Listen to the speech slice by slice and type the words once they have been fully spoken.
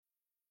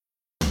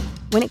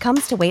When it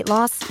comes to weight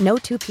loss, no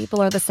two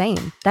people are the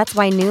same. That's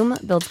why Noom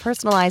builds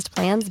personalized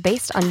plans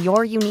based on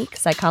your unique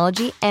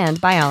psychology and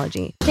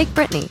biology. Take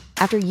Brittany.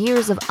 After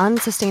years of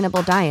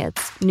unsustainable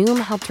diets, Noom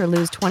helped her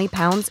lose 20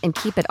 pounds and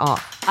keep it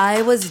off.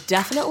 I was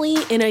definitely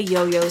in a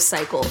yo-yo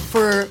cycle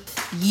for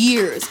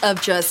years of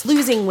just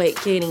losing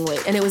weight, gaining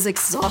weight, and it was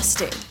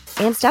exhausting.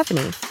 And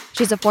Stephanie.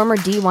 She's a former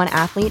D1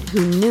 athlete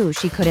who knew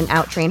she couldn't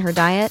outtrain her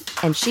diet,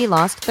 and she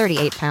lost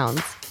 38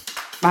 pounds.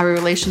 My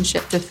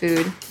relationship to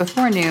food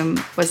before Noom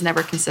was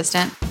never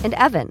consistent. And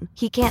Evan,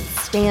 he can't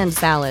stand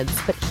salads,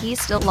 but he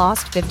still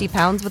lost 50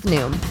 pounds with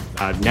Noom.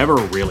 I never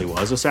really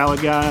was a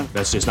salad guy.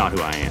 That's just not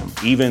who I am.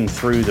 Even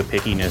through the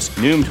pickiness,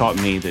 Noom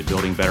taught me that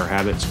building better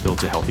habits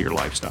builds a healthier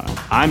lifestyle.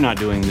 I'm not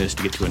doing this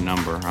to get to a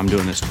number. I'm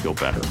doing this to feel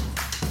better.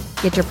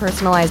 Get your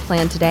personalized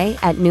plan today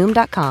at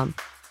Noom.com.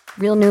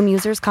 Real Noom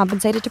users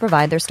compensated to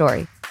provide their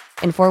story.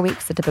 In 4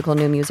 weeks, the typical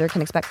Noom user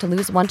can expect to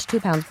lose 1 to 2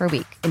 pounds per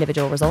week.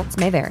 Individual results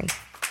may vary.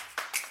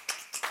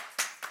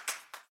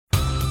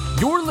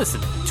 You're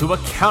listening to a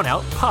Count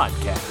Out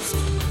Podcast.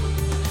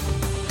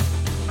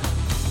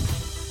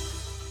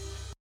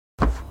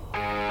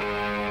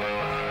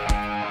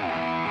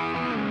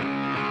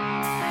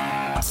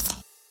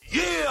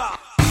 Yeah!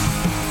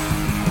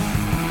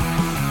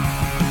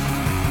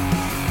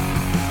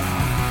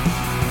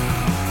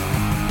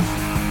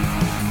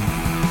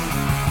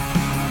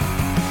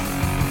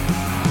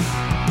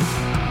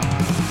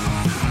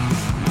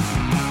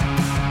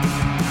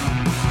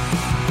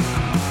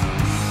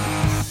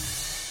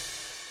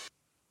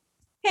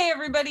 Hey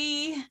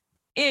everybody,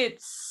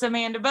 it's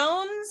Amanda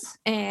Bones.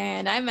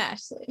 And I'm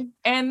Ashley.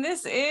 And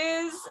this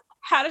is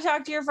How to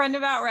Talk to Your Friend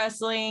About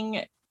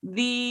Wrestling,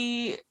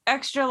 the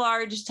extra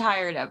large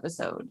tired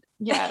episode.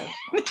 Yeah.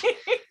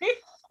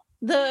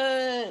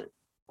 The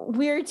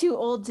we're too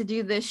old to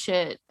do this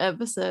shit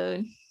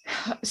episode.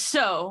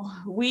 So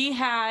we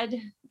had,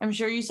 I'm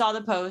sure you saw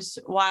the post,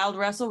 Wild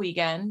Wrestle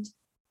Weekend.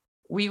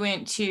 We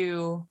went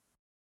to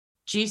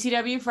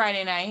GCW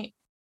Friday night,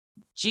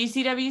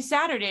 GCW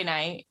Saturday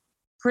night,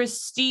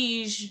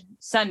 Prestige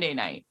Sunday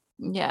night.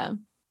 Yeah,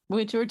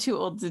 which we're too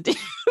old to do.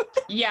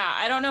 Yeah,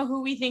 I don't know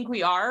who we think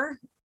we are.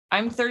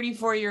 I'm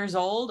 34 years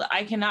old.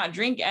 I cannot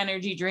drink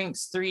energy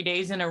drinks 3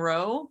 days in a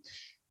row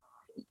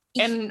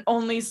and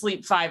only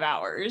sleep 5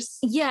 hours.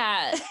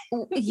 Yeah.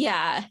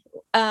 Yeah.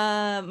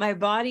 My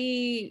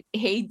body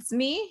hates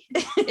me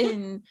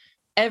in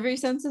every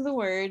sense of the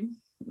word.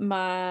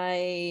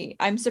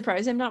 I'm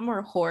surprised I'm not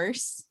more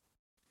hoarse.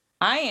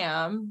 I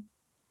am.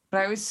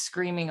 But I was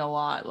screaming a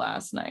lot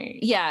last night.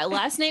 Yeah,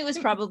 last night was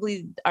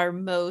probably our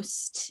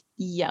most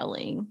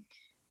yelling.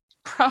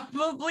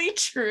 Probably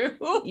true.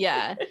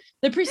 Yeah.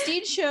 The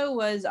Prestige show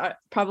was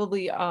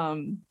probably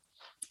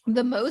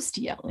the most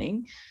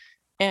yelling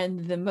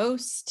and the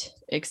most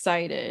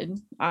excited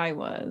I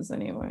was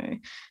anyway.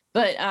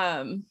 But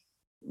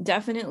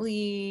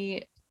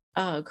definitely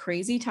a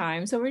crazy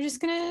time. So we're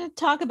just going to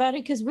talk about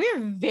it because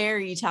we're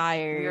very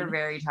tired. We're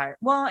very tired.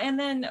 Well, and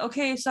then,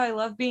 okay, so I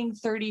love being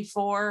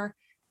 34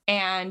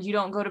 and you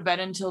don't go to bed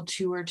until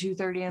 2 or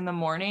 2:30 in the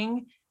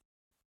morning.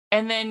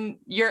 And then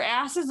your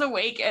ass is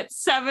awake at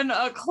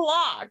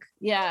 7:00.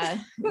 Yeah.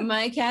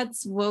 My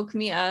cats woke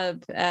me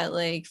up at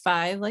like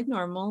 5, like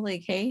normal.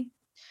 Like, hey,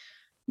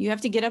 you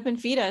have to get up and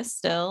feed us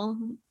still.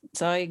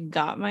 So I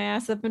got my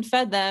ass up and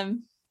fed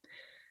them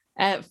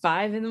at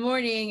 5 in the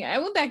morning. I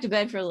went back to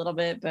bed for a little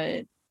bit,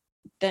 but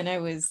then I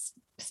was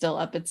still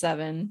up at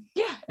 7.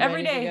 Yeah.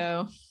 Every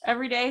day.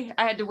 Every day.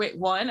 I had to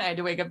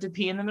wake up to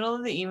pee in the middle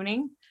of the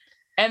evening.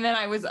 And then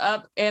I was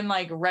up and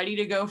like ready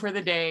to go for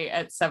the day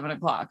at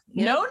 7:00.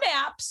 Yep. No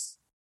naps.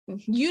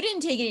 You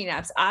didn't take any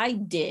naps. I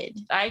did.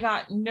 I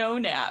got no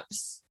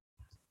naps.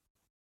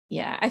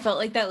 Yeah. I felt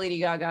like that Lady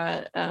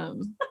Gaga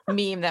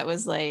meme that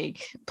was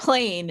like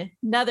plane,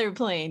 another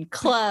plane,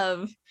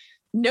 club,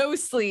 no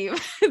sleep.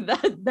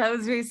 that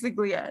was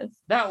basically us.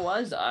 That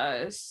was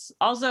us.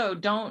 Also,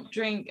 don't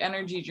drink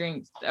energy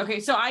drinks.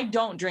 Okay, so I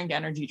don't drink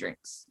energy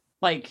drinks.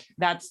 Like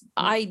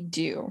I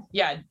do.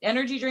 Yeah,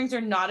 energy drinks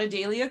are not a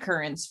daily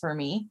occurrence for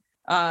me.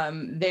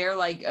 They're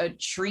like a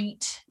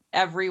treat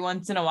every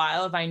once in a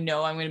while if I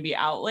know I'm going to be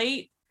out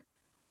late.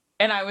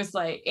 And I was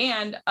like,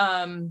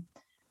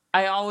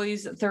 I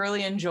always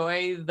thoroughly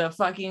enjoy the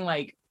fucking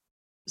like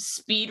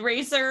speed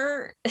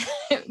racer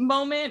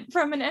moment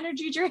from an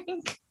energy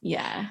drink.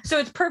 Yeah. So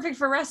it's perfect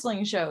for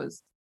wrestling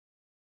shows.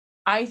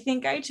 I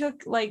think I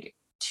took like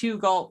 2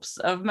 gulps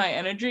of my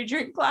energy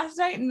drink last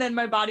night, and then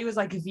my body was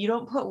like, if you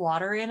don't put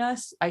water in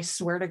us, I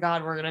swear to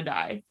God, we're gonna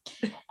die.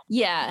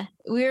 Yeah.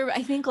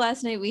 I think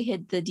last night we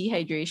hit the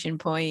dehydration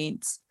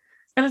point.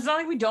 And it's not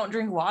like we don't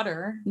drink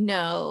water.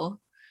 No,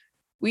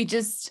 we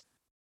just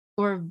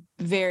were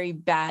very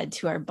bad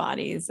to our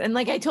bodies. And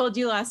like I told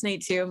you last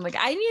night too, I'm like,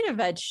 I need a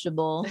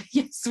vegetable.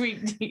 Yes,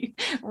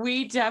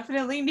 we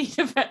definitely need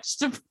a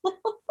vegetable.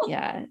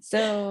 Yeah.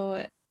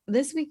 So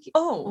this week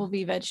will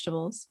be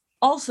vegetables.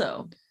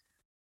 Also,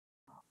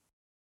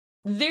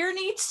 there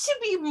needs to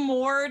be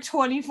more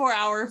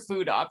 24-hour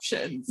food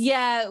options.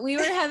 Yeah, we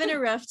were having a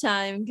rough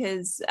time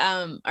because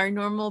our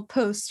normal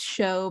post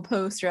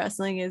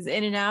wrestling is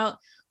In-N-Out,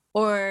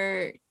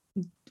 or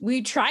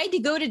we tried to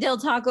go to Del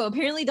Taco.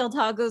 Apparently Del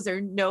Tacos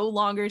are no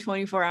longer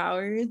 24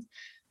 hours,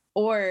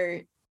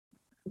 or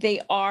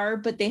they are,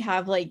 but they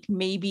have like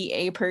maybe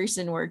a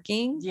person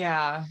working.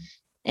 Yeah.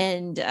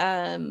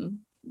 And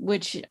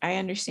which I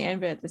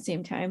understand, but at the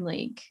same time,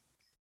 like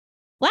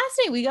last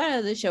night we got out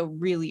of the show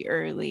really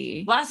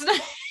early. Last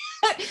night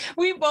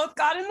we both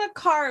got in the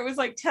car. It was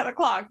like 10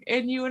 o'clock,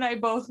 and you and I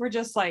both were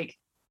just like,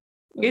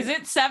 is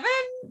it 7?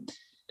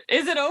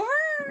 Is it over?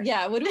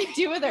 Yeah, what do we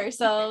do with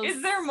ourselves?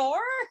 Is there more?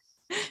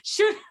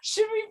 Should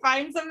we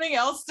find something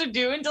else to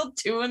do until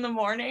 2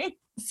 a.m?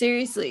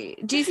 Seriously,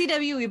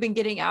 GCW, we've been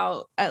getting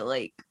out at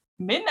like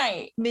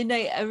midnight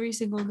every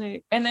single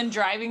night, and then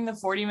driving the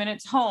 40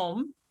 minutes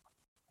home,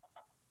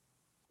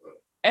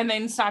 and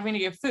then stopping to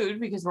get food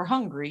because we're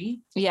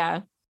hungry.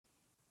 Yeah.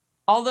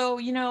 Although,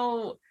 you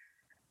know,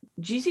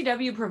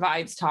 GCW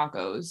provides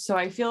tacos, so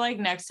I feel like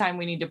next time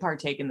we need to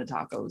partake in the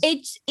tacos.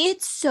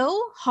 It's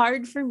so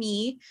hard for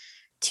me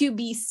to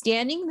be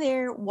standing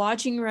there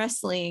watching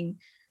wrestling,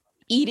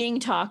 eating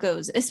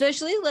tacos,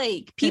 especially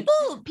like people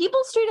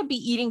straight up be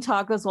eating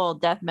tacos while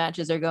death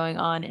matches are going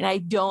on, and I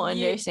don't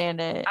understand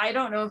it. I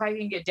don't know if I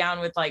can get down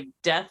with like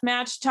death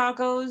match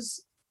tacos.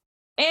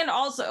 And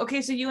also,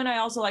 okay, so you and I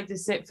also like to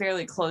sit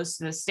fairly close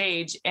to the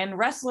stage, and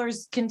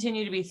wrestlers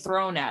continue to be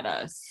thrown at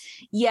us.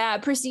 Yeah,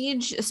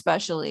 Prestige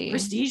especially.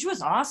 Prestige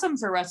was awesome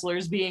for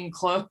wrestlers being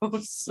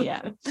close.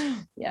 Yeah.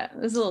 Yeah,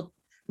 it was a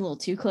little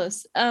too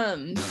close.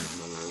 For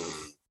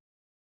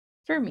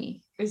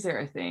me. Is there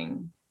a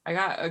thing? I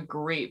got a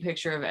great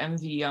picture of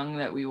MV Young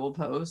that we will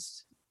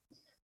post.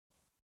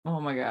 Oh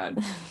my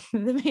God.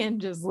 The man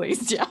just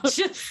lays down.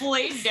 Just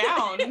laid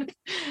down.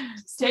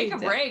 Take a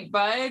break,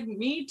 bud.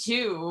 Me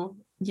too.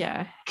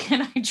 Yeah.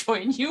 Can I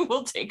join you?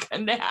 We'll take a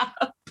nap.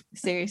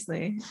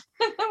 Seriously.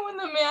 And then when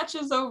the match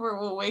is over,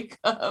 we'll wake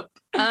up.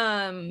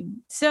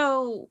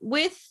 So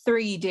with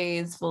 3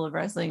 days full of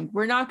wrestling,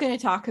 we're not going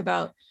to talk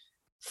about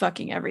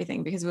fucking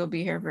everything because we'll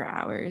be here for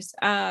hours.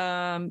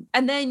 And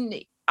then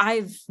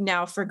I've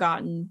now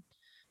forgotten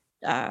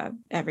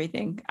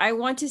everything. I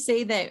want to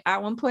say that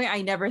at one point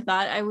I never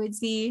thought I would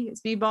see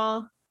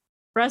Speedball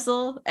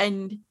wrestle,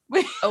 and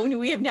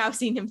we have now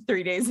seen him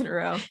 3 days in a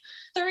row.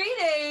 3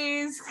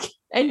 days.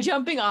 And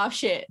jumping off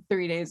shit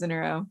 3 days in a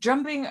row.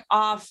 Jumping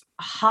off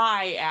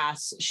high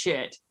ass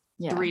shit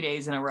 3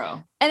 days in a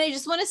row. And I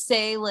just want to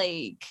say,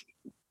 like,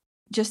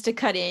 just to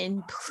cut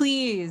in,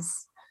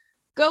 please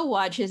go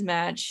watch his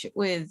match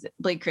with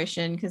Blake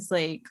Christian, because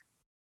like,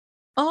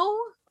 oh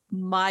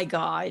my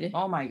God.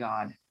 Oh my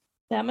God.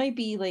 That might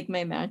be like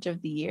my match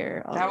of the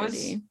year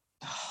already.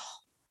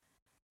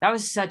 That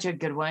was such a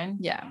good one.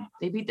 Yeah.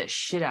 They beat the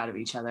shit out of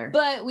each other.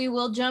 But we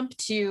will jump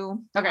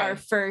to our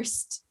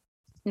first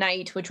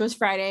night, which was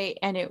Friday,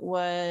 and it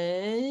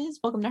was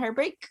Welcome to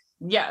Heartbreak.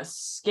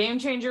 Yes. Game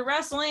Changer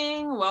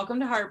Wrestling. Welcome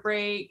to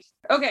Heartbreak.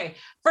 Okay.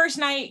 First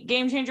night,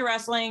 Game Changer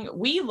Wrestling.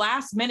 We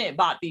last minute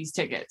bought these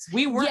tickets.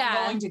 We weren't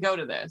going to go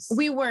to this.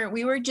 We weren't.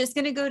 We were just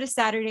going to go to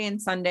Saturday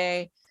and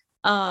Sunday.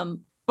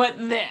 But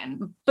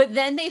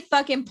then they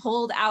fucking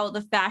pulled out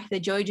the fact that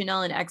Joey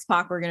Janelle and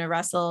X-Pac were going to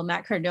wrestle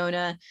Matt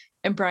Cardona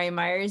and Brian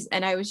Myers.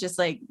 And I was just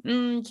like,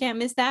 can't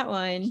miss that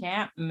one.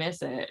 Can't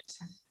miss it.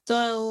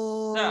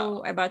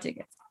 So I bought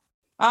tickets.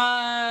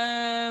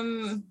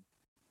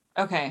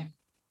 Okay.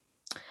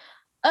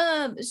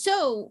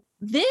 So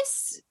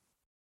this,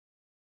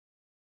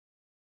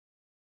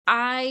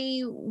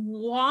 I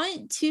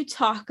want to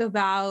talk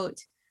about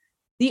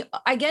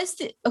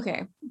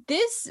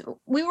this,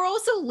 we were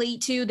also late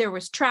too. There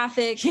was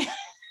traffic.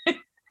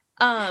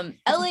 LA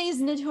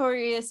is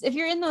notorious. If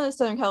you're in the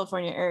Southern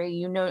California area,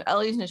 you know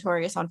LA is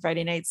notorious on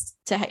Friday nights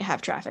to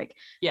have traffic.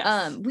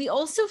 Yes. We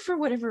also, for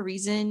whatever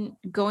reason,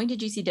 going to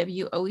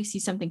GCW, always see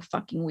something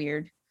fucking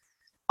weird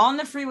on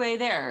the freeway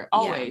there,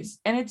 always.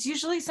 Yeah. And it's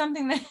usually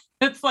something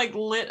that's like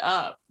lit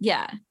up.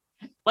 Yeah.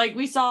 Like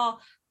we saw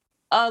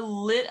a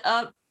lit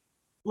up,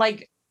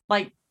 like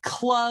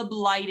club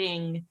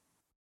lighting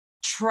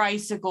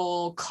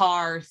tricycle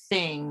car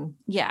thing.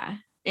 Yeah.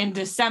 In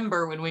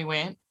December when we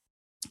went.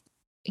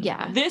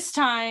 Yeah. This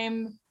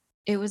time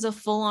it was a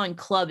full-on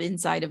club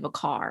inside of a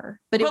car,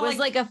 but it was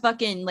like a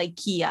fucking like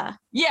Kia.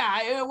 Yeah,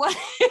 it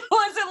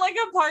wasn't like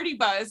a party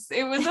bus.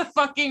 It was a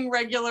fucking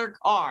regular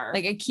car.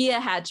 Like a Kia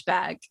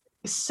hatchback.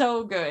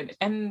 So good.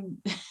 And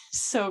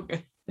so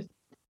good.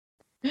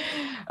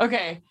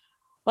 Okay.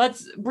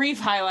 Let's brief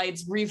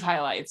highlights.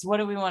 What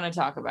do we want to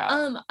talk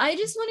about? I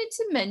just wanted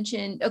to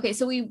mention, okay,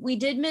 so we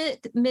did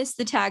miss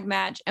the tag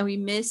match, and we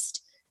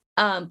missed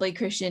Blake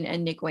Christian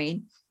and Nick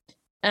Wayne.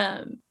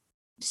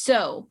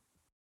 So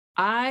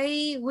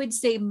I would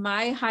say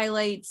my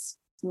highlights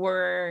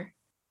were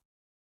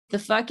the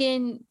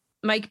fucking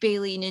Mike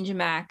Bailey Ninja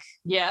Mac.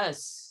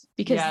 Yes.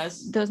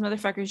 Because those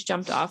motherfuckers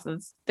jumped off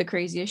of the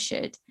craziest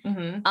shit.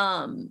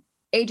 Mm-hmm.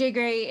 AJ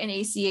Gray and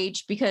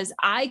ACH, because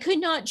I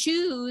could not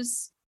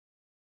choose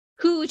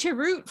who to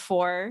root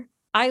for.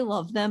 I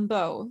love them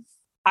both.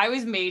 I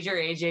was major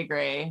AJ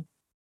Gray,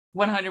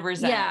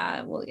 100%.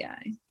 Yeah, well, yeah.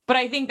 But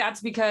I think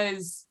that's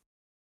because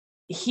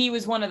he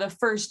was one of the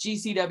first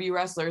GCW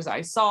wrestlers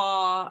I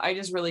saw. I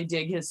just really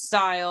dig his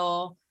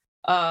style.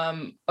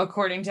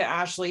 According to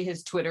Ashley,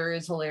 his Twitter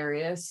is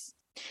hilarious.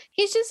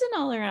 He's just an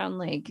all-around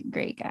like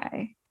great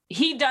guy.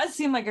 He does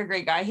seem like a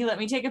great guy. He let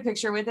me take a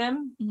picture with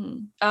him.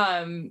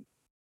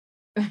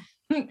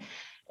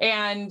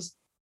 And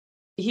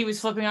he was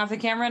flipping off the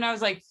camera and I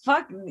was like,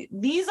 fuck,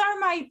 these are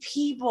my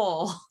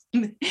people.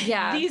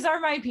 Yeah. These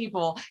are my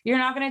people. You're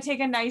not going to take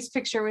a nice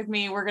picture with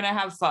me. We're going to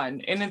have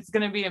fun and it's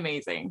going to be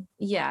amazing.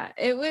 Yeah,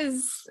 it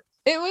was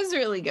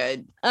really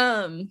good.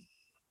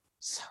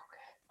 So good.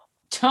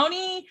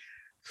 Tony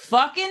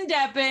fucking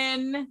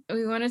Deppen.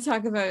 We want to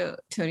talk about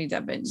Tony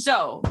Deppen.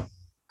 So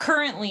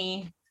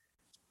currently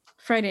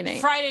Friday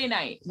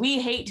night.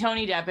 We hate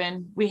Tony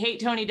Deppen. We hate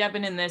Tony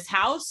Deppen in this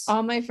house.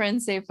 All my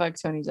friends say fuck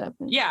Tony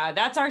Deppen. Yeah,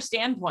 that's our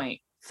standpoint.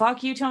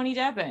 Fuck you, Tony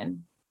Deppen.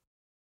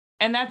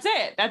 And that's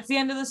it. That's the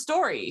end of the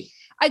story.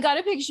 I got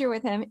a picture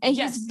with him and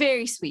Yes. he's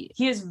very sweet.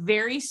 He is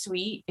very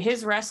sweet.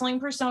 His wrestling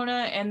persona,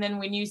 and then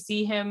when you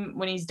see him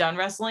when he's done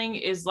wrestling,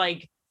 is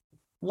like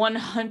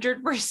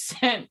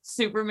 100%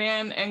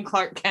 Superman and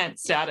Clark Kent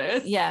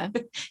status. Yeah.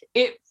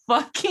 It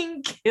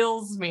fucking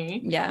kills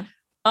me. Yeah.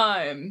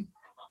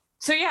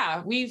 So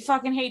yeah, we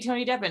fucking hate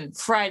Tony Deppen.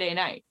 Friday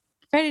night.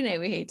 Friday night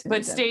we hate Tony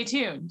But Deppen. stay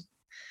tuned.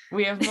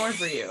 We have more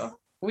for you.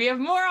 We have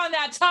more on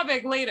that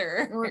topic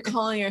later. We're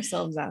calling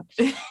ourselves out.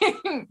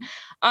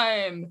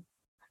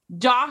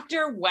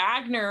 Dr.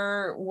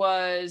 Wagner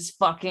was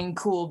fucking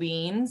cool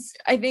beans.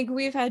 I think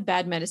we've had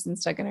bad medicine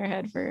stuck in our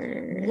head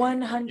for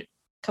 100.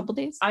 couple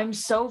days. I'm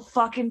so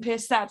fucking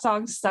pissed that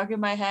song's stuck in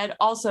my head.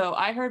 Also,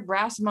 I heard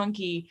Brass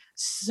Monkey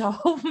so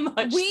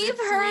much. We've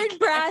this heard weekend.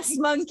 Brass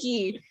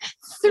Monkey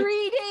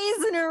 3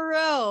 days in a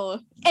row,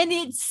 and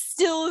it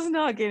still is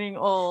not getting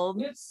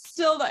old. It's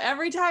still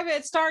every time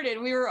it started,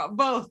 we were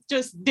both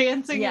just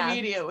dancing Yeah.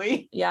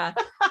 immediately. Yeah.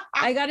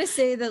 I gotta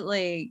say that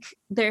like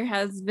there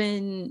has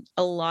been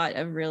a lot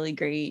of really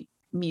great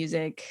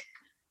music.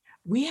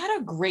 We had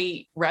a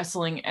great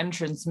wrestling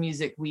entrance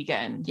music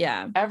weekend.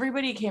 Yeah.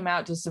 Everybody came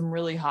out to some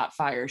really hot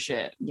fire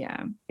shit.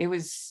 Yeah. It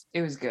was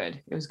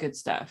good. It was good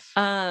stuff.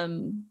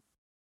 And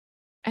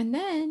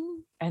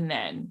then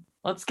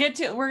Let's get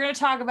to, we're going to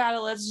talk about it.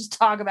 Let's just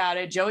talk about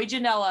it. Joey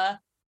Janela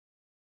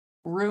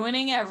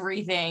ruining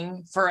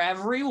everything for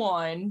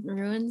everyone.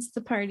 ruins the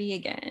party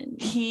again.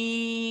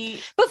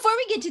 Before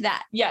we get to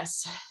that,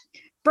 Yes.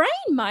 Brian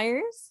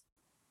Myers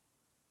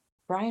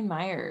Brian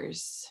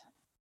Myers.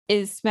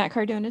 is Matt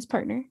Cardona's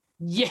partner.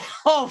 Yeah.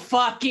 Oh,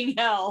 fucking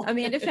hell.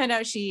 Amanda found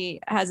out she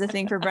has a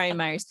thing for Brian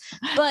Myers.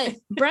 But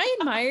Brian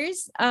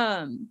Myers,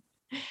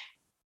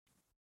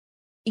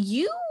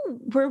 you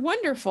were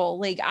wonderful.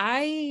 Like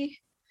I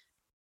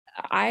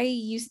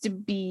used to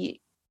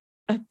be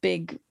a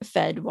big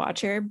Fed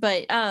watcher,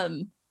 but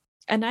and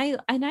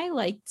I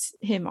liked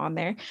him on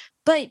there,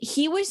 but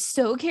he was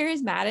so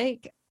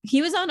charismatic.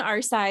 He was on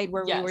our side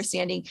where we were Yes.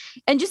 standing,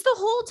 and just the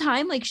whole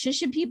time like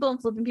shushing people and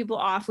flipping people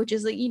off, which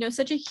is like, you know,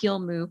 such a heel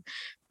move.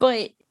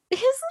 But his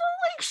little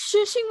like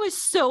shushing was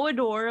so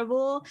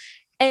adorable,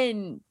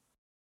 and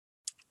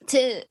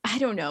I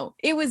don't know,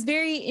 it was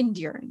very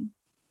endearing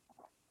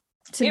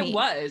to me. It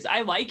was.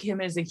 I like him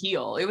as a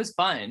heel. It was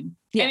fun.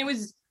 Yeah. And it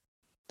was.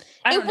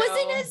 It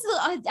wasn't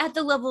as at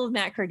the level of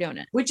Matt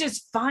Cardona. Which is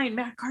fine.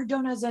 Matt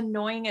Cardona's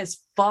annoying as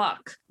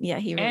fuck. Yeah,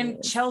 he really And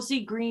is.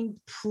 Chelsea Green,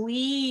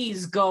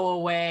 please go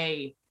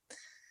away.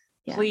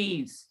 Yeah.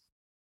 Please.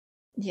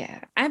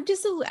 Yeah, I'm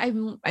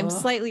Ugh.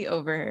 slightly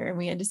over her, and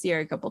we had to see her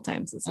a couple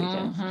times this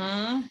weekend.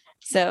 Mhm.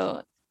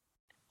 So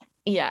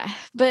yeah,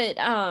 but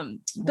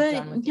done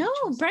with you, no,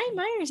 Chelsea. Brian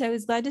Myers, I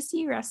was glad to see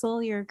you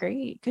wrestle. You're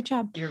great. Good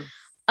job. You're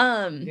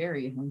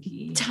very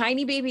hunky.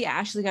 Tiny baby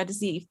Ashley got to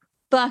see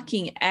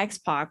fucking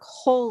X-Pac.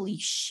 Holy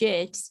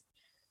shit.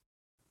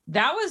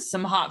 That was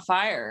some hot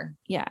fire.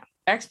 Yeah.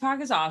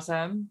 X-Pac is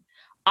awesome.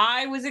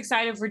 I was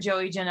excited for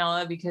Joey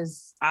Janela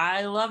because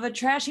I love a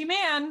trashy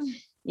man.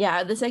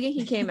 Yeah, the second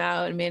he came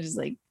out, Amanda's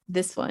like,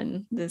 this is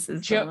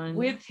the one.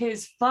 With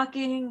his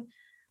fucking,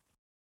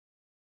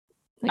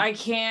 Like- I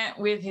can't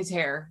with his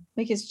hair.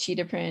 Like his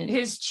cheetah print.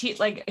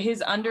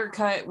 His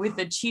undercut with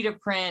the cheetah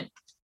print.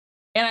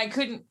 And I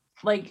couldn't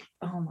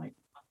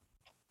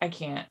I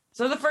can't.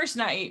 So the first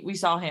night we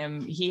saw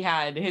him, he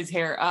had his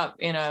hair up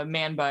in a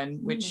man bun,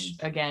 which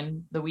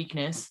again, the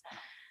weakness.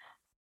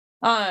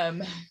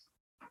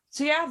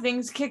 So yeah,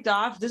 things kicked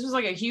off. This was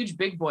like a huge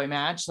big boy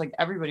match. Like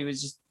everybody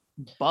was just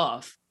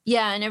buff.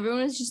 Yeah, and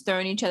everyone was just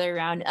throwing each other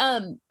around.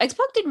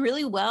 X-Pac did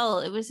really well.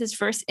 It was his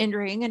first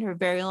in-ring in a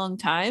very long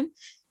time.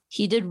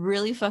 He did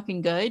really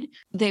fucking good.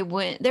 There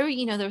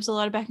was a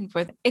lot of back and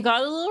forth. It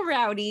got a little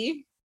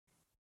rowdy.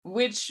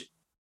 Which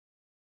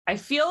I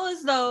feel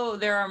as though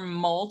there are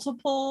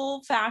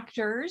multiple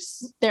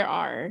factors, There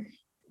are.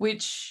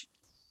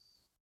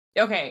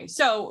 okay,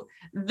 so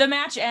the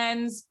match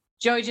ends,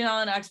 Joey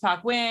Janela and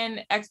X-Pac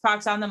win,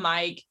 X-Pac's on the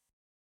mic.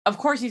 Of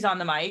course he's on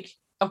the mic.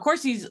 of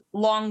course he's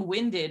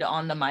long-winded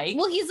on the mic.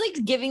 Well, he's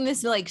like giving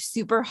this like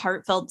super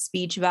heartfelt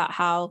speech about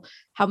how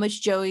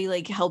much Joey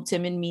like helped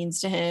him and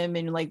means to him,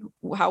 and like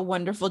how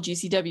wonderful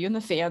GCW and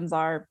the fans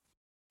are,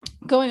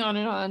 going on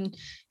and on.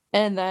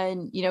 And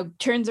then, you know,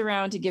 turns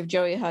around to give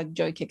Joey a hug.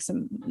 Joey kicks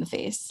him in the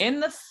face.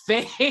 And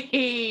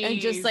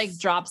just like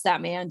drops that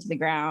man to the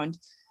ground.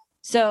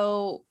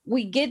 So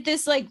we get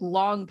this like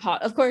long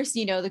pause. Of course,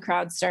 you know, the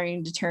crowd's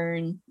starting to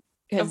turn.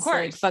 Of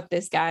course. Like, fuck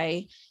this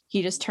guy.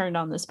 He just turned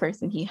on this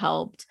person he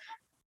helped.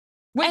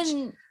 Which,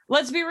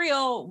 let's be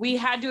real, we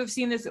had to have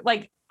seen this.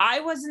 Like,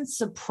 I wasn't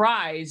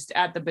surprised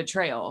at the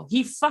betrayal.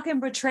 He fucking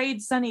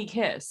betrayed Sonny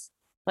Kiss.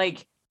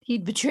 Like, he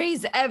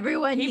betrays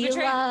everyone he loves.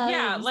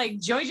 Yeah, like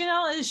Joey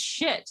Janela is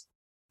shit.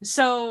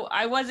 So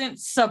I wasn't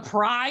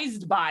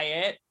surprised by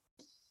it.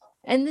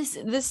 And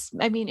this,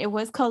 I mean, it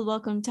was called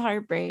Welcome to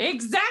Heartbreak.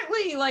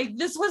 Exactly. Like,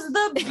 this was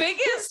the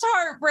biggest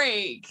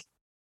heartbreak.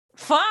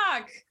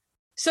 Fuck.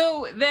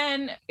 So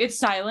then it's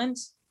silent.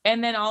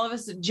 And then all of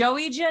us,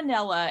 Joey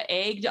Janela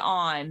egged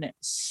on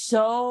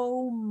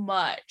so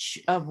much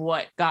of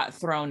what got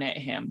thrown at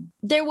him.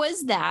 There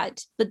was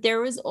that, but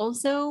there was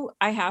also,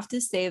 I have to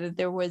say that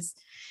there was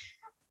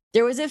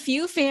a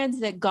few fans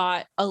that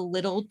got a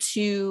little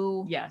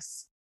too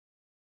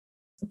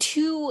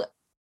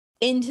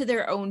into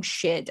their own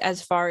shit,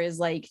 as far as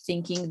like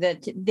thinking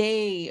that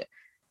they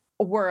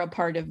were a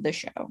part of the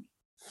show.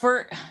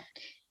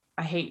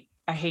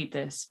 I hate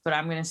this, but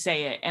I'm going to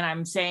say it, and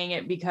I'm saying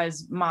it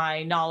because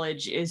my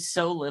knowledge is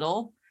so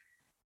little.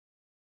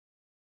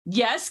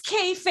 Yes,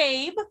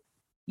 kayfabe.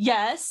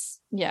 Yes.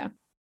 Yeah.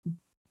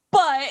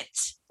 But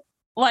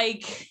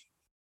like,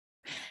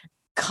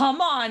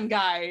 come on,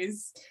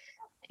 guys.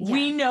 Yeah.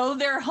 We know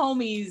they're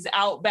homies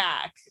out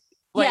back.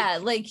 Like, yeah,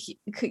 like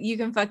you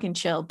can fucking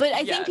chill. But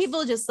I think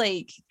people just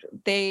like,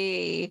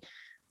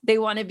 they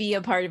want to be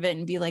a part of it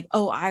and be like,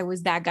 oh, I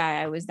was that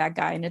guy.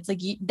 And it's like,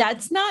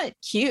 that's not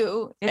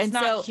cute. It's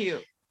not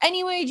cute.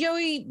 Anyway,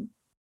 Joey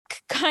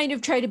kind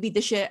of tried to beat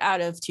the shit out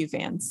of two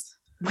fans.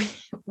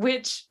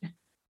 Which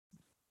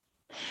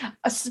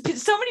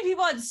so many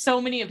people had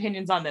so many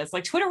opinions on this.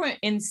 Like, Twitter went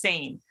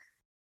insane.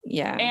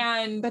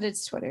 Yeah. But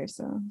it's Twitter,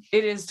 so.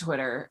 It is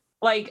Twitter.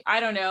 Like, I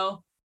don't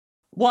know.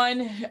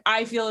 One,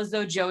 I feel as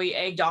though Joey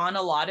egged on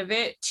a lot of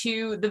it.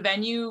 Two, the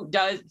venue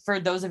does, for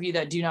those of you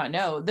that do not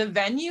know, the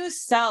venue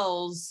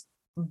sells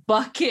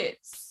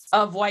buckets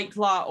of White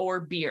Claw or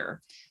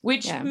beer,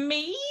 which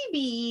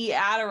maybe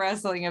at a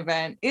wrestling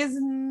event is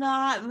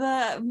not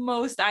the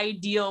most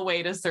ideal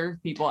way to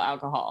serve people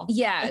alcohol.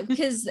 Yeah,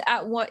 because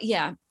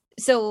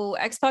so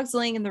X-Pac's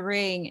laying in the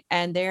ring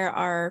and there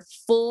are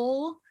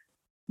full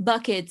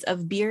buckets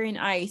of beer and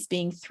ice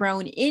being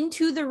thrown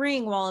into the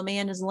ring while a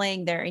man is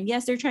laying there. And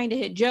yes, they're trying to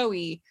hit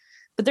Joey,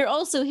 but they're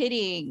also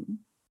hitting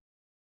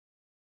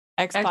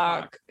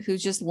X-Pac,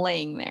 who's just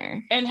laying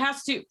there and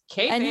has to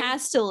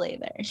lay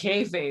there.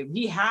 Kayfabe.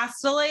 He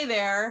has to lay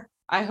there.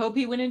 I hope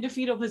he went into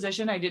fetal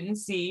position. I didn't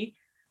see.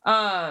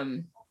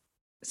 So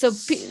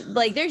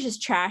like, there's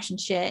just trash and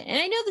shit. And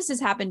I know this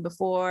has happened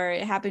before.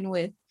 It happened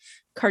with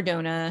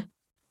Cardona.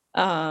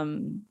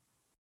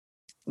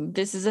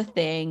 This is a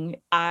thing.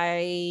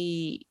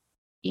 We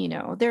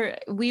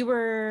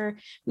were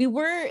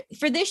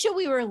for this show,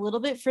 we were a little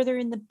bit further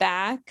in the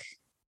back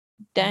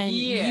than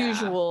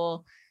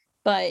usual,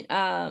 but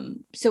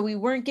so we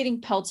weren't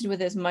getting pelted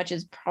with as much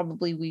as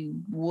probably we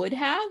would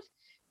have,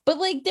 but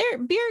like, their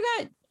beer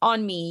got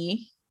on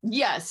me.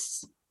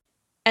 Yes.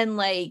 And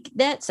like,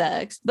 that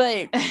sucks,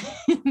 but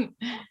I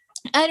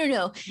don't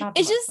know.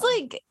 It's just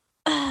like,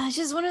 it's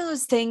just one of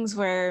those things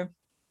where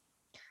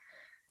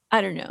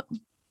I don't know.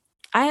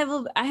 I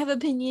have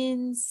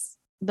opinions,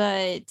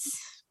 but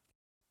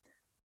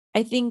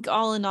I think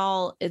all in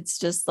all, it's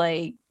just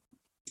like,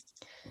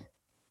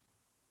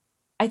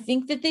 I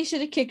think that they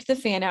should have kicked the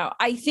fan out.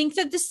 I think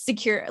that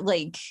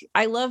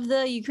I love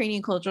the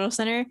Ukrainian Cultural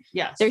Center.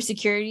 Yes. Their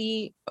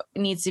security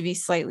needs to be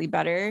slightly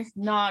better.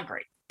 Not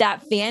great.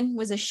 That fan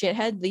was a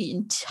shithead the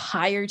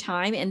entire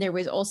time. And there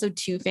was also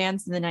two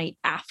fans the night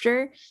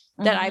after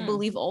that I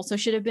believe also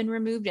should have been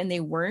removed, and they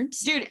weren't.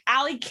 Dude,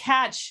 Allie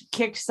Catch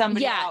kicked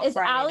somebody out. If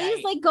Allie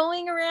is like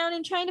going around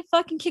and trying to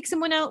fucking kick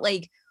someone out,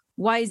 like,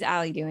 why is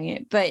Allie doing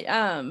it? But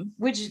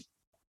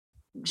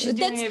she's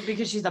doing it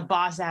because she's a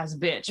boss ass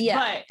bitch.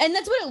 Yeah, and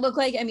that's what it looked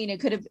like. I mean,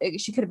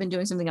 she could have been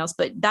doing something else,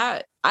 but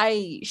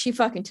she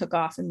fucking took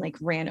off and like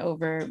ran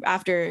over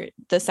after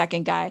the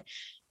second guy.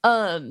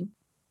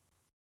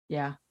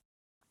 Yeah,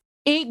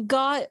 it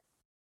got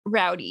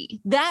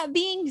rowdy. That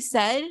being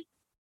said,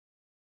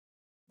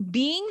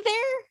 being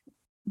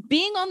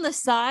on the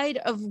side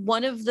of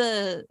one of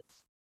the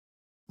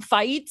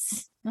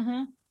fights,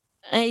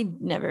 I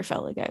never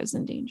felt like I was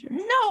in danger.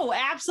 No,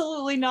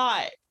 absolutely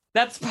not.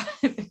 That's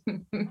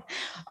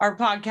our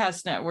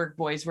podcast network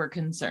boys were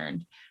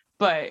concerned,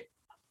 but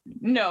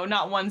no,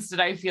 not once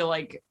did I feel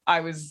like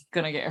I was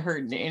gonna get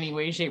hurt in any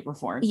way, shape, or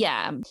form.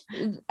 Yeah,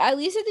 at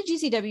least at the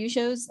GCW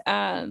shows.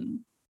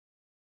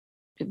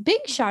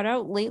 Big shout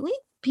out lately.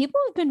 people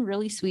have been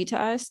really sweet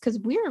to us because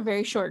we are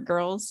very short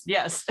girls.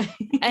 Yes.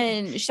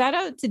 And shout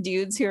out to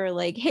dudes who are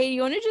like, hey,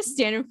 you want to just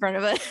stand in front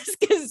of us?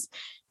 Because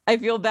I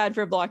feel bad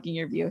for blocking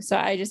your view. So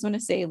I just want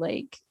to say,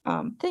 like,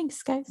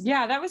 thanks, guys.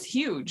 Yeah, that was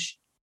huge.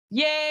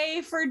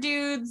 Yay for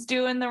dudes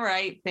doing the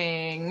right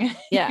thing.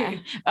 Yeah.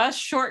 Us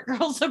short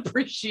girls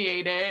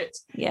appreciate it.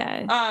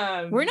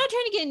 Yeah. We're not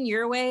trying to get in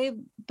your way,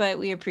 but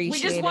we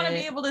appreciate it. We just want to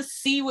be able to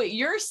see what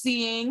you're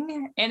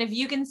seeing. And if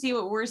you can see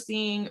what we're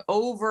seeing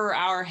over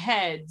our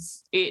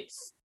heads,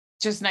 it's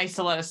just nice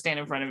to let us stand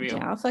in front of you.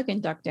 Yeah, I'll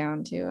fucking duck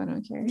down too. I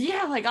don't care.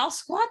 Yeah, like I'll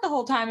squat the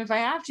whole time if I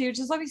have to.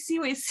 Just let me see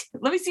what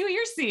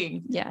you're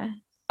seeing. Yeah.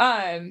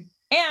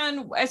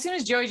 And as soon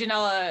as Joey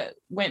Janela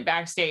went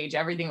backstage,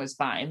 everything was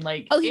fine.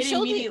 Like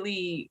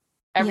everything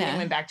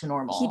went back to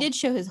normal. He did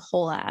show his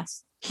whole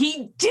ass.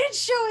 He did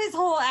show his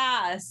whole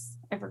ass.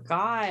 I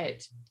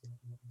forgot.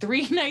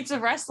 3 nights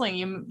of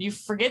wrestling. You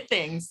forget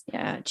things.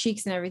 Yeah,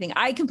 cheeks and everything.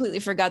 I completely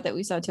forgot that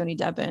we saw Tony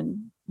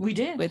Deppen. We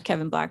did with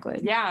Kevin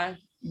Blackwood. Yeah.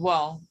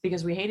 Well,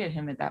 because we hated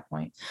him at that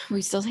point.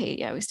 We still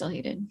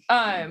hated.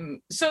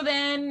 So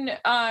then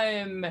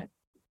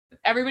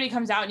everybody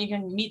comes out and you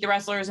can meet the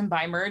wrestlers and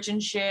buy merch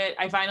and shit.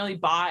 I finally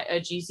bought a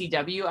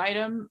GCW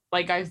item.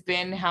 Like I've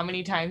been how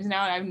many times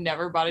now and I've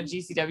never bought a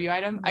GCW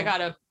item. I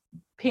got a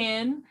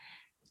pin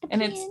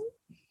and it's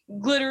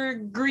glitter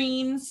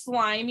green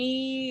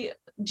slimy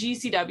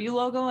GCW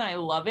logo and I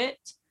love it.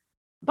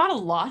 Bought a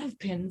lot of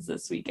pins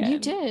this weekend. You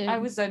did. I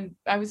was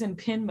in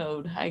pin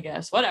mode, I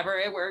guess. Whatever,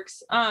 it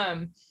works.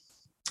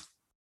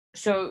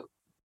 So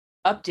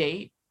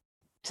update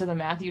to the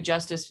Matthew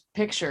Justice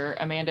picture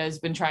Amanda has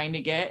been trying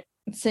to get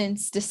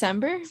since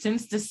December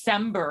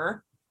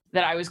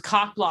that I was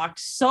cock blocked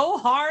so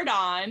hard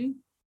on.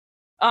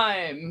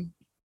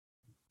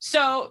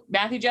 So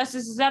Matthew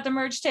Justice is at the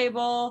merch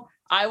table.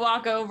 I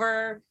walk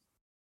over.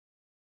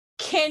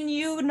 Can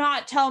you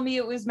not tell me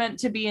it was meant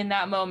to be in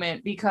that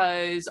moment?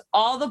 Because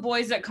all the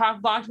boys that cock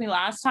blocked me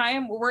last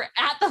time were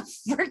at the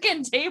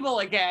freaking table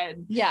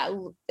again. Yeah,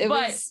 it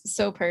was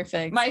so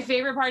perfect. My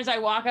favorite part is I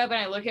walk up and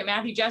I look at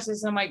Matthew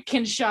Justice and I'm like,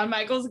 can Shawn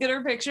Michaels get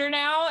her picture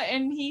now?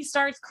 And he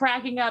starts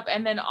cracking up.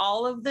 And then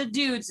all of the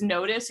dudes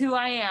notice who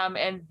I am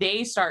and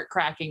they start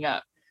cracking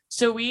up.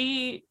 So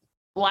we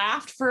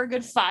laughed for a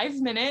good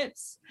 5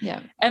 minutes.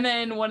 Yeah. And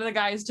then one of the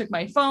guys took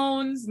my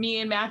phones.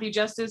 Me and Matthew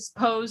Justice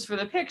posed for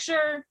the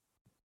picture.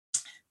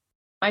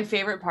 My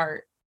favorite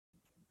part.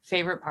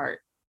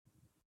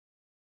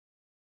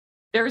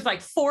 There was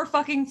like 4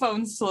 fucking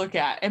phones to look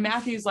at. And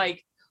Matthew's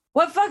like,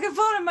 what fucking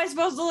phone am I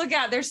supposed to look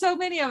at? There's so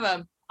many of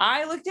them.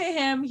 I looked at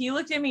him. He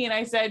looked at me and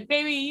I said,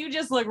 baby, you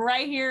just look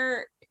right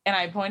here. And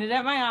I pointed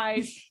at my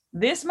eyes.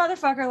 This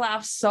motherfucker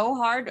laughed so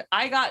hard.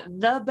 I got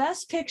the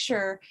best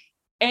picture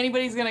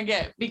anybody's going to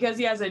get because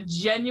he has a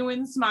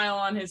genuine smile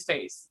on his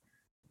face.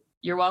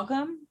 You're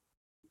welcome.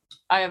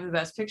 I have the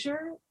best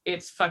picture.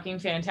 It's fucking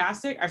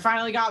fantastic. I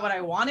finally got what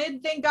I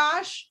wanted. Thank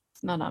gosh.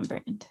 It's not on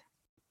brand.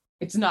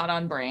 It's not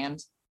on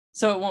brand.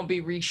 So it won't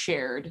be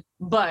reshared,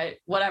 but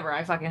whatever.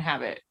 I fucking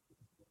have it.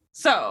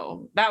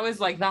 So that was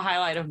like the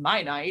highlight of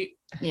my night.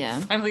 Yeah.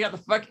 I finally got the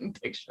fucking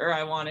picture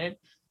I wanted.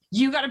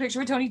 You got a picture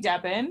with Tony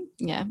Deppen.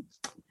 Yeah.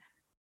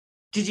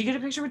 Did you get a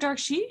picture with Dark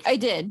Sheik? I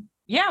did.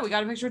 Yeah, we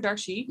got a picture with Dark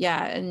Sheik.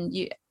 Yeah. And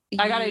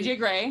I got AJ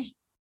Gray.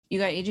 You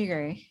got AJ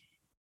Gray.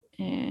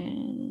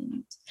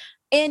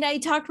 And I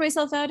talked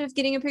myself out of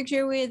getting a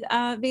picture with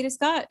Veda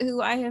Scott, who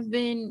I have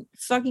been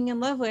fucking in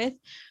love with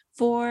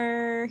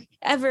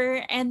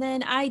forever. And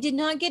then I did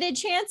not get a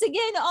chance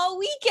again all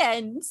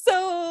weekend.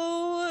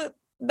 So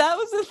that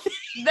was a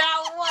thing.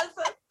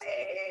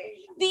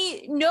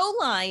 The no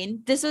line.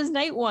 This was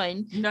night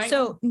 1.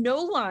 So no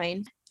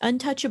line.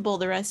 Untouchable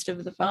the rest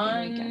of the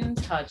fucking weekend.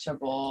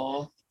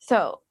 Untouchable.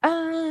 So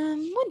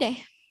one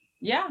day.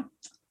 Yeah.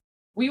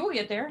 We will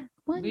get there.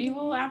 We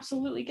will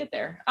absolutely get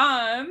there.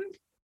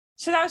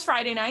 So that was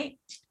Friday night.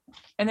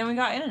 And then we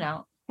got In and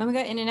Out.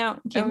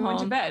 Came home. Went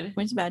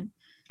to bed.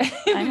 I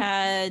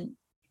had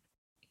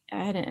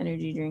an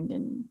energy drink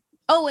and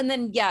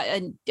then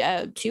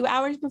 2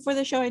 hours before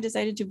the show I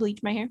decided to bleach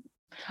my hair.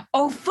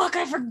 Oh fuck,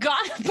 I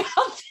forgot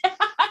about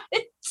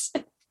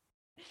that.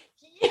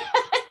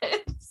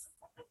 Yes.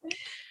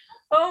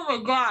 Oh my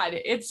god.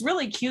 It's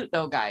really cute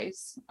though,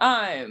 guys.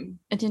 It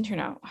didn't turn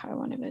out how I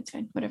wanted, but it's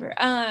fine. Whatever.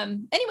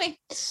 Anyway.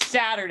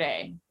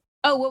 Saturday.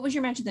 Oh, what was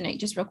your match of the night?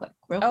 Just real quick.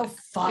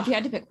 Fuck. If you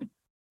had to pick one.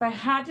 If I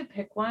had to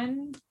pick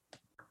one,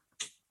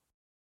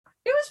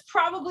 it was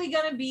probably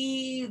gonna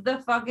be the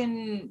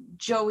fucking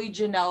Joey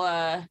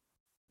Janela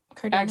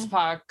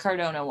X-Pac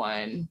Cardona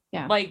one.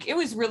 Yeah. Like it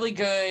was really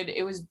good.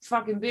 It was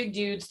fucking big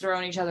dudes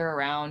throwing each other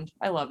around.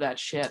 I love that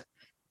shit.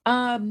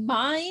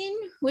 Mine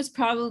was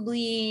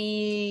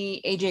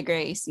probably AJ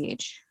Gray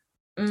ACH.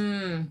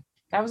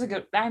 That was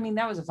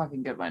a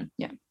fucking good one.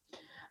 Yeah.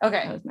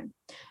 Okay. That was mine.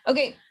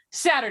 Okay.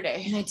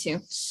 Saturday. Night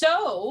 2.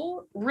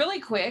 So really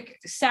quick,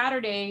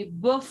 Saturday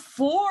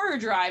before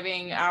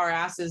driving our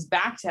asses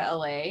back to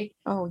LA,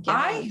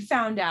 I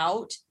found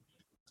out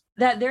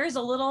that there's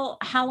a little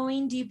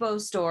Halloween Depot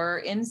store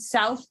in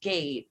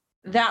Southgate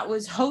that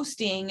was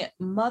hosting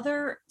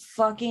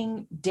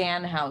motherfucking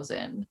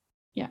Danhausen.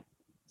 Yeah.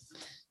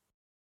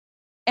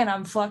 And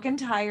I'm fucking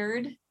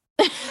tired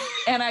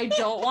and I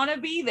don't want to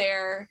be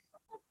there.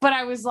 But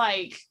I was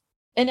like,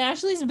 and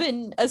Ashley's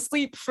been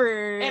asleep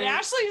for. and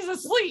Ashley's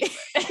asleep.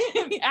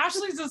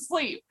 Ashley's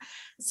asleep.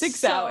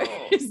 6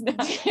 hours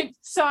now.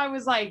 So I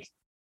was like,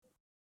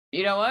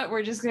 you know what?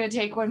 We're just going to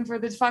take one for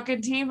the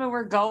fucking team and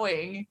we're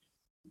going.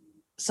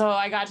 So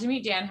I got to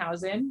meet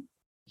Danhausen.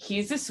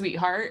 He's a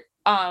sweetheart.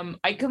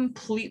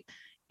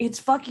 It's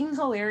fucking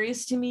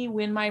hilarious to me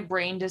when my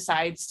brain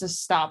decides to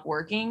stop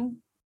working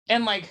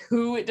and like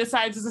who it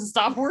decides to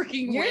stop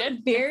working with.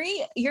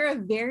 You're a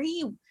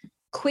very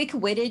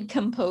quick-witted,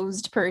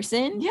 composed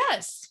person.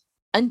 Yes.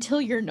 Until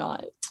you're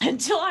not.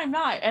 Until I'm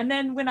not. And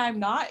then when I'm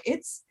not,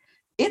 it's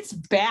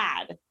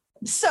bad.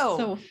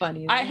 So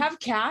funny. I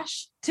have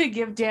cash to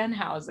give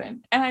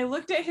Danhausen and I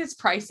looked at his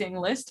pricing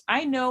list.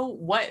 I know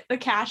what the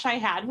cash I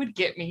had would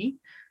get me.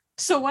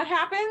 So what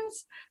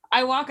happens?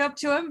 I walk up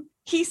to him.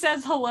 He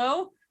says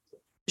hello,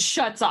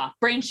 shuts off.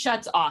 Brain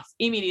shuts off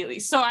immediately.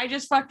 So I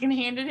just fucking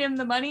handed him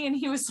the money and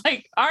he was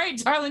like, all right,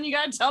 darling, you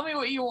got to tell me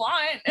what you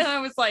want. And I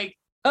was like,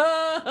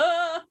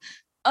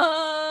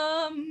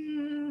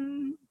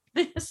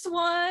 this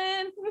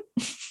one.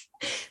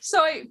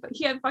 So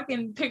he had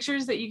fucking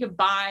pictures that you could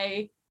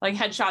buy, like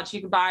headshots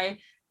you could buy,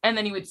 and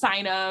then he would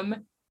sign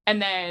them,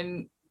 and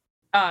then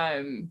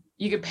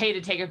you could pay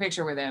to take a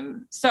picture with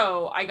him.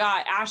 So I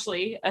got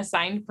Ashley a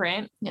signed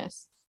print,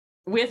 yes,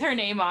 with her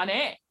name on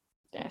it.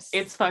 Yes,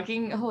 it's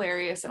fucking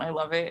hilarious, and I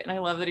love it, and I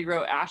love that he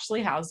wrote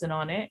Ashley Housen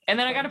on it. And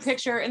then I got a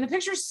picture, and the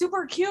picture's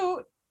super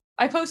cute.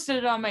 I posted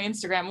it on my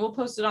Instagram. We'll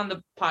post it on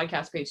the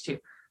podcast page too.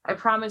 I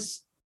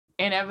promise.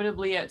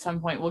 Inevitably, at some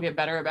point, we'll get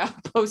better about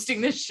posting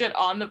this shit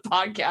on the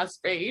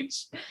podcast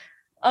page.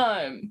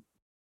 Yeah,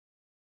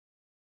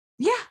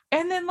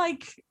 and then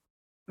like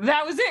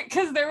that was it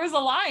because there was a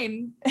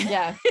line.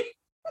 Yeah.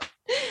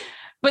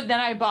 But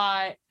then I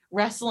bought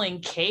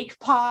wrestling cake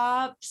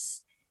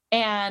pops,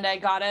 and I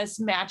got us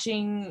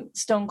matching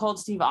Stone Cold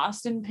Steve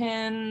Austin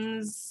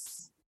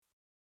pins,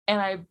 and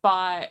I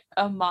bought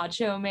a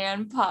Macho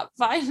Man pop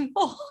vinyl.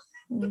 Oh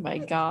my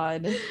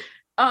god.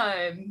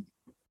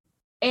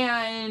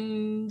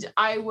 And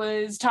I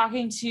was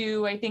talking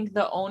to, I think,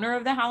 the owner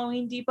of the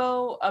Halloween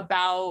Depot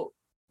about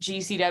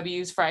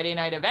GCW's Friday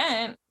night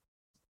event.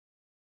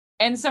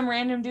 And some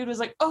random dude was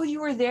like, oh,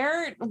 you were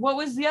there? What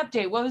was the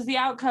update? What was the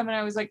outcome? And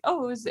I was like,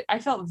 oh, I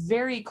felt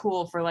very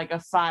cool for like a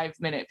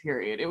 5-minute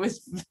period. It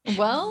was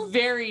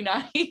very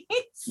nice.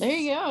 There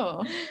you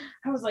go.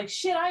 I was like,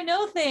 shit, I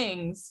know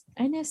things.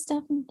 I know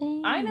stuff and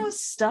things. I know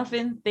stuff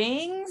and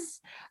things.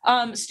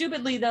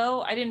 Stupidly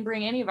though, I didn't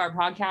bring any of our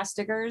podcast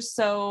stickers,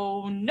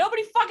 so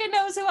nobody fucking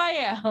knows who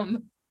I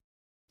am.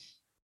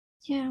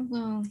 Yeah,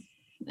 well,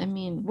 I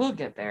mean, we'll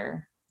get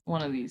there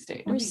one of these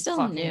days. We're Nobody still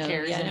fucking new.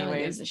 cares Yeah, anyways.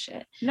 nobody gives a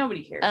shit.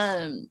 Nobody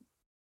cares.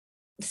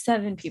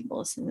 7 people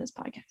listen to this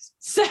podcast.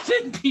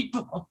 7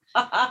 people.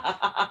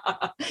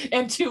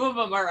 And 2 of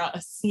them are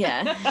us.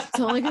 Yeah. It's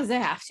only because I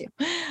have to.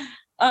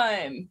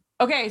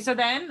 Okay, so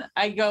then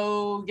I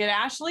go get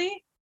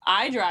Ashley.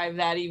 I drive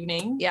that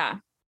evening. Yeah.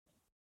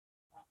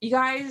 You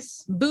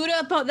guys boot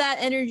up on that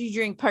energy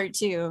drink part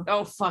 2.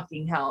 Oh,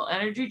 fucking hell.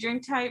 Energy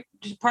drink type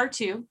part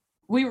 2.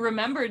 We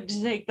remembered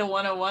to take the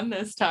 101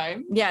 this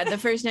time. Yeah, the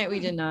first night we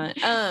did not.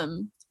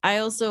 I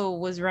also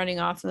was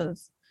running off of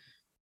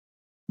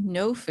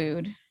no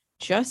food,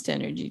 just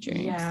energy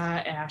drinks.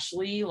 Yeah,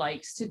 Ashley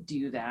likes to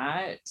do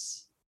that.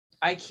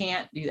 I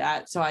can't do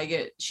that, so I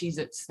get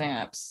Cheez-It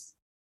Snaps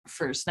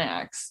for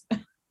snacks.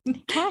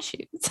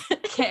 Cashews.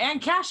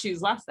 And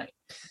cashews last night.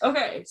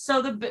 Okay,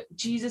 so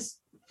Jesus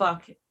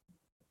fuck.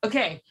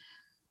 Okay,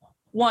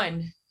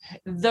 1.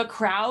 The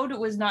crowd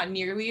was not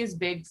nearly as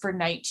big for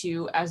night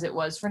 2 as it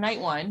was for night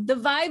 1. The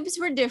vibes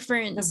were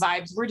different.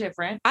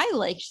 I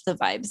liked the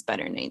vibes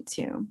better night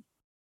 2.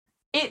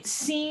 It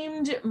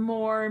seemed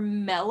more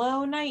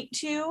mellow night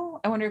 2.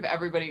 I wonder if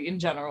everybody in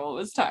general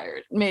was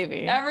tired.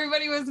 Maybe.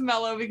 Everybody was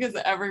mellow because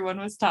everyone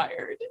was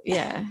tired.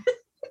 Yeah.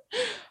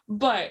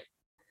 But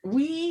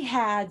we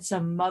had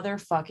some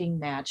motherfucking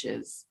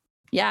matches.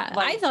 Yeah,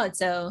 I thought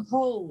so.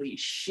 Holy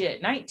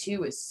shit. Night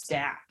 2 is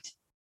stacked.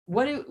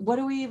 What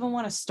do we even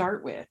want to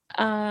start with?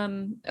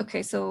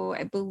 Okay, so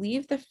I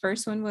believe the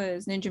first one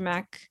was Ninja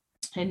Mac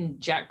and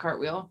Jack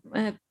Cartwheel.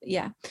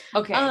 Yeah.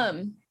 Okay.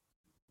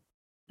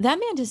 That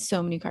man does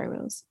so many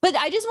cartwheels. But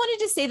I just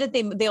wanted to say that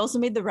they also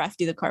made the ref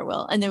do the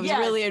cartwheel, and it was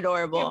really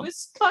adorable. It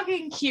was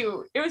fucking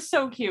cute. It was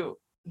so cute.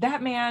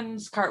 That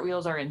man's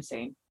cartwheels are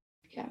insane.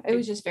 Yeah, it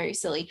was just very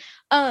silly.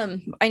 I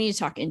need to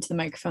talk into the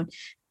microphone.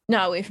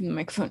 No, away from the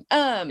microphone.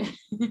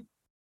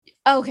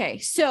 Okay,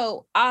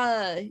 so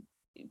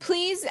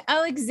please,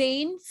 Alex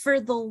Zane, for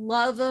the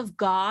love of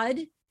God,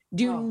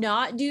 do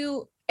not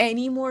do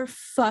any more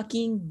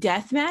fucking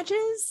death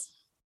matches.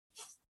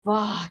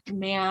 Fuck,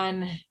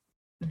 man.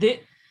 Fuck.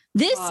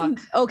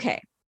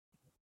 Okay.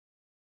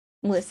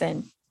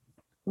 Listen.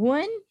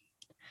 1,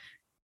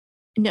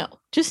 no,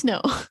 just no.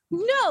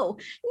 No,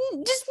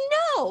 just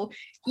no.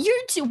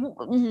 You're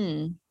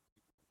too.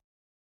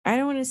 I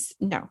don't want to.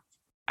 No.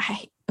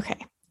 Okay.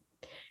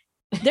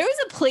 There was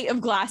a plate of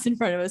glass in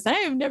front of us. I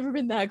have never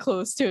been that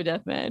close to a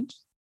death match.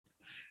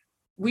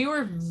 We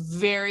were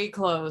very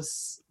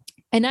close.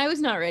 And I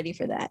was not ready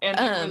for that. And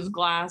there was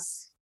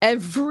glass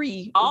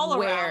everywhere.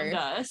 all around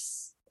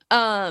us.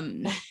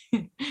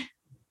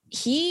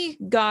 He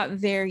got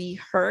very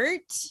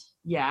hurt.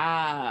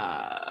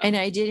 Yeah. And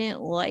I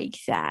didn't like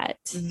that.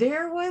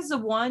 There was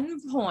one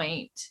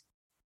point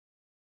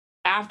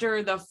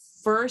after the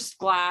first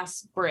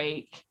glass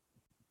break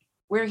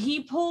where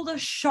he pulled a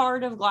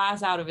shard of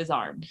glass out of his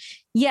arm.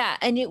 Yeah,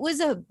 and it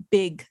was a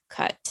big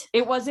cut.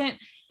 It wasn't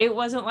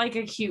like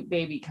a cute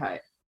baby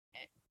cut.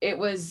 It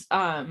was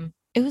a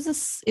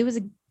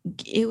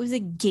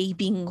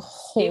gaping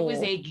hole. It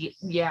was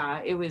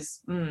it was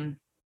and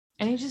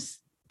he just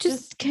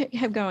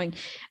kept going.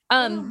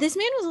 This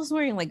man was also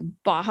wearing like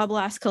Baja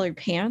Blast colored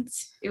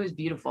pants. It was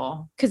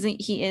beautiful. Because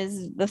he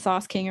is the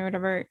sauce king or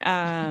whatever.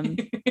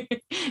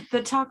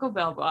 The Taco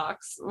Bell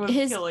box was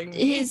killing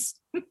me.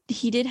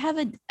 He did have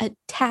a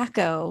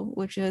taco,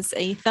 which was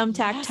a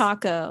thumbtack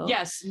taco.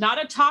 Yes,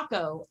 not a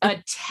taco, a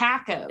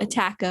taco. A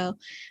taco.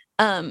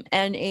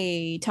 And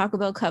a Taco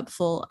Bell cup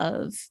full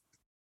of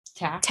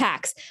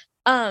tacks.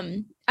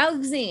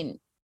 Alexine,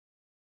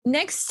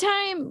 next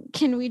time,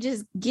 can we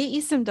just get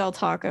you some Del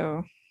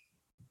Taco?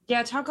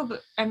 Yeah, Taco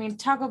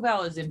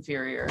Bell is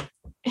inferior.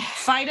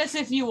 Fight us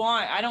if you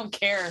want. I don't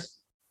care.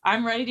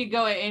 I'm ready to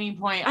go at any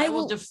point. I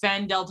will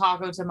defend Del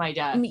Taco to my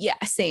death. Yeah,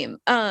 same.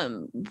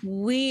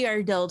 We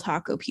are Del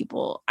Taco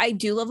people. I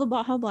do love a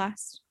Baja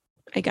Blast,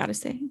 I gotta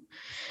say.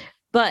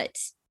 But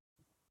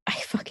I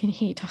fucking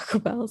hate Taco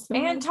Bell.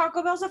 And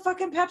Taco Bell's a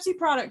fucking Pepsi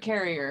product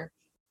carrier.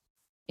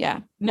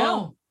 Yeah. No.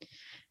 Well,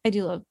 I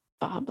do love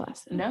Baja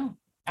Blast. No,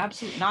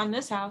 absolutely not in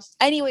this house.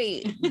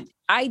 Anyway,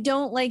 I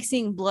don't like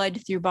seeing blood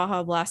through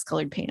Baja Blast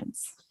colored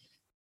pants.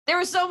 There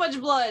was so much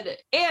blood,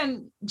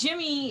 and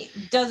Jimmy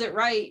does it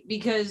right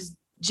because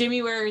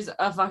Jimmy wears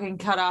a fucking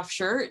cutoff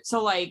shirt.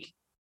 So like,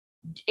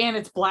 and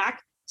it's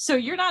black. So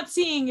you're not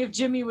seeing if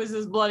Jimmy was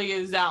as bloody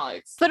as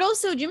Alex. But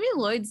also Jimmy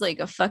Lloyd's like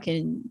a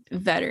fucking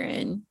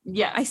veteran.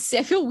 Yeah. I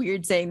feel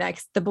weird saying that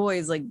because the boy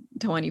is like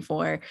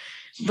 24,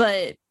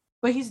 but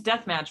he's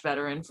deathmatch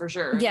veteran for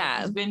sure.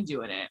 Yeah. He's been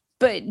doing it.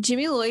 But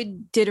Jimmy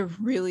Lloyd did a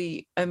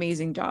really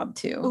amazing job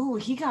too. Oh,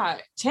 he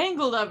got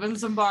tangled up in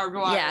some barbed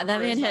wire. Yeah,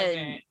 that man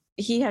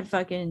had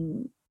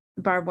fucking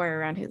barbed wire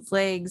around his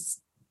legs.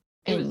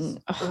 Oh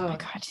my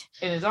God.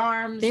 In his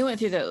arms. They went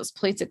through those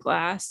plates of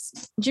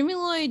glass. Jimmy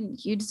Lloyd,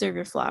 you deserve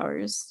your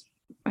flowers.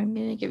 I'm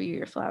gonna give you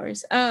your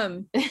flowers. Yeah,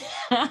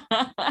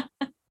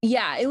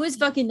 it was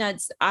fucking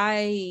nuts.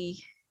 It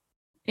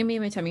made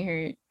my tummy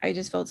hurt. I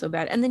just felt so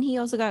bad. And then he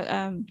also got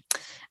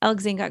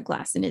Alexane got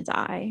glass in his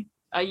eye.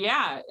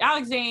 Yeah,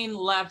 Alexane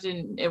left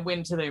and it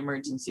went to the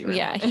emergency room.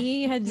 Yeah,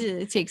 he had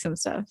to take some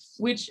stuff.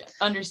 Which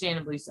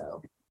understandably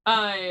so.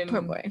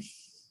 Poor boy.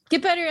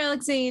 Get better,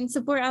 Alexane.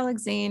 Support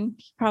Alexane.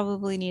 He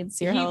probably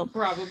needs your help. He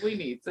probably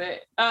needs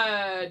it.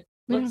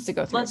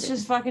 Let's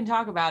just fucking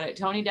talk about it.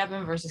 Tony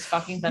Deppen versus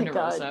fucking Thunder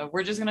Rosa.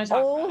 We're just gonna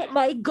talk about it. Oh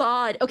my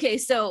God. Okay,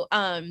 so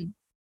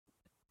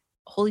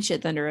holy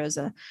shit, Thunder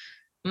Rosa.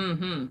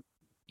 Mm-hmm.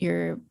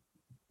 You're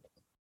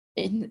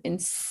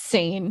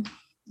insane.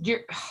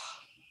 You're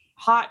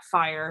hot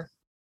fire.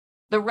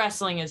 The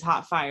wrestling is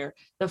hot fire.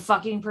 The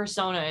fucking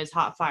persona is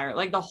hot fire.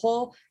 Like the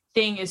whole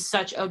thing is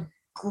such a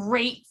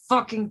great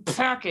fucking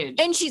package.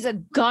 And she's a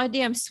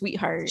goddamn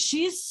sweetheart.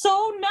 She's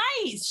so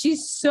nice.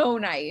 She's so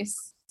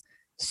nice.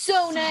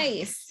 So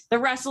nice. The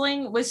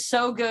wrestling was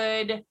so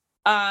good.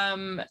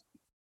 All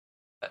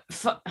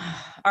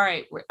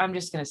right, I'm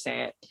just gonna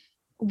say it.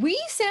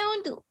 We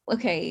sound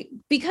okay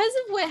because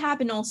of what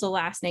happened also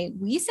last night.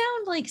 We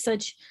sound like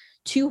such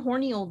two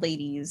horny old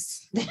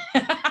ladies.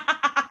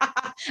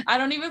 I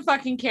don't even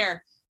fucking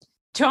care.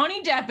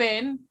 Tony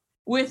Deppen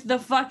with the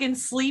fucking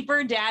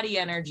sleeper daddy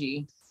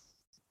energy.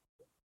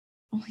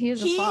 Well, he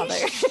is a father.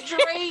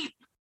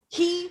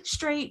 He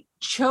straight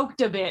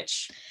choked a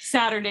bitch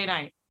Saturday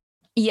night.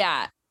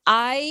 Yeah,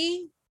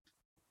 I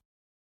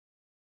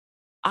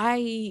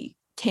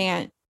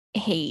can't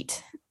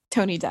hate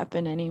Tony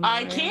Deppen anymore.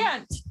 I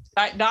can't.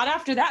 Not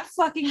after that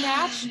fucking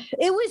match.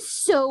 It was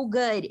so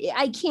good.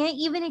 I can't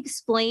even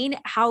explain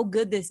how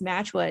good this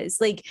match was.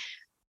 Like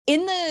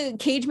in the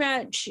cage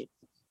match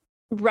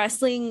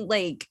wrestling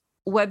like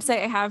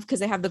website I have,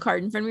 because I have the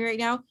card in front of me right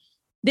now,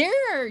 there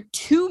are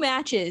 2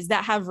 matches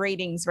that have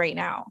ratings right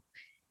now.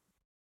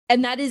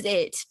 And that is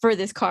it for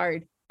this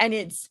card. And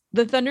it's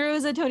the Thunder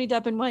Rosa Tony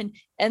Deppen one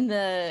and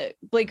the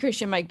Blake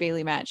Christian Mike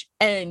Bailey match.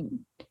 And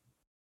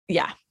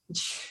yeah,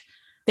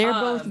 they're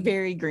both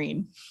very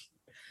green.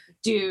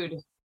 Dude,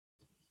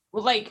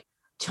 well, like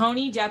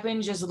Tony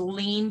Deppen just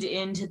leaned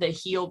into the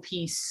heel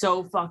piece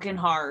so fucking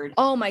hard.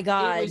 Oh my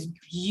God. It was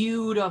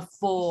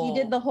beautiful.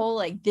 He did the whole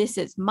like, this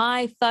is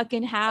my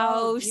fucking house.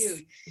 Oh,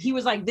 dude. He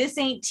was like, this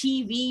ain't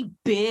TV,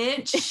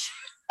 bitch.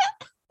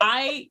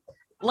 I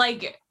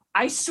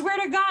swear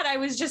to God, I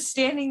was just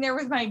standing there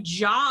with my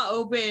jaw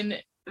open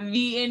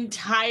the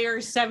entire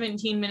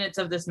 17 minutes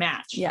of this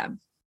match. Yeah.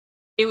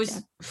 It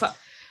was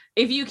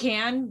If you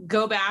can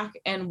go back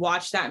and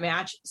watch that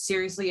match,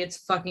 seriously, it's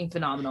fucking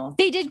phenomenal.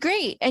 They did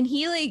great. And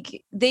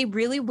they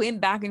really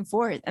went back and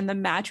forth. And the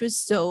match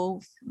was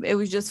it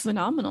was just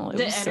phenomenal. It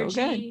The was so good.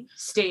 energy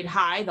stayed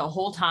high the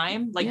whole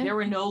time. Like there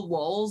were no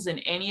lulls in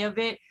any of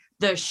it.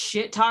 The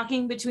shit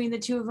talking between the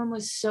two of them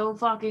was so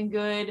fucking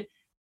good.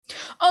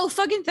 Oh,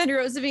 fucking Thunder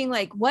Rosa being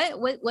like,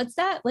 what's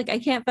that? Like, I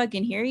can't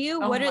fucking hear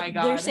you. Oh What my are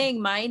God. they're saying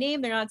my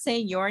name? They're not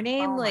saying your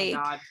name. Oh like,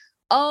 my God.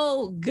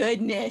 oh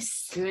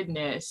goodness.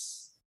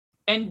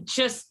 And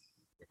just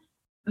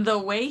the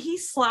way he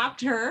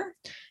slapped her,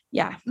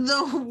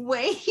 the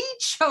way he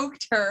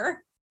choked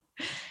her,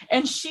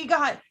 and she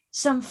got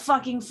some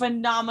fucking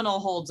phenomenal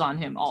holds on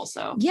him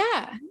also.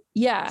 Yeah.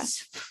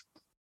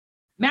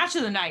 Match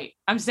of the night.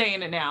 I'm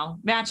saying it now.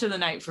 Match of the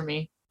night for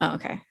me. Oh,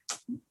 okay.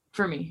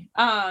 For me.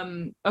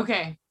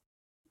 Okay.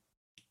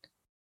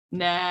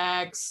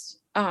 Next.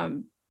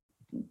 Do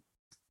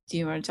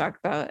you want to talk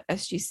about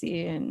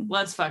SGC and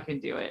Let's fucking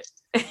do it.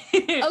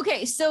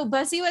 okay, so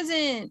Bussy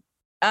wasn't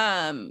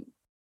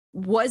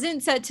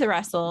set to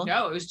wrestle.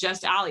 No, it was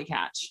just Alley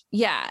Catch.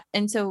 Yeah,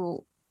 and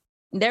so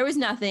there was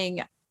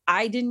nothing.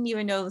 I didn't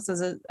even know this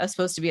was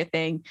supposed to be a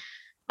thing.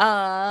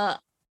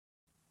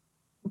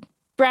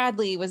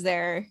 Bradley was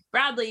there.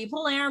 Bradley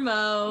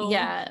Palermo.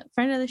 Yeah,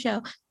 friend of the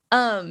show.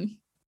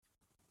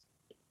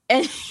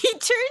 And he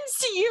turns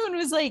to you and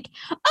was like,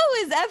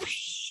 "Oh, is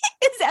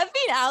Effie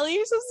and Allie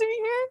supposed to be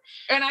here?"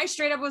 And I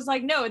straight up was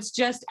like, "No, it's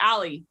just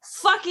Allie."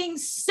 Fucking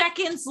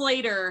seconds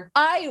later,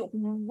 I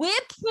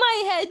whip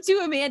my head to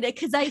Amanda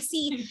because I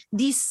see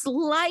the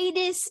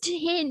slightest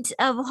hint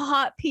of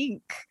hot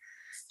pink,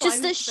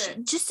 just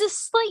a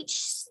slight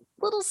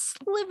little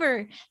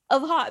sliver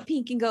of hot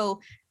pink, and go,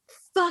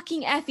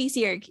 "Fucking Effie's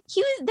here."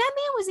 That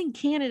man was in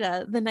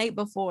Canada the night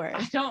before.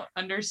 I don't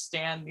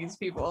understand these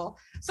people.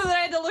 So then I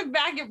had to look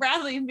back at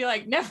Bradley and be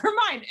like, "Never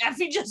mind,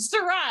 Effie just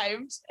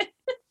arrived."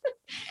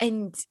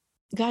 And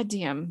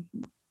goddamn,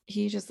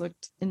 he just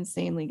looked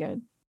insanely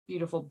good.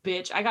 Beautiful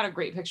bitch. I got a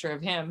great picture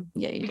of him.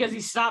 Yeah, because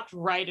he stopped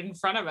right in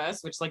front of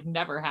us, which like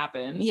never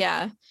happened.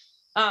 Yeah.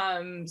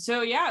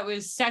 So yeah, it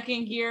was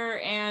Second Gear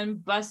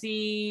and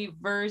Bussy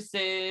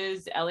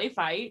versus LA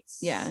Fights.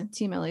 Yeah,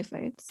 Team LA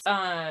Fights.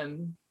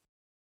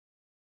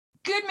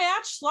 Good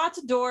match, lots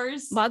of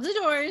doors.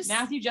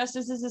 Matthew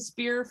Justice is a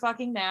spear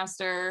fucking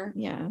master.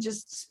 Yeah.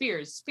 Just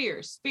spear.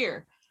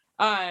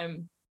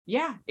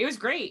 Yeah, it was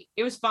great.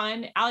 It was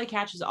fun. Alley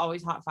Catch is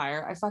always hot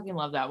fire. I fucking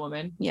love that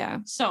woman. Yeah.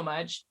 So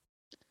much.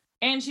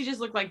 And she just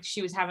looked like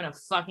she was having a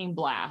fucking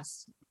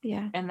blast.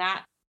 Yeah. And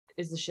that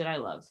is the shit I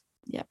love.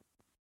 Yep.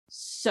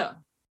 So,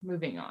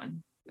 moving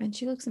on. And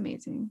she looks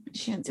amazing.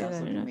 She Can't say does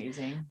that look enough.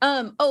 amazing.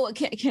 Oh,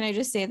 can I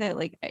just say that,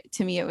 like,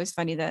 to me it was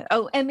funny that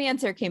and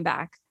Manser came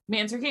back.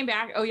 Manser came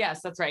back. Oh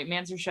yes, that's right.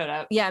 Manser showed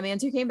up. Yeah,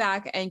 Manser came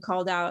back and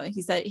called out.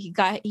 He said he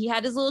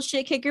had his little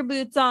shit kicker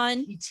boots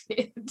on. He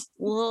did.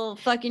 Little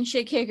fucking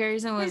shit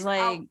kickers, and was His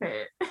like,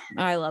 outfit.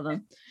 I love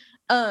him.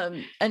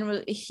 And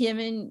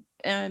him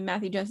and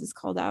Matthew Justice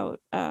called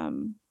out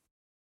God,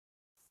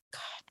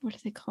 what do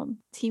they call him?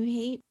 Team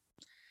Hate.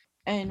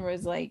 And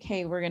was like,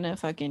 hey, we're gonna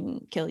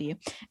fucking kill you.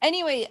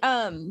 Anyway,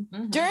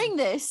 during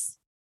this,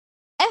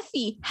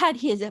 Effie had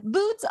his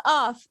boots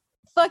off,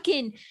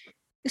 fucking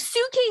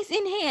suitcase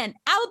in hand,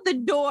 out the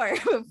door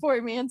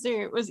before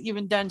Manser was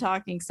even done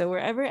talking. So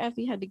wherever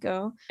Effie had to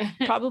go,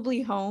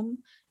 probably home,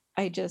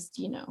 I just,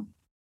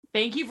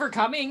 Thank you for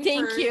coming.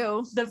 Thank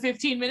you. The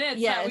 15 minutes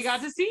that we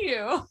got to see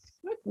you.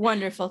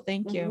 Wonderful.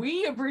 Thank you.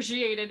 We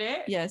appreciated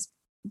it. Yes.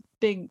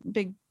 Big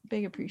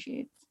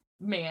appreciate.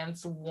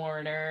 Mance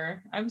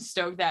Warner. I'm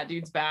stoked that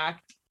dude's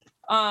back.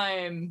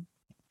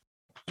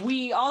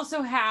 We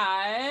also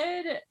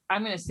had,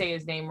 I'm gonna say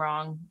his name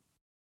wrong.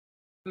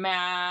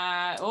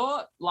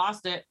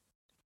 Lost it.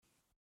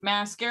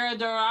 Mascara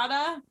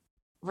Dorada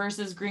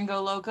versus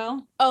Gringo Loco.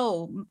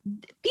 Oh,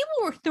 people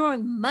were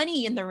throwing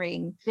money in the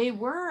ring. They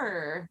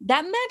were.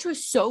 That match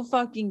was so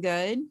fucking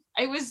good.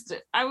 I was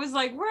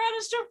like, we're at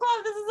a strip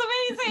club. This is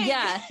amazing.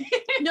 Yeah.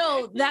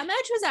 No, that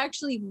match was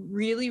actually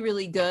really,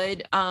 really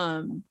good.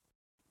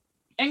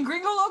 And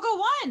Gringo Loco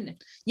won.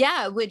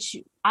 Yeah, which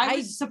I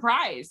was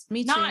surprised.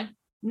 Me too.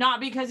 Not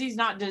because he's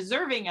not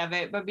deserving of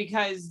it, but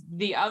because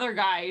the other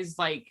guy is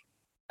like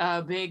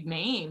a big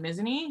name,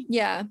 isn't he?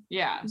 Yeah.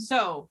 Yeah.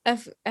 So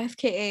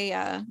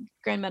FKA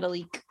Grand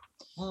Metalik.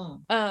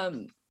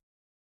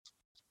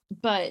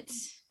 But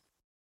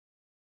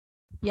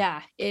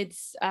yeah,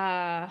 it's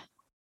I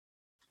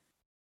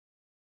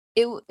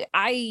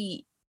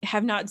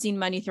have not seen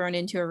money thrown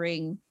into a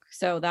ring.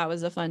 So that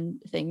was a fun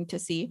thing to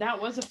see.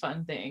 That was a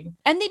fun thing.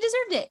 And they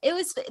deserved it. It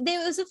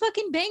was a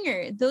fucking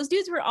banger. Those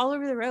dudes were all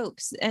over the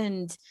ropes.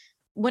 And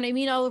when I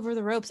mean all over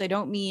the ropes, I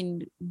don't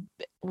mean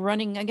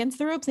running against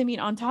the ropes. I mean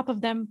on top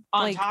of them.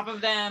 On top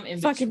of them, in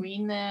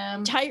between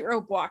them.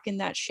 Tightrope walking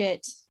that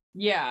shit.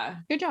 Yeah.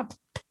 Good job.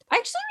 I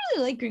actually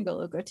really like Gringo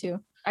Loco too.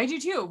 I do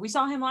too. We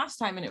saw him last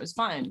time and it was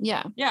fun.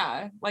 Yeah.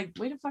 Yeah. Like,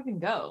 way to fucking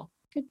go.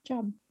 Good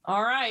job.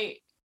 All right.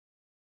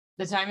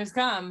 The time has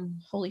come.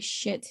 Holy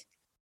shit.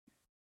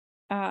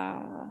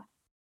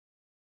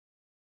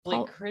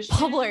 Blake Christian.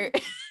 Paul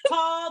Blart.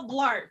 Paul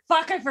Blart.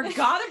 Fuck, I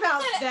forgot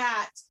about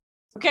that.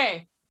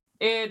 Okay.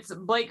 It's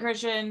Blake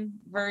Christian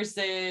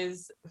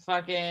versus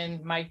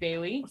fucking Mike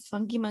Bailey.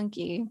 Funky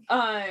Monkey.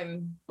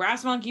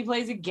 Brass Monkey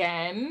plays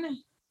again.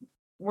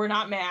 We're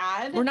not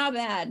mad. We're not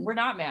bad. We're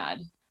not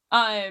mad.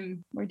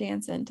 We're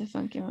dancing to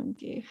Funky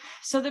Monkey.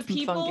 So the Funky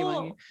people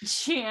Monkey.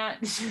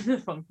 chant the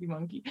Funky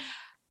Monkey.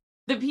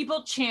 The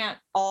people chant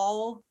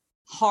all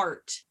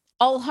heart.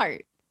 All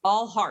heart.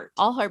 All heart.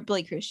 All heart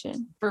Blake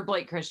Christian. For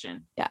Blake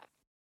Christian. Yeah.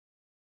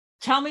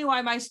 Tell me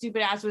why my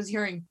stupid ass was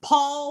hearing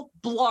Paul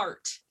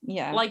Blart.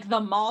 Yeah. Like the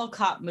mall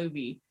cop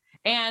movie.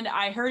 And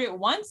I heard it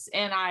once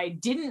and I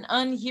didn't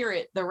unhear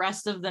it the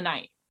rest of the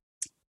night.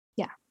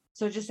 Yeah.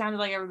 So it just sounded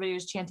like everybody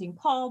was chanting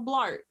Paul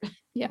Blart.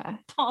 Yeah.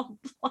 Paul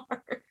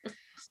Blart.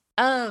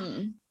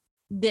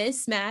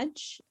 This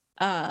match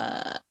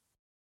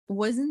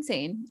was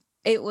insane.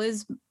 It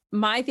was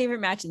my favorite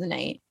match of the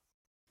night.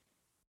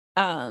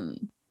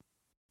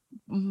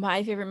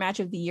 My favorite match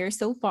of the year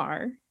so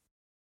far.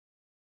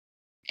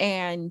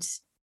 And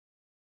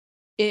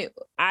I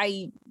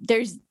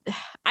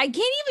can't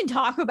even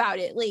talk about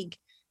it. Like,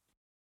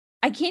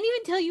 I can't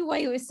even tell you why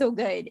it was so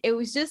good. It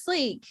was just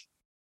like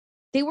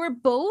they were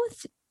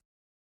both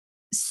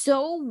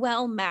so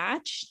well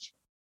matched,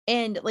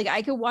 and like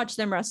I could watch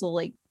them wrestle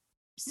like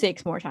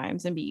 6 more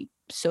times and be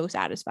so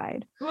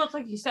satisfied. Well, it's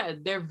like you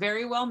said, they're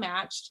very well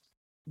matched.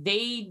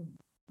 They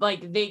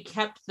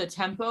kept the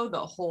tempo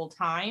the whole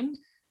time.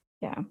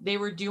 Yeah. They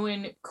were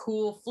doing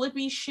cool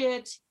flippy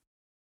shit,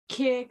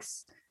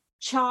 kicks,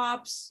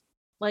 chops,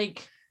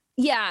 like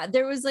yeah,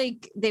 there was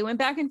like they went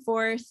back and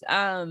forth.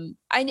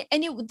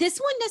 This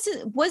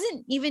one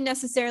wasn't even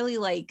necessarily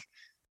like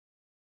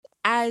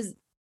as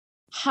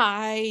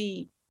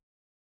high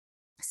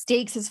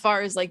stakes as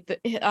far as like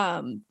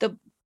the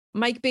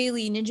Mike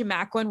Bailey Ninja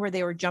Mac one where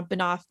they were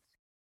jumping off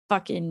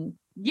fucking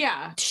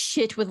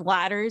shit with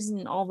ladders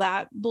and all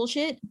that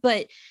bullshit.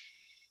 But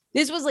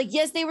this was like,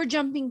 yes, they were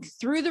jumping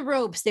through the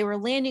ropes, they were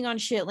landing on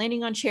shit,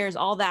 landing on chairs,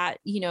 all that,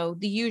 the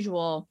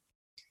usual.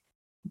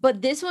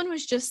 But this one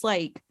was just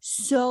like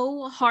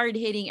so hard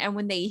hitting, and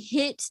when they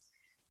hit,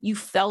 you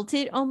felt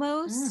it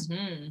almost.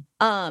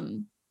 Mm-hmm.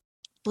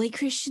 Blake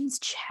Christian's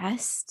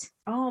chest.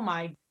 Oh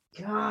my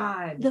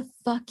god. The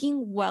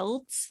fucking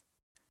welts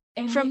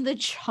from the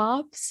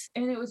chops.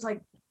 And it was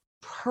like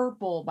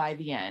purple by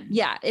the end.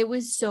 Yeah, it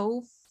was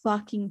so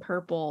fucking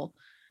purple.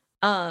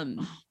 Oh my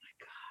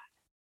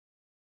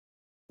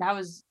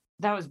god.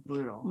 That was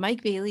brutal.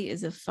 Mike Bailey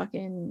is a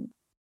fucking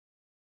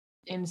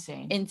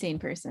insane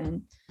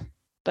person.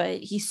 But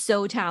he's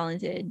so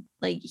talented.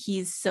 Like,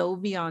 he's so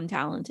beyond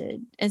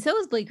talented. And so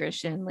is Blake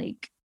Christian.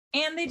 Like,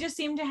 and they just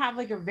seem to have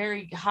like a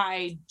very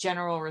high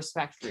general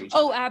respect for each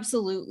other. Oh, other.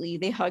 Absolutely.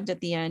 They hugged at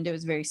the end. It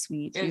was very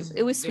sweet.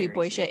 It was sweet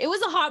boy sweet shit. It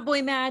was a hot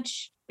boy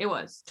match. It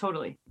was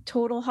totally.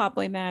 Total hot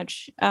boy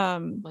match.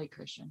 Blake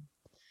Christian.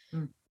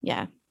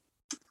 Yeah.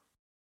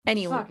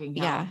 Anyway,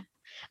 yeah.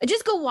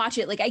 Just go watch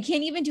it. Like, I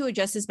can't even do it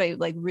justice by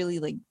like really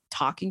like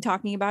talking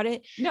about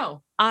it.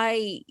 No.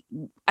 I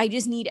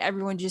just need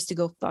everyone just to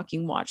go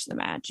fucking watch the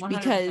match 100%.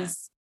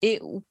 Because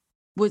it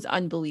was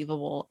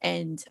unbelievable.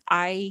 And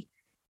I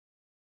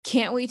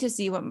can't wait to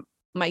see what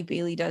Mike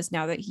Bailey does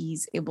now that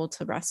he's able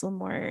to wrestle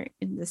more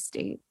in the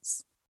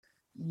States.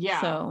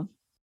 Yeah. So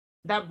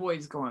that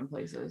boy's going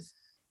places.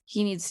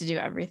 He needs to do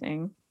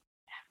everything.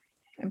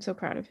 I'm so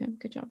proud of him.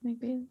 Good job, Mike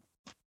Bailey.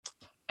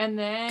 And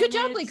then good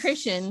job, Blake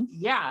Christian.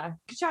 Yeah.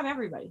 Good job,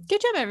 everybody.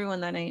 Good job, everyone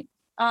that night.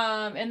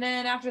 And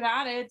then after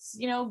that, it's,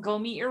 go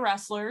meet your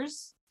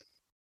wrestlers.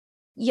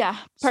 Yeah.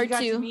 Part 2. I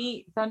got to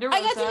meet Thunder Rosa.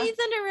 I got to meet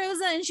Thunder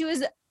Rosa, and she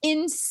was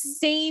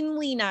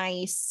insanely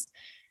nice.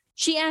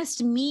 She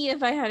asked me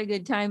if I had a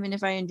good time and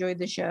if I enjoyed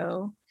the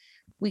show.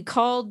 We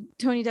called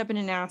Tony Deppen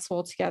an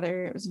asshole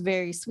together. It was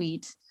very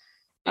sweet.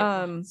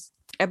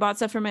 I bought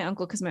stuff for my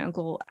uncle because my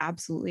uncle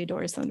absolutely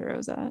adores Thunder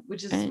Rosa.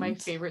 Which is my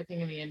favorite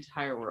thing in the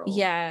entire world.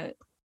 Yeah.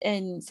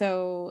 And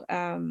so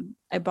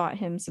I bought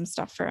him some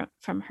stuff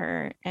from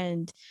her.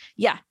 And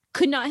yeah,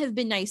 could not have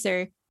been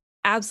nicer.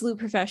 Absolute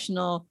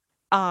professional.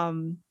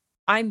 I'm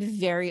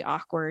very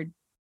awkward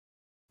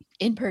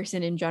in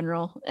person in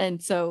general.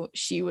 And so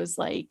she was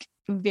like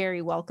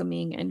very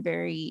welcoming and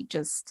very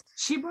just.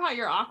 She brought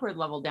your awkward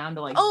level down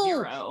to like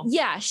 0.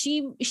 Yeah,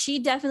 she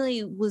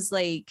definitely was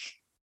like,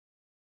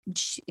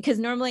 because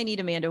normally I need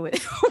Amanda with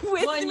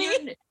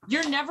me.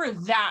 You're never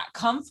that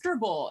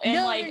comfortable. And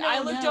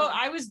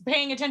I was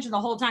paying attention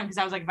the whole time because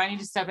I was like, if I need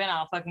to step in,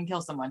 I'll fucking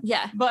kill someone.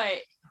 Yeah. But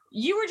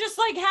you were just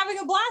like having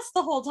a blast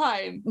the whole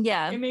time.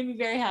 Yeah. It made me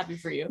very happy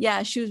for you.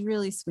 Yeah, she was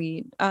really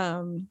sweet.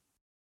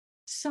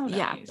 So nice.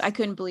 Yeah, I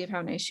couldn't believe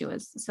how nice she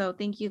was. So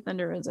thank you,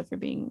 Thunder Rosa, for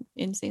being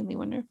insanely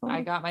wonderful.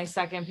 I got my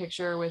second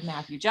picture with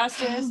Matthew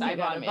Justice. I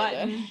got a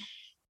button.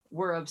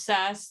 We're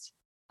obsessed.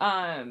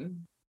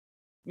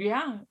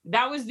 Yeah,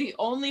 that was the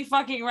only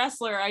fucking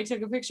wrestler I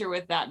took a picture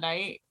with that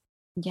night.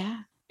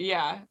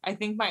 Yeah, I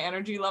think my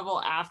energy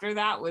level after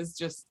that was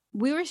just.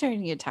 We were starting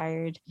to get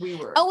tired. We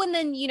were. Oh, and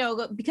then,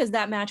 because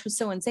that match was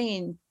so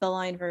insane, the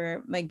line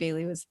for Mike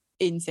Bailey was,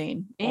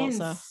 insane.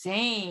 Also,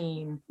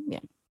 Insane. Yeah.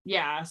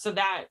 Yeah. So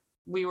that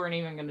we weren't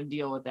even going to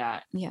deal with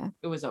that. yeah,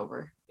 It was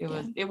over. It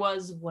Yeah.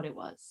 was what it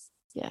was.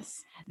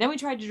 yes. Then we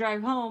tried to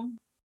drive home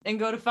and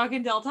go to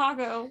fucking Del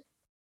Taco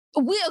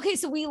So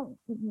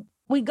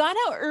we got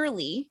out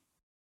early.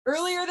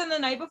 earlier than the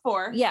night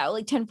before. Yeah,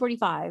 like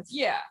 10:45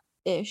 Yeah.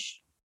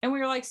 ish. And we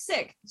were like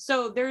sick.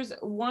 So there's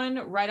one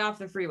right off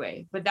the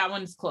freeway, but that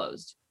one's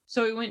closed.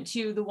 So we went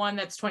to the one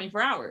that's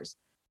 24 hours.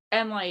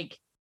 And like,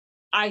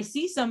 I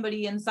see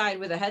somebody inside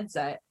with a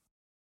headset,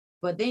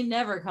 but they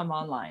never come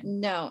online.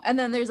 No. And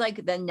then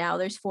now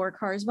there's 4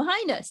 cars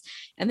behind us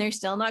and they're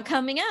still not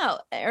coming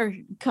out or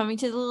coming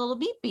to the little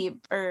beep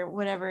beep or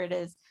whatever it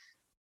is.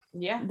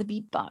 Yeah. The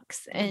beep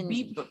box. And And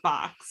beep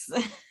box.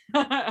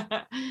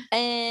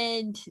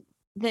 and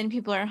then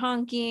people are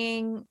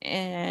honking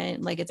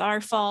and like it's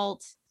our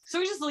fault. So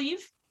we just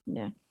leave.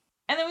 Yeah.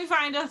 And then we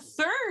find a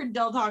third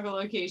Del Taco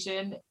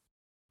location.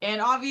 And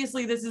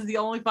obviously this is the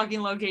only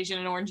fucking location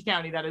in Orange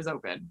County that is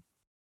open.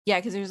 Yeah,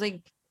 because there's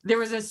There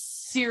was a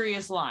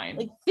serious line.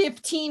 like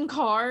 15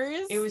 cars.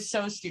 It was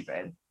so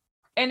stupid.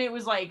 And it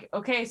was like,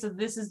 okay, so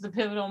this is the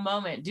pivotal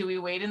moment. Do we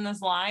wait in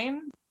this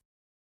line?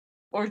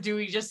 Or do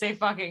we just say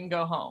fuck it and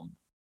go home?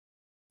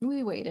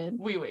 We waited.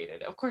 We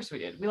waited. Of course we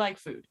did. We like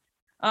food.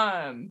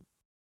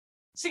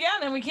 So yeah,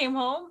 then we came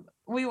home.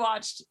 We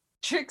watched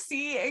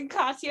Trixie and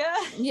Katya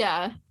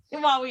Yeah.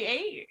 while we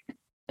ate.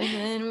 And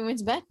then we went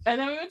to bed. And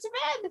then we went to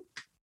bed.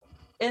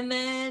 And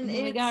then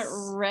And we got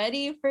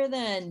ready for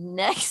the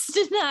next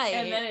night.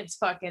 And then it's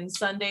fucking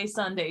Sunday.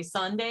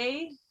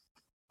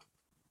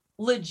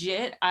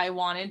 Legit, I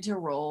wanted to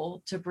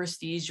roll to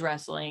Prestige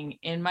Wrestling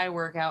in my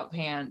workout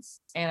pants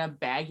and a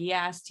baggy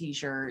ass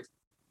t-shirt.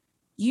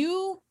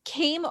 You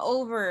came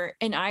over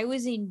and I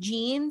was in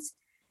jeans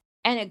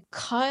and a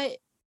cut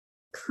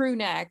crew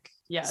neck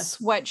Yes.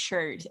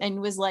 sweatshirt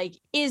and was like,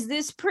 is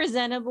this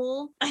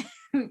presentable?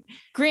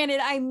 Granted,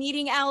 I'm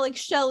meeting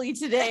Alex Shelley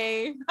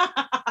today.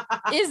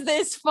 Is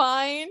this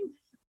fine?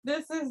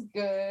 This is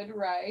good,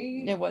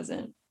 right? It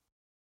wasn't.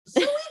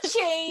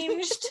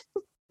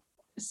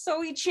 So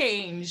we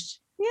changed.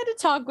 We had to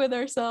talk with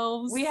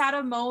ourselves. We had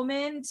a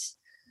moment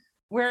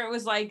where it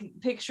was like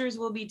pictures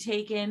will be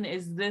taken.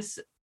 Is this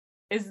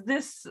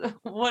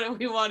what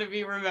we want to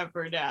be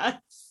remembered as?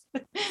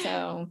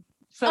 So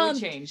we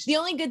changed. The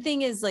only good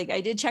thing is like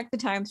I did check the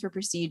times for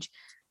Prestige.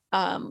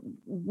 I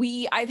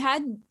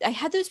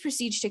had those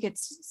Prestige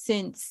tickets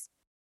since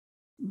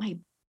my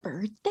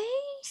birthday.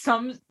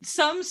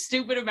 Some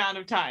stupid amount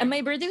of time. And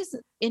my birthday was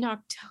in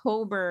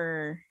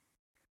October.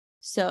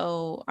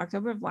 So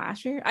October of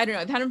last year. I don't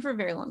know. I've had them for a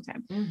very long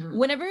time. Mhm.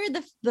 Whenever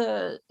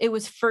it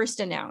was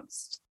first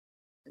announced,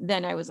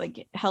 then I was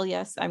like, hell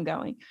yes, I'm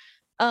going.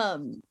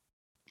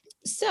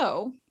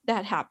 So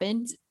that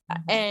happened.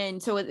 Mhm.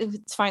 And so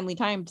it's finally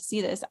time to see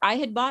this. I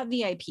had bought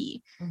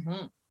VIP.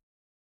 Mhm.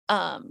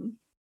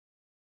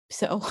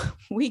 So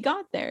we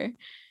got there.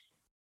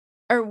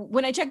 Or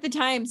when I checked the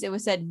times, it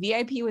was said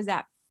VIP was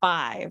at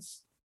 5.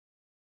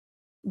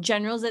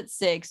 General's at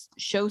 6.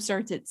 Show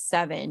starts at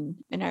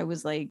 7. And I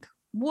was like,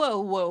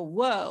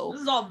 whoa.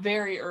 This is all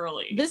very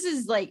early. This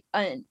is like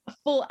a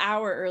full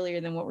hour earlier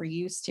than what we're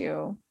used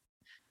to.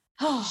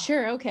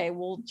 Sure, okay,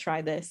 we'll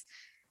try this.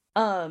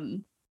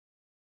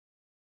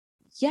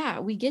 Yeah,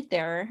 we get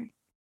there.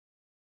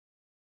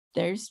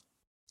 There's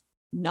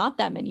not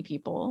that many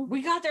people.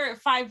 We got there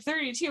at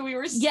 5:30 too. We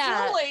were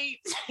still late.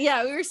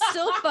 Yeah, we were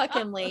still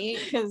fucking late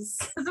because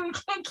we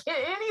can't get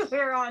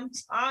anywhere on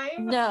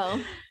time.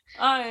 no.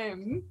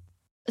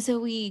 So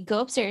we go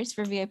upstairs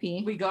for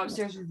VIP. we go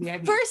upstairs with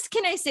VIP. First,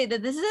 can I say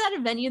that this is at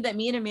a venue that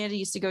me and Amanda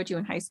used to go to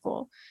in high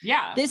school?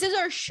 Yeah. This is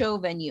our show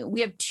venue.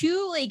 We have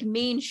 2 like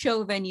main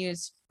show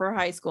venues for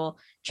high school: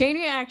 Chain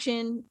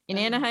Reaction in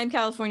Anaheim,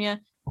 California,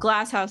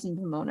 Glass House in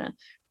Pomona.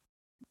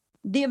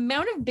 The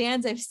amount of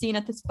bands I've seen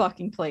at this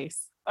fucking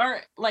place.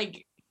 Or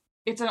like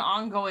it's an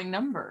ongoing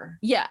number.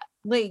 Yeah,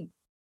 like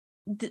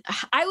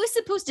I was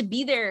supposed to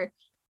be there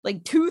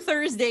like 2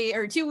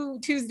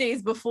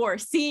 Tuesdays before,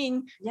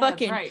 seeing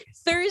fucking right.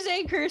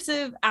 Thursday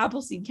Cursive,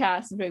 Appleseed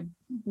Cast, and I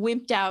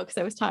wimped out because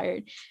I was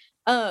tired.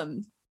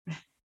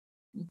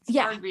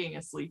 Yeah, Hard being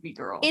a sleepy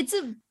girl. it's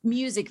a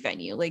music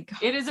venue, like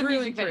It is a through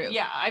music and venue. through.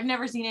 Yeah, I've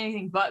never seen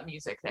anything but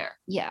music there.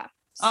 Yeah.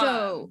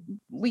 So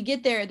we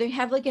get there. They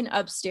have like an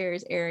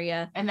upstairs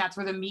area. And that's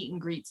where the meet and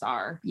greets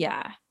are.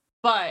 Yeah.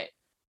 But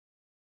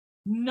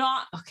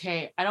not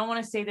okay. I don't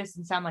want to say this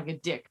and sound like a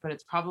dick, but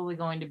it's probably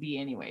going to be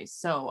anyways.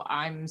 So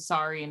I'm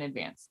sorry in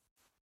advance.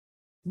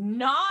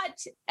 Not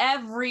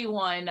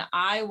everyone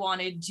I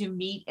wanted to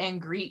meet and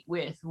greet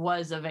with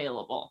was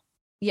available.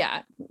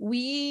 Yeah.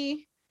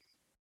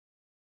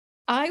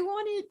 I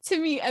wanted to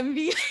meet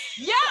MV.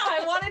 Yeah,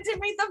 I wanted to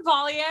meet the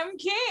Polyam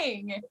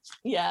King.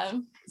 Yeah.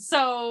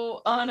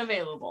 So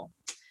unavailable.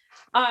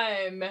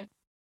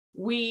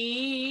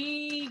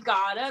 We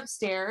got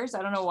upstairs.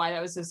 I don't know why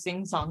that was so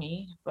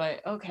sing-songy,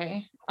 but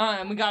okay.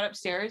 We got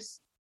upstairs.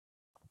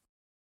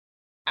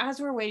 As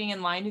we're waiting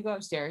in line to go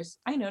upstairs,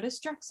 I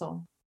noticed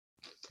Drexel.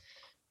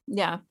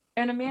 Yeah.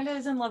 And Amanda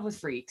is in love with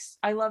freaks.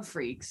 I love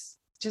freaks.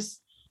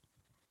 just,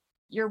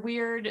 you're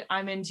weird.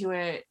 I'm into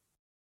it.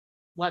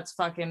 Let's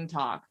fucking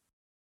talk.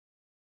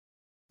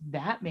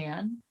 That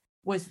man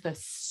was the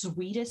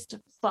sweetest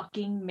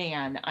fucking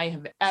man I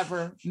have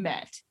ever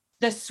met.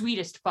 The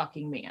sweetest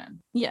fucking man.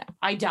 Yeah.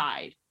 I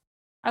died.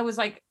 I was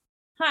like,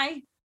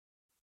 hi,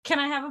 can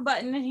I have a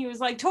button? And he was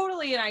like,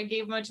 totally. And I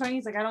gave him a 20.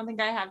 He's like, I don't think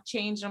I have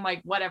change. And I'm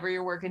like, whatever,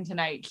 you're working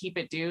tonight. Keep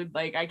it, dude.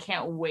 Like, I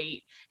can't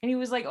wait. And he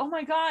was like, oh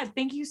my God,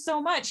 thank you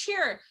so much.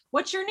 Here,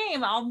 what's your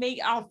name?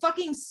 I'll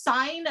fucking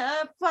sign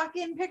a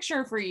fucking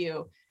picture for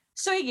you.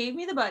 So he gave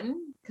me the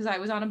button because I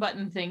was on a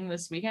button thing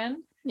this weekend.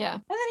 Yeah.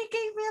 And then he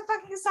gave me a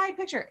fucking side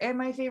picture. And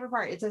my favorite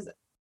part, it says,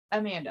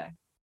 Amanda,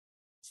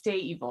 stay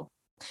evil.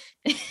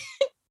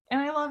 And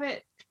I love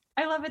it.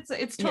 I love it.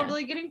 It's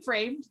totally getting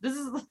framed. This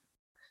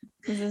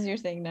is your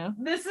thing now.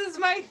 This is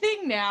my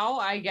thing now,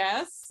 I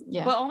guess.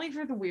 Yeah. But only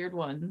for the weird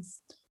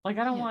ones. Like,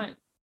 I don't want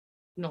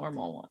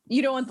normal ones.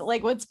 You don't want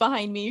like what's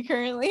behind me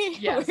currently?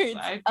 Yes.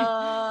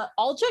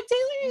 All Chuck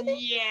Taylor, you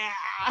think? Yeah.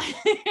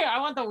 I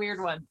want the weird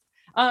ones.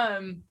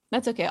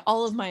 That's okay.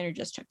 All of mine are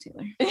just Chuck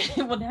Taylor.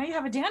 Well, now you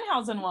have a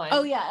Danhausen one.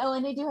 Oh yeah. Oh,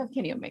 and I do have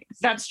Kenny Omega.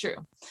 That's true.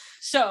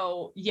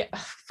 So yeah,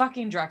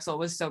 fucking Drexel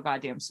was so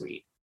goddamn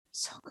sweet.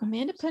 So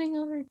Amanda putting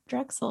over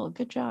Drexel.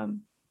 Good job.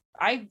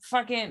 And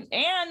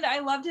I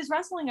loved his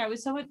wrestling. I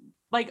was so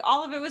like,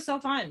 all of it was so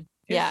fun.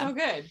 It was so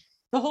good.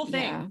 The whole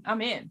thing. Yeah.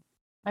 I'm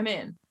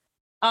in.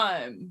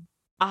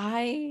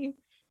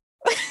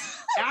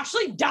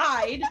 Ashley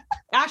died.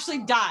 I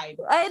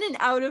had an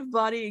out of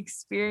body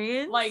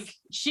experience. Like,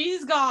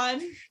 she's gone.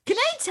 Can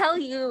I tell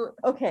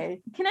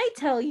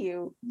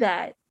you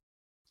that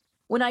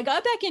when I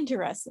got back into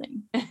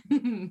wrestling,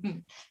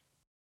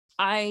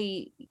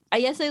 I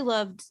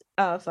loved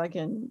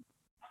fucking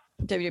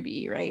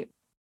WWE, right?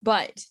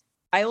 But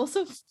I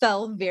also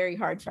fell very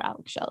hard for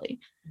Alex Shelley.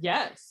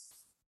 Yes.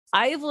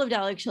 I have loved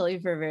Alex Shelley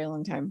for a very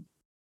long time.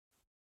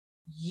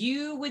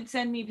 You would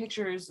send me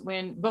pictures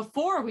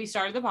before we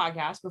started the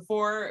podcast,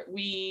 before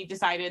we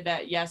decided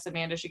that, yes,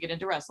 Amanda should get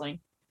into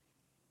wrestling.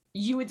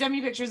 You would send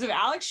me pictures of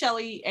Alex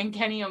Shelley and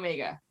Kenny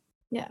Omega.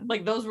 Yeah.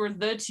 Like, those were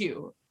the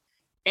two.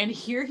 And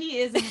here he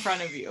is in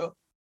front of you.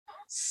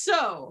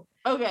 So,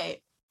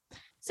 okay.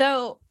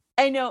 So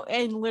I know,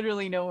 and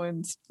literally no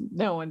one's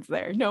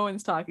there. No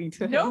one's talking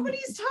to him.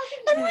 Nobody's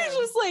talking to him. Everyone's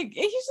just like,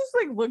 he's just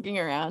like looking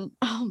around.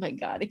 Oh my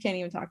God, I can't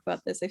even talk about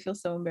this. I feel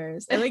so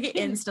embarrassed. I like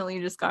instantly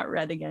just got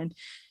red again.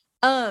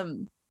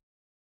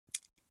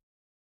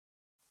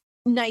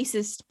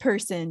 Nicest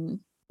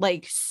person,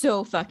 like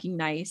so fucking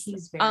nice.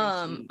 He's very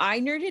sweet.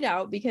 I nerded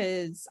out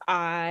because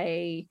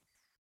I'm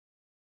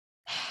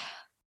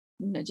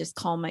gonna just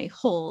call my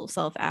whole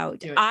self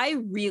out. I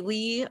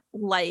really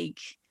like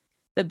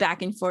the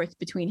back and forth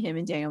between him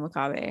and Daniel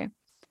Makabe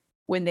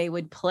when they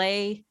would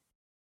play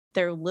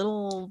their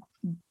little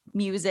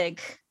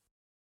music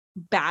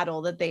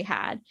battle that they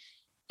had.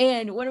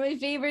 And one of my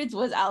favorites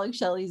was Alex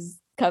Shelley's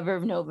cover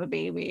of Nova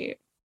Baby.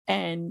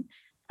 And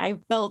I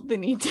felt the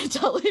need to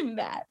tell him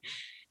that.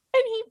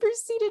 And he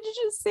proceeded to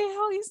just say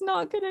how he's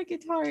not good at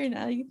guitar. And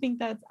I think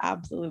that's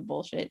absolute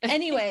bullshit.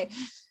 Anyway,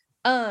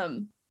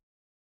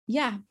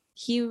 yeah.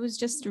 He was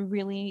just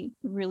really,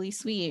 really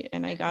sweet.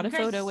 And I got a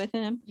photo with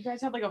him. You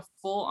guys had like a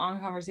full on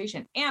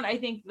conversation. And I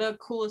think the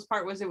coolest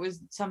part was it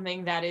was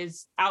something that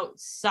is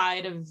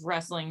outside of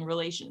wrestling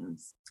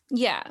relations.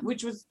 Yeah.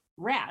 Which was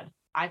rad,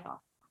 I thought.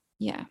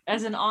 Yeah.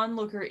 As an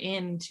onlooker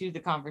into the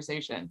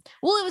conversation.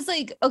 Well, it was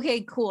like,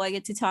 okay, cool. I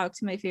get to talk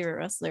to my favorite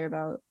wrestler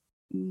about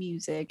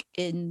music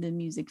in the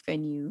music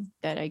venue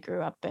that I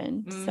grew up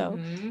in. Mm-hmm. So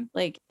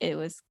like it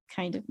was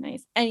kind of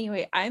nice.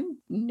 Anyway, I'm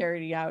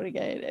nerdy out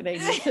again and I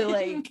need to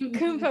like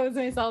compose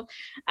myself.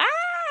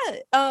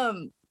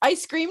 I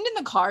screamed in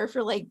the car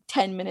for like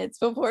 10 minutes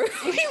before we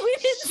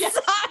went inside. Yes,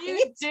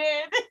 you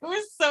did. It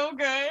was so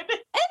good.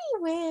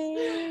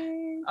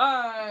 Anyway,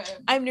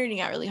 I'm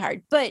nerding out really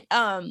hard, but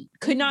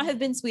could not have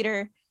been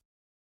sweeter.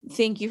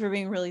 Thank you for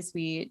being really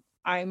sweet.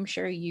 I'm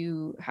sure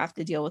you have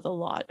to deal with a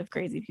lot of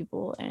crazy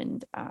people,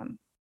 and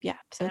yeah.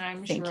 So and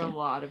I'm sure a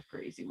lot of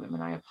crazy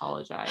women. I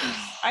apologize.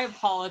 I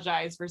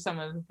apologize for some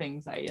of the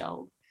things I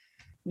yelled.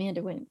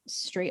 Amanda went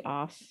straight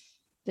off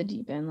the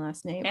deep end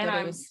last night, and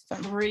I was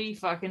pretty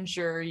fucking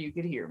sure you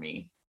could hear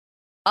me.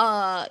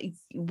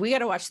 We got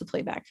to watch the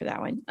playback for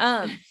that one.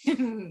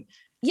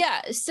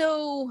 Yeah.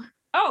 So,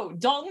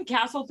 Dalton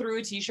Castle threw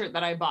a t-shirt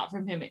that I bought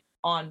from him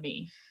on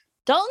me.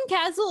 Dalton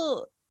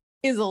Castle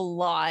is a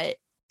lot.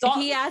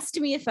 He asked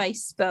me if I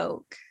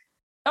spoke.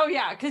 Oh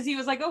yeah, because he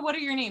was like, "Oh, what are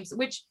your names?"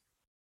 Which,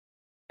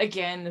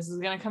 again, this is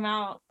gonna come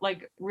out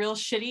like real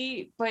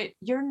shitty, but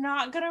you're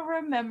not gonna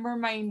remember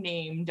my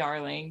name,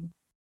 darling.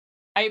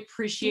 I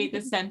appreciate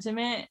the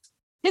sentiment.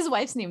 His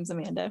wife's name's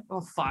Amanda. Oh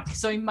fuck!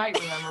 So he might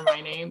remember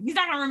my name. He's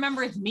not gonna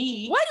remember it's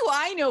me. Why do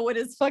I know what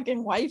his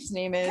fucking wife's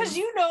name is? Because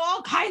you know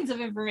all kinds of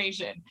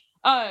information.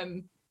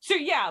 So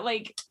yeah,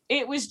 like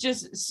it was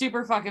just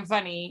super fucking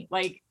funny.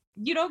 Like,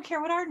 you don't care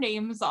what our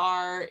names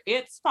are,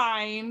 it's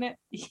fine.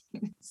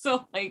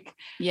 So like,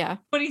 yeah.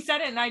 But he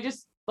said it and I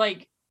just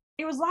like,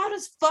 it was loud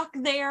as fuck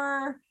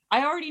there.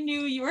 I already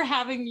knew you were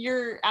having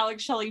your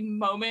Alex Shelley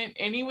moment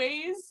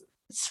anyways.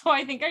 So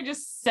I think I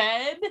just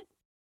said,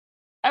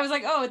 I was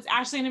like, oh, it's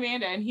Ashley and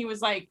Amanda. And he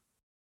was like,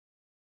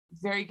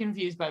 very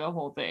confused by the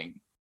whole thing.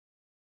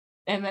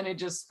 And then it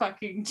just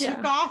fucking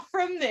took off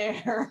from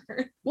there.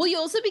 Well, you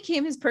also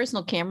became his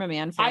personal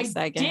cameraman for a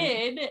second. I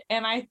did.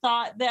 And I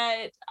thought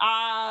that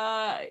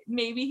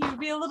maybe he would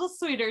be a little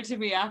sweeter to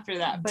me after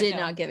that. But did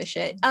not give a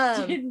shit.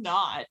 Did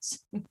not.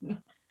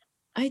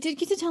 I did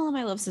get to tell him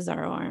I love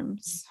Cesaro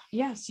arms.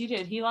 Yes, you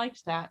did. He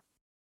liked that.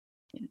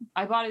 Yeah.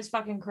 I bought his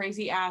fucking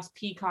crazy ass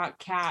peacock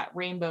cat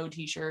rainbow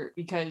t-shirt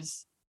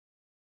because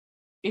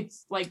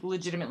it's like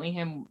legitimately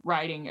him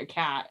riding a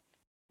cat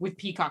with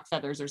peacock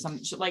feathers or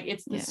something. Like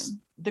it's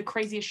the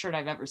craziest shirt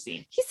I've ever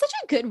seen. He's such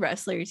a good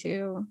wrestler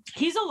too.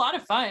 He's a lot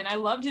of fun. I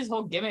loved his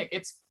whole gimmick.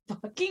 It's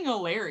fucking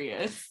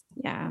hilarious.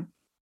 Yeah.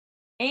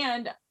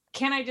 And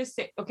can I just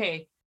say,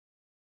 okay,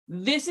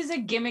 this is a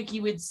gimmick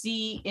you would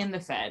see in the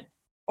Fed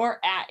or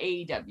at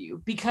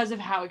AEW because of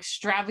how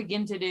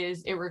extravagant it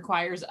is. It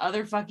requires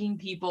other fucking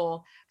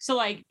people. So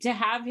like to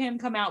have him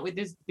come out with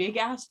this big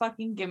ass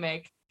fucking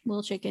gimmick,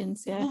 little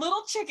chickens,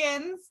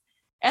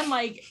 and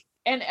like,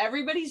 and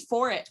everybody's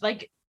for it.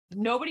 Like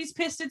nobody's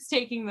pissed it's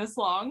taking this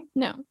long.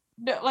 No,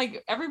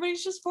 like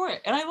everybody's just for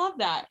it, and I love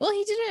that. Well,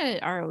 he did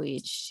it at ROH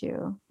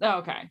too. Oh,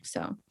 okay.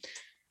 So,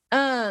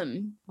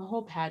 the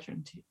whole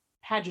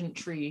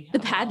pageantry, the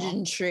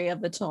pageantry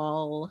of it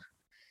all.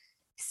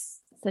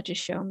 Such a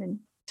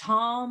showman.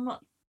 Tom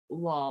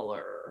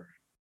Lawler.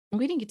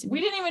 We didn't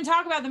even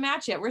talk about the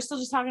match yet. We're still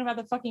just talking about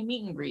the fucking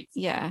meet and greets.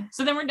 Yeah.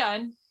 So then we're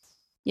done.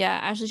 Yeah,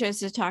 Ashley tries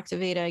to talk to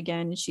Veda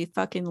again and she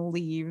fucking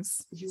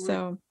leaves.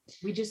 So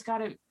we just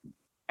gotta,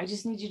 I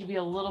just need you to be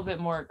a little bit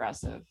more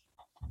aggressive.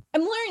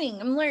 I'm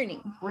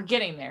learning. We're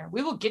getting there.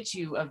 We will get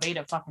you a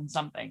Veda fucking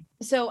something.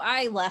 So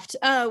I left.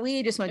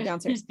 We just went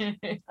downstairs.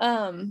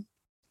 And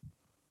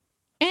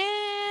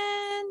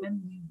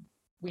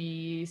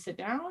we sit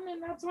down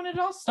and that's when it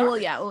all started. Well,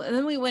 yeah. And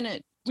then we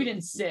we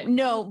didn't sit.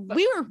 No,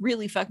 we were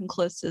really fucking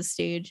close to the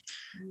stage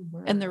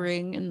and the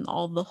ring and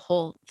all the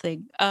whole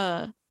thing.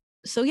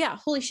 So yeah,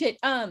 holy shit.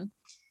 We're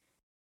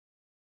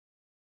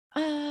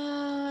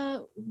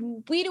not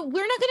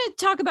gonna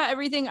talk about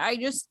everything.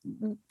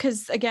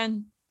 Because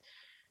again,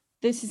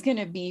 this is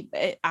gonna be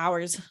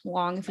hours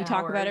long if we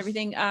talk about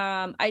everything.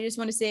 I just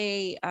want to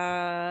say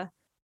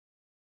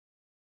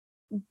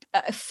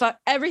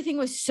everything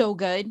was so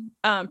good.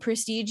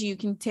 Prestige, you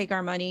can take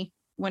our money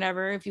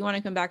whenever. If you want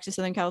to come back to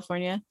Southern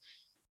California,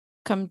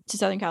 come to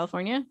Southern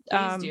California.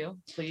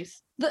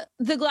 Please.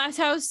 The Glass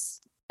House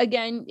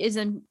again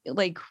isn't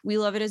like, we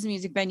love it as a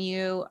music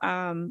venue.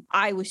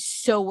 I was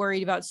so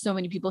worried about so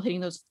many people hitting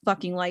those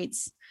fucking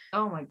lights.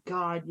 Oh my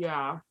god,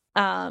 yeah.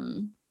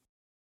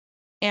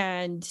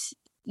 And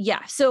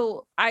yeah,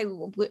 so I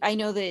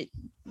know that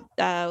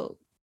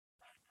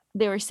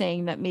they were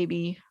saying that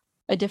maybe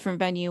a different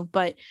venue,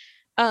 but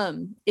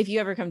if you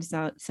ever come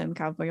to Southern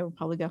California, we'll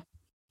probably go.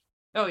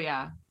 Oh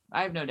yeah,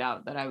 I have no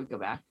doubt that I would go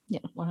back.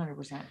 Yeah,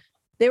 100%.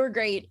 They were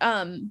great.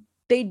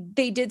 They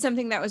did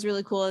something that was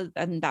really cool,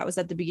 and that was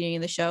at the beginning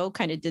of the show.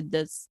 Kind of did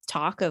this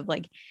talk of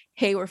like,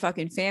 hey, we're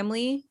fucking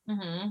family.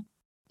 Mm-hmm.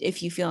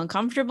 If you feel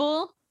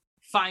uncomfortable,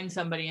 find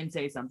somebody and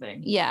say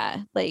something.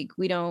 Yeah, like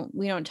we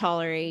don't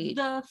tolerate.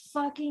 The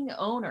fucking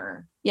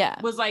owner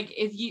was like,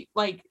 if you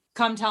like,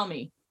 come tell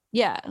me.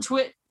 Yeah,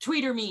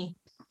 tweeter me.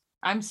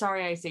 I'm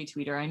sorry I say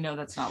tweeter. I know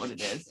that's not what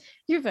it is.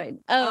 You're fine.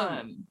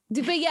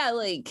 But yeah,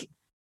 like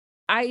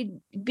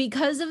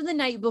because of the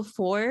night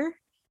before,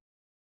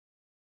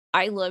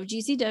 I love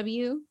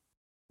GCW,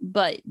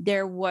 but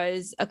there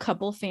was a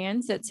couple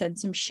fans that said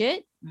some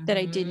shit that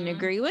I didn't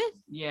agree with.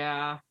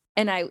 Yeah.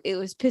 And it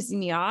was pissing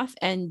me off.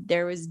 And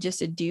there was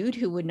just a dude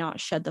who would not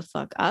shut the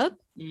fuck up.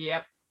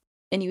 Yep.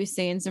 And he was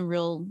saying some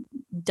real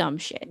dumb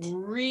shit.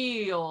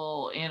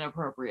 Real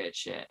inappropriate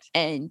shit.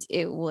 And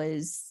it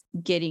was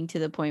getting to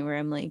the point where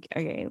I'm like,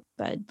 okay,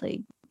 bud,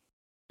 like,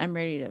 I'm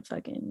ready to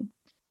fucking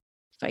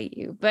fight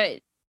you. But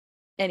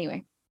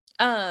anyway,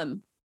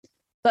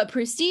 but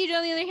Prestige,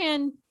 on the other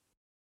hand,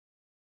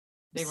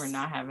 they were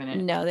not having it.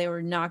 No, they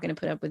were not going to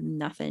put up with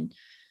nothing.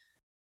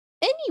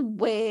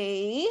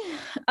 Anyway,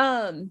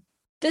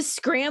 the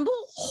scramble,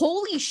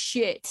 holy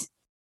shit.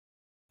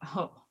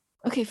 Oh.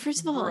 Okay, first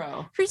of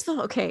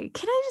all, okay,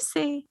 can I just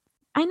say,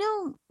 I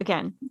know,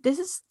 again, this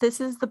is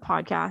the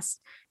podcast.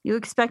 You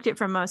expect it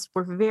from us.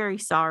 We're very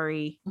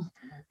sorry.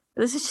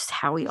 This is just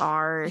how we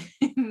are.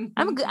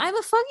 I'm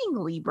a fucking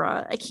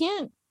Libra. I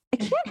can't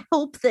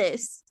help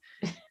this.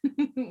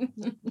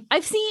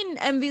 I've seen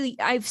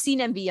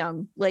MV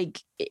Young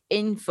like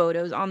in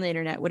photos on the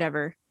internet,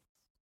 whatever.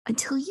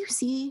 Until you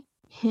see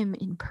him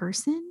in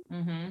person,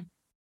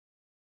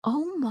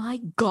 oh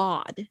my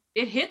god,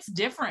 it hits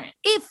different.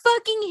 It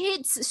fucking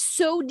hits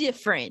so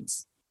different.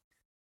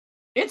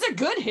 It's a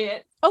good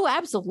hit. Oh,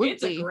 absolutely,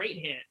 it's a great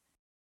hit.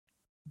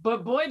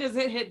 But boy, does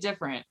it hit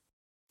different.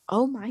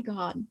 Oh my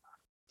god.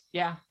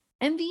 Yeah.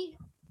 MV,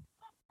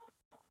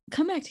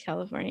 come back to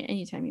California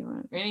anytime you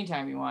want.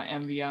 Anytime you want,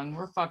 MV Young.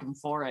 We're fucking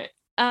for it.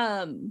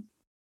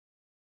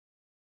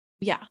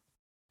 Yeah.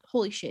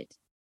 Holy shit.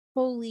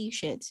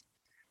 Tyler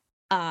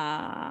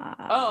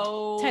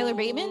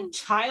Bateman?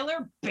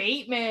 Tyler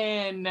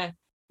Bateman.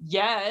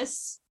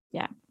 Yes.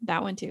 Yeah,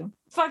 that one too.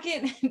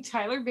 Fucking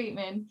Tyler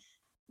Bateman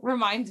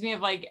reminds me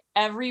of like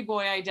every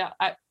boy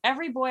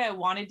I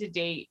wanted to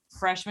date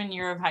freshman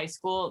year of high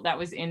school that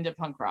was into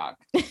punk rock.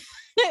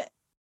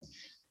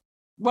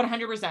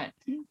 100%.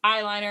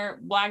 Eyeliner,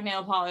 black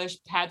nail polish,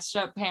 patched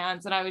up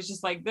pants, and I was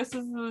just like, this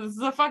is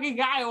the fucking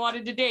guy I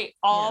wanted to date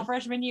all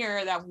freshman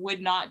year that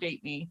would not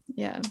date me.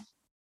 Yeah.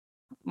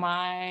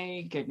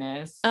 My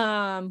goodness.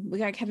 We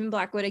got Kevin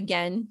Blackwood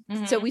again.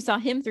 So we saw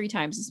him 3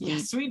 times this week.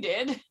 Yes, we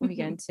did.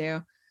 Weekend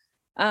too.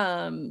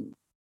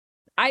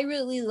 I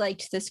really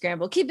liked the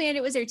scramble. Kid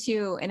Bandit was there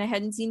too, and I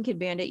hadn't seen Kid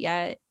Bandit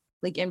yet,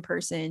 like in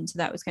person, so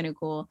that was kind of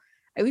cool.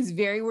 I was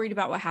very worried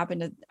about what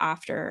happened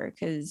after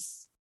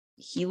because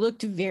he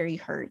looked very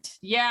hurt.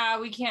 Yeah,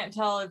 we can't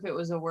tell if it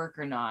was a work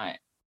or not,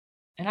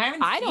 and I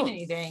haven't seen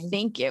anything.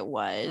 Think it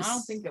was. I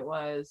don't think it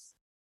was.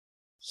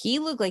 He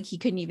looked like he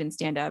couldn't even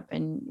stand up,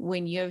 and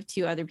when you have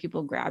 2 other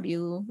people grab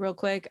you real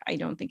quick, I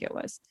don't think it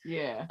was.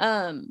 Yeah.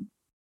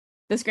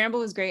 The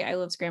scramble was great. I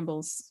love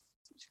scrambles.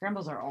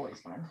 Scrambles are always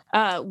fun.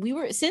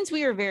 Since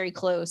we were very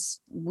close,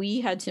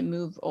 we had to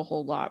move a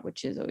whole lot,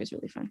 which is always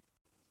really fun.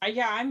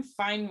 Yeah, I'm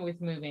fine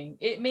with moving.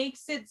 It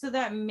makes it so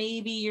that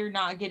maybe you're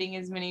not getting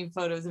as many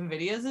photos and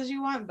videos as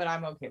you want, but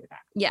I'm okay with that.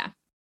 Yeah,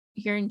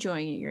 you're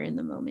enjoying it. You're in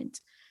the moment.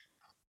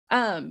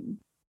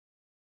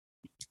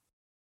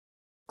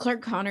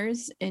 Clark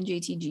Connors and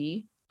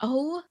JTG.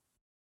 Oh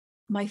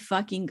my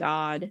fucking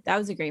God. That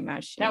was a great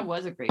match. That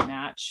was a great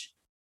match.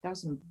 That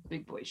was some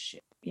big boy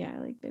shit. Yeah, I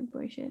like big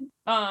boy shit.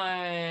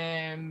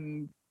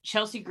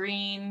 Chelsea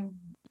Green,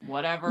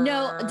 whatever.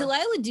 No,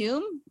 Delilah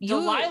Doom. You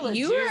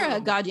are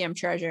a goddamn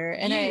treasure.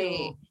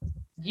 And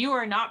you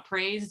are not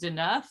praised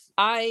enough.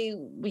 I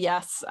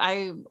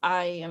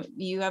am.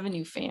 You have a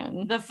new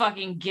fan. The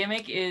fucking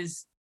gimmick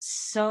is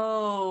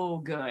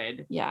so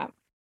good. Yeah.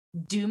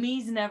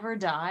 Doomies never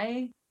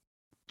die.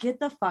 Get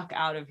the fuck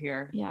out of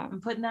here. Yeah.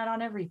 I'm putting that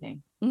on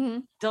everything. Mm-hmm.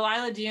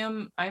 Delilah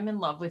Doom, I'm in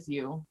love with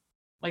you.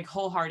 Like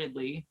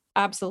wholeheartedly.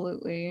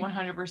 Absolutely.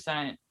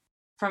 100%.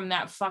 From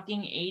that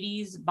fucking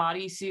 80s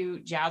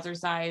bodysuit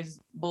jazzercise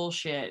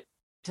bullshit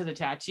to the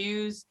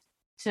tattoos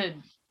to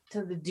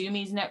the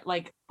Doomies neck,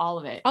 like all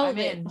of it. All of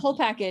it. Whole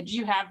package.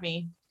 You have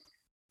me.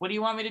 What do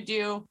you want me to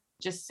do?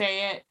 Just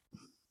say it.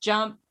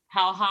 Jump.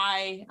 How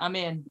high? I'm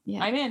in.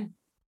 Yeah. I'm in.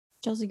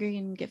 Chelsea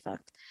Green, get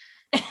fucked.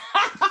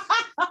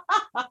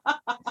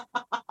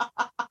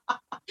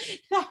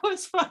 That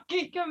was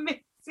fucking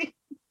amazing.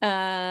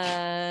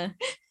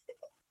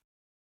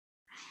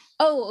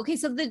 Oh, okay.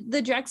 So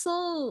the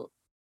Drexel,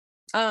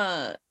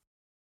 how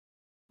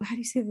do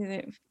you say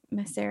the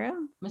Massaro?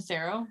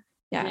 Massaro?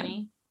 Yeah.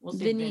 Vinny. We'll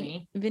say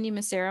Vinny. Vinny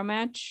Massaro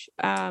match.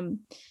 What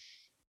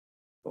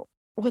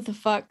the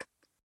fuck?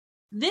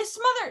 This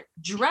mother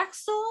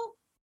Drexel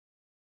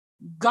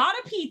got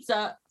a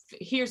pizza.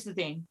 Here's the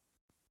thing.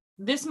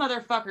 This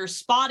motherfucker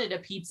spotted a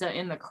pizza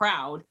in the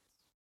crowd.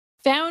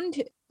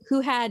 Found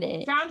who had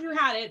it.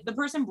 The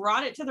person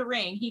brought it to the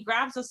ring. He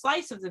grabs a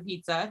slice of the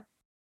pizza.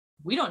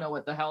 We don't know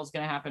what the hell's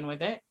going to happen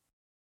with it.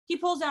 He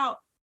pulls out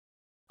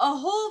a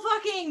whole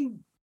fucking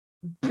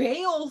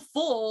bale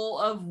full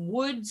of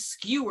wood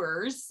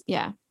skewers.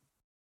 Yeah.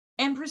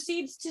 And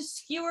proceeds to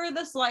skewer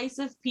the slice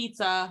of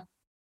pizza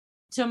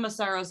to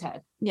Massaro's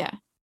head. Yeah.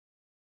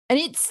 And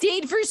it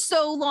stayed for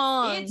so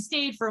long. It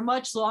stayed for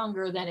much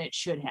longer than it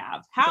should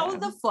have. How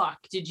the fuck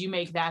did you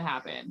make that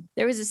happen?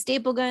 There was a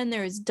staple gun.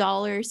 There was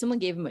 $1. Someone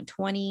gave him a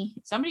 20.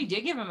 Somebody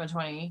did give him a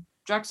 20.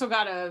 Drexel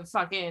got a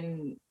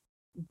fucking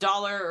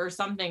 $1 or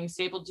something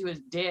stapled to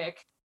his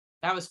dick.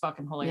 That was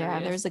fucking hilarious.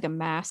 Yeah, there was like a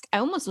mask. I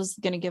almost was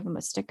going to give him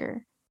a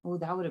sticker. Oh,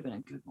 that would have been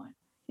a good one.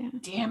 Yeah.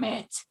 Damn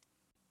it.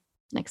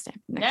 Next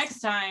time. Next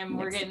time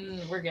we're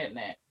getting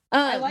it.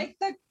 I like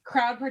the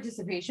crowd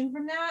participation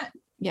from that.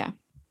 Yeah.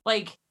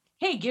 Like,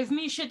 hey, give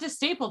me shit to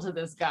staple to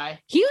this guy.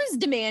 He was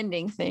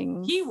demanding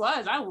things. He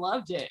was. I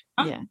loved it.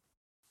 Yeah.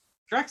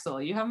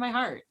 Drexel, you have my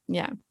heart.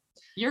 Yeah.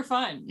 You're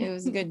fun. It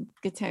was a good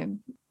time.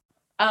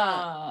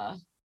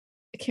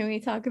 Can we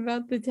talk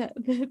about the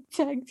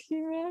tag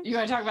team match? You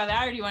want to talk about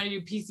that, or do you want to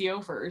do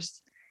PCO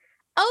first?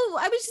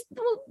 Oh,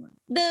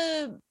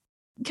 the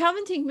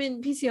Calvin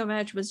Tankman PCO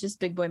match was just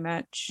big boy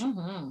match.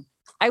 Mm-hmm.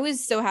 I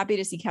was so happy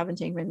to see Calvin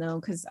Tankman though,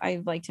 because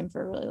I've liked him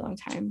for a really long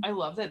time. I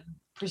love that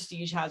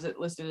Prestige has it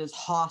listed as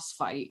Hoss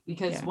fight,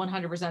 because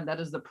 100% that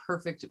is the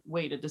perfect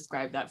way to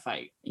describe that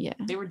fight. Yeah.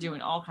 They were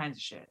doing all kinds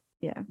of shit.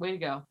 Yeah. Way to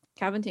go.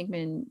 Calvin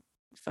Tankman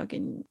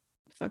fucking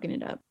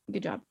it up.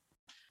 Good job.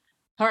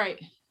 All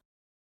right.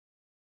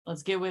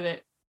 Let's get with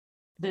it.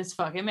 This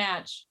fucking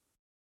match.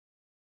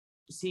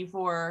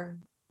 C4,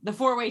 the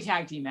 4-way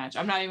tag team match.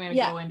 I'm not even going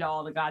to go into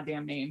all the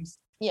goddamn names.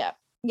 Yeah.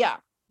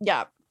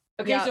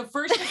 Okay, so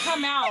first to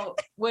come out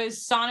was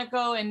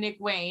Sonico and Nick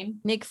Wayne.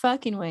 Nick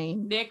fucking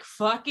Wayne.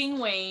 This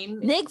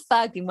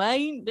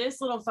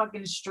little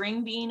fucking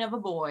string bean of a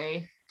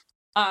boy.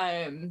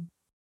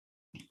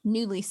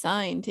 Newly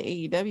signed to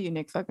AEW,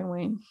 Nick fucking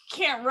Wayne.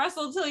 Can't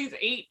wrestle till he's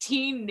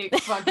 18, Nick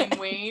fucking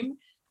Wayne.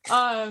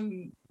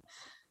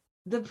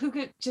 The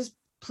puka, just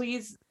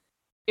please,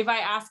 if I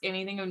ask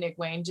anything of Nick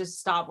Wayne, just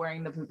stop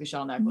wearing the puka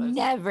shell necklace.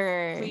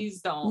 Never.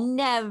 Please don't.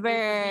 Never. With the zebra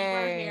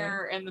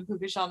hair and the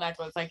puka shell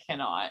necklace, I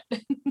cannot.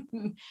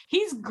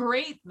 He's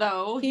great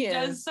though. He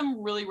does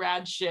some really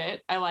rad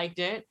shit. I liked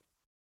it.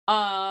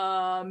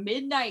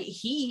 Midnight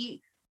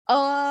Heat.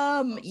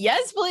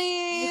 Yes,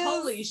 please.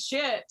 Holy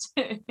shit.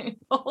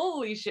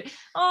 Holy shit.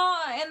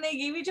 And they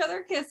gave each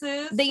other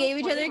kisses. They gave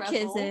each other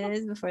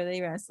kisses before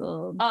they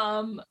wrestled.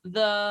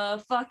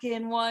 The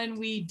fucking one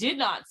we did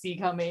not see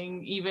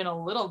coming even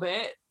a little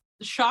bit.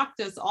 Shocked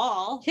us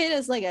all. Hit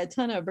us like a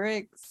ton of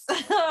bricks.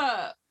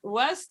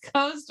 West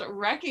Coast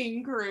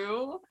Wrecking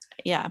Crew.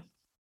 Yeah.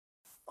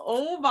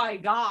 Oh my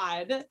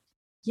God.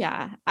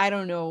 Yeah. I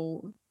don't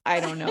know.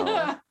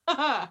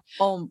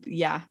 Oh,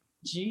 yeah.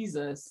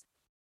 Jesus.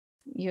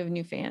 You have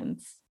new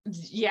fans.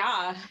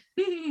 Yeah.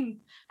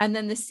 And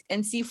then this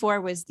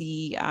C4 was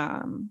the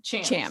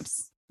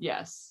champs.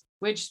 Yes.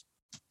 Which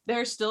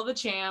they're still the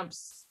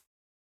champs.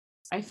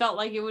 I felt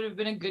like it would have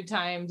been a good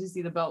time to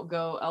see the belt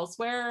go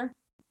elsewhere.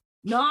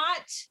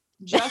 Not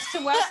just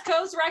to West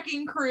Coast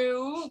Wrecking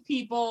Crew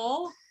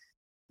people.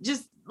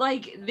 Just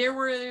like there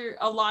were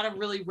a lot of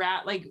really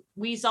rad, like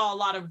we saw a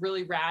lot of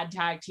really rad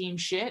tag team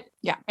shit.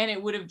 Yeah. And it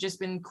would have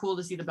just been cool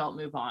to see the belt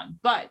move on.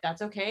 But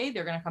that's okay.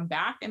 They're going to come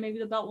back and maybe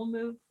the belt will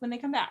move when they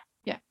come back.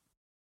 Yeah.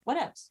 What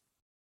else?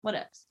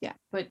 Yeah.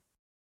 But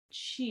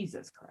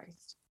Jesus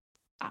Christ.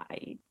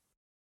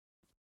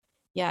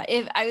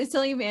 If I was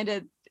telling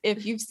Amanda,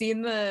 if you've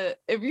seen the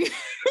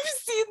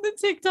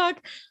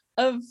TikTok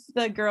of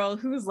the girl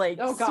who's like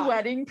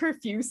sweating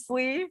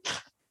profusely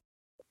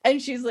and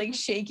she's like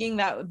shaking,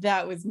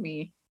 that was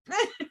me.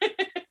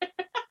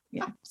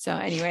 Yeah. So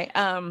anyway,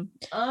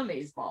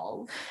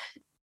 Amazeballs.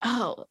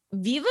 Oh,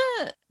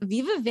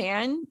 Viva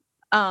Van.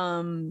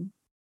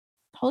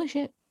 Holy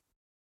shit.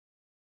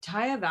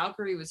 Taya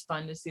Valkyrie was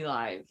fun to see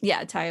live.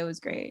 Yeah, Taya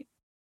was great.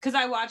 Because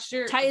I watched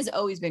her. Taya's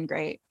always been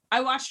great. I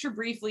watched her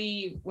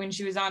briefly when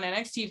she was on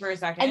NXT for a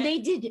second. And they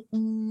did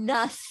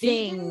nothing.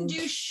 They didn't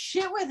do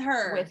shit with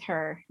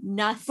her.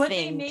 Nothing. But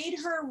they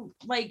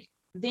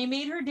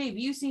made her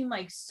debut seem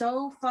like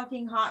so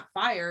fucking hot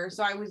fire.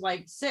 So I was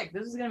like, sick.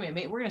 This is gonna be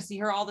amazing. We're gonna see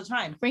her all the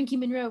time. Frankie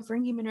Monroe.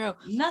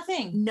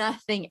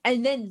 Nothing.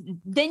 And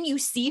then you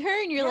see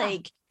her and you're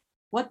like,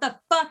 what the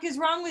fuck is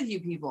wrong with you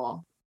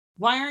people?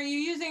 Why aren't you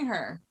using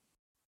her?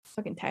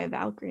 Fucking Taya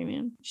Valkyrie,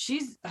 man.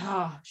 She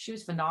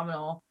was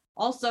phenomenal.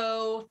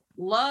 Also,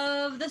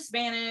 love the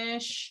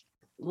Spanish,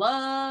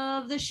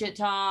 love the shit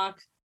talk.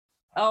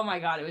 Oh my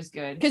God, it was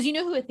good. Because you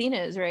know who Athena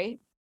is, right?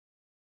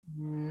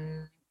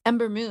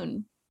 Ember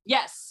Moon.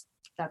 Yes,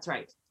 that's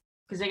right.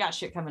 Because they got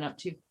shit coming up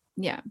too.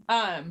 Yeah.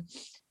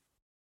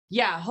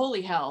 Yeah,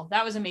 holy hell.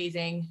 That was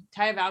amazing.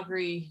 Taya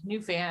Valkyrie,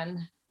 new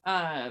fan.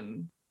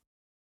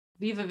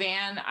 Viva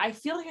Van. I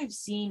feel like I've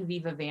seen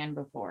Viva Van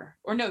before.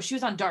 Or no, she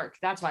was on Dark.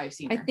 That's why I've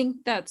seen her. I think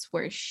that's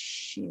where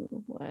she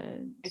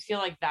was. I feel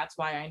like that's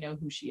why I know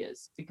who she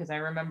is. Because I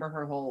remember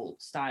her whole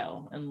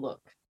style and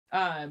look.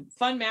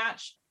 Fun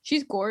match.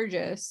 She's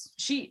gorgeous.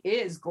 She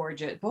is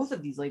gorgeous. Both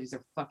of these ladies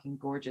are fucking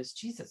gorgeous.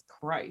 Jesus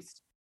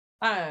Christ.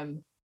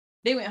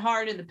 They went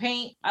hard in the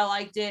paint. I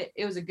liked it.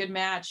 It was a good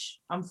match.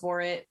 I'm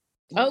for it.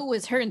 Oh, it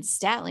was her and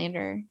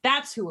Statlander.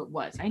 That's who it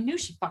was. I knew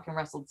she fucking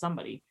wrestled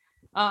somebody.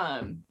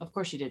 Of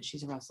course she did.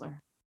 She's a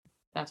wrestler.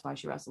 That's why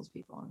she wrestles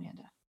people,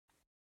 Amanda.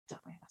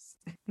 Dumbass.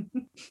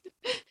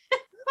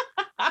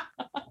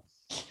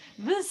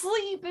 The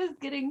sleep is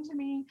getting to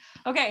me.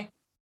 Okay.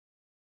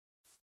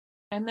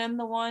 And then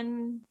the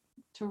one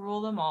to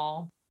rule them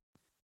all.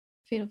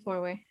 Fatal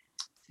 4-way.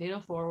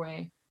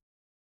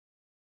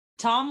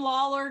 Tom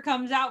Lawler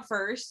comes out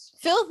first.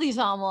 Filthy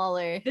Tom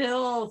Lawler.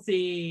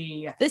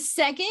 Filthy. The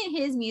second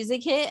his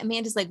music hit,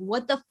 Amanda's like,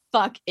 what the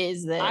fuck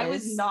is this? I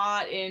was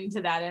not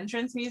into that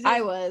entrance music.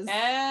 I was.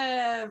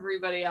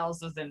 Everybody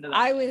else was into that.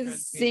 I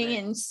was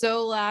singing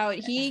so loud.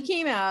 He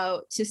came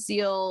out to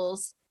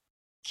Seal's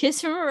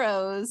Kiss from a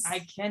Rose.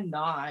 I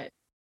cannot.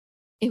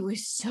 It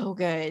was so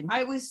good.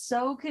 I was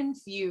so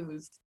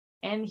confused.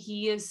 And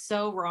he is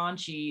so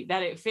raunchy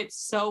that it fits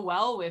so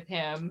well with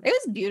him. It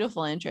was a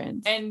beautiful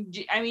entrance. And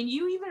I mean,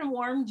 you even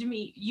warned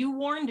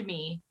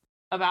me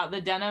about the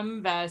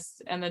denim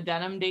vest and the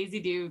denim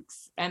Daisy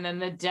Dukes and then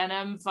the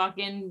denim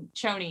fucking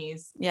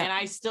chonies. Yeah. And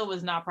I still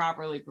was not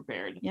properly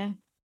prepared. Yeah.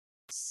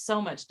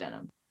 So much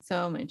denim.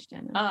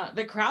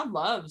 The crowd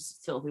loves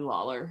Filthy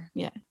Lawler.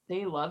 Yeah.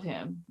 They love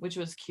him, which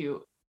was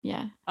cute.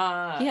 Yeah.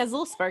 He has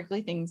little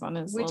sparkly things on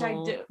his boots.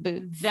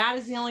 That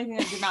is the only thing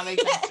that did not make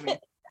sense to me.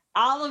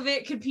 All of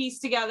it could piece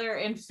together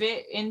and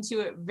fit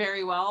into it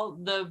very well.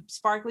 The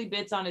sparkly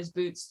bits on his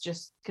boots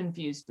just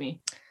confused me.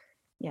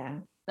 Yeah.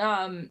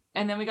 And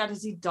then we got to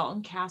see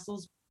Dalton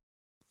Castle's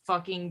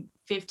fucking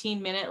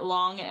 15-minute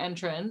long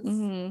entrance.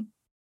 Mm-hmm.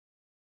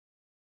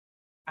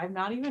 I'm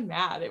not even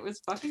mad. It was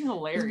fucking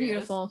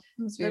hilarious. It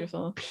was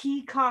beautiful. The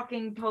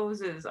peacocking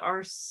poses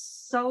are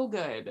so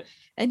good.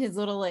 And his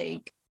little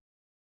like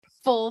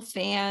full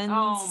fans.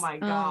 Oh my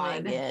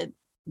God.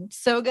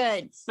 So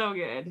good. So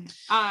good.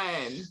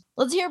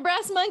 Let's hear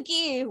Brass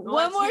Monkey one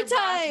Let's more hear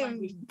Brass time.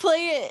 Monkey.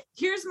 Play it.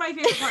 Here's my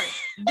favorite part.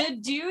 The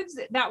dudes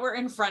that were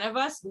in front of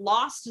us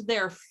lost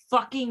their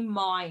fucking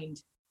mind.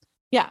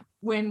 Yeah.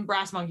 When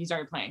Brass Monkey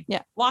started playing.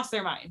 Yeah. Lost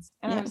their minds.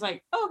 And Yeah. I was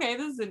like, oh, okay,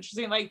 this is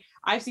interesting. Like,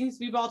 I've seen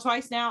Speedball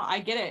twice now. I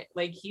get it.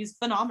 Like, he's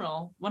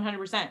phenomenal,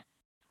 100%.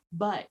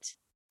 But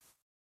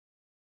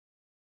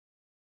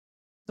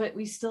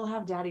we still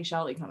have Daddy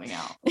Shelly coming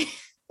out.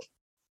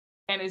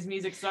 And his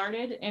music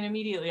started, and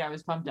immediately I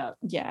was pumped up.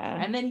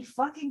 Yeah. And then he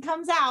fucking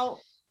comes out.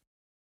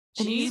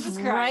 And Jesus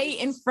he's Christ. right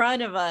in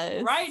front of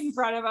us. Right in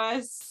front of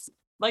us.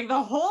 Like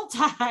the whole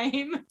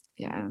time.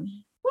 Yeah.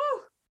 Woo.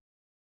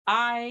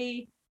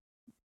 I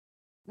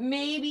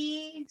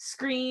maybe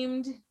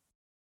screamed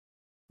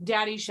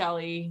Daddy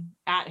Shelly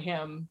at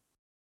him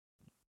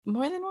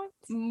More than once?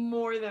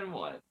 more than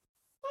once.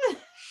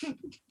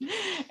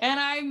 And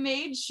I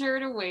made sure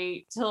to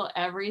wait till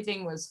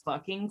everything was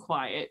fucking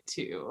quiet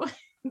too.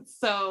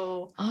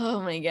 So Oh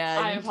my God.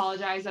 I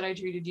apologize that I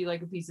treated you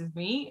like a piece of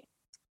meat.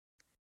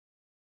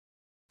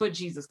 But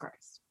Jesus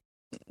Christ.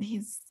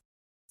 He's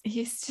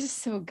just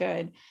so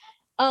good.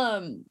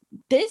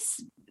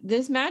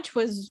 This match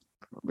was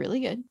really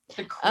good.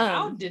 The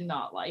crowd did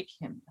not like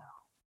him though.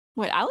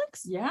 What,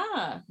 Alex?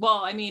 Yeah. Well,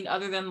 I mean,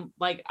 other than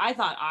like, I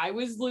thought I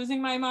was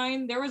losing my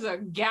mind. There was a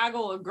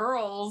gaggle of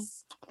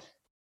girls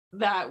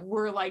that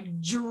were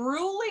like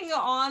drooling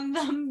on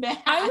the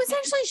mat. I was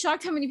actually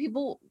shocked how many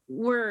people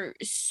were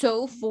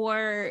so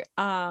for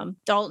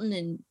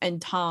Dalton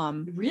and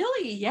Tom.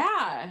 Really?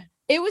 Yeah.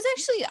 It was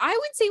actually, I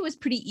would say it was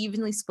pretty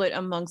evenly split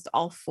amongst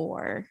all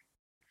four.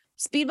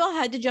 Speedball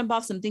had to jump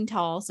off something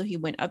tall, so he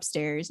went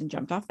upstairs and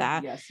jumped off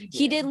that. Yes,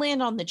 He did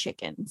land on the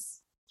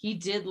chickens. He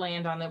did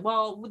land on it.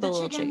 Well, the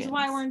little chickens,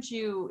 why chickens. weren't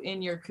you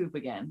in your coop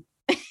again?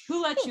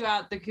 Who let you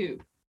out the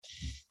coop?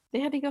 They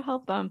had to go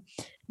help them.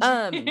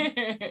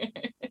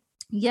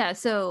 Yeah,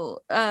 so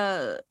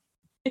oh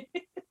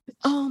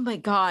my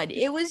God.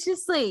 It was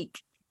just like,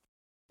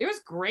 It was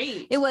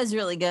great. it was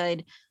really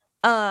good.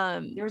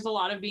 There was a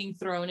lot of being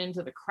thrown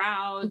into the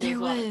crowd. There There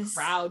was a lot of was.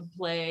 crowd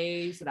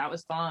play, so that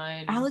was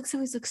fun. Alex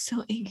always looks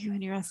so angry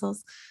when he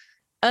wrestles.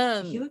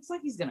 He looks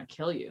like he's gonna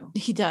kill you.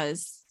 He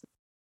does.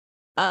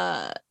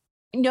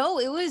 No,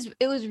 it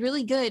was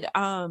really good.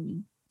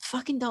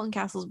 Fucking Dalton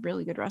Castle's a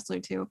really good wrestler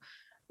too.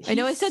 I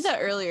know I said that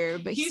earlier,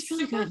 but He's he's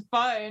really super good.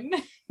 fun.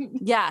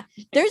 Yeah,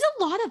 there's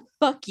a lot of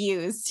fuck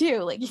yous too.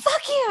 Like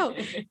fuck you.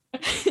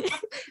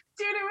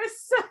 Dude, it was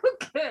so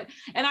good.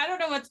 And I don't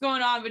know what's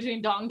going on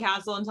between Dalton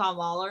Castle and Tom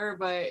Lawler,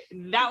 but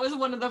that was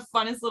one of the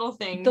funnest little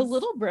things. The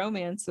little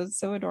bromance was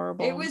so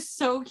adorable. It was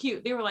so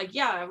cute. They were like,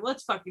 yeah,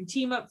 let's fucking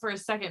team up for a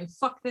second and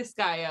fuck this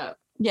guy up.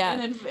 Yeah.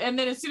 And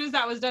then as soon as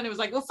that was done, it was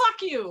like, well,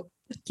 fuck you.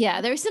 Yeah,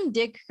 there's some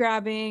dick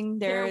grabbing.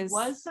 There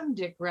was some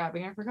dick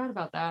grabbing. I forgot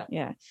about that.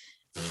 Yeah.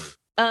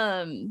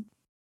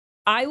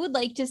 I would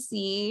like to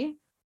see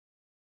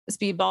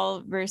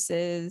Speedball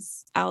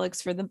versus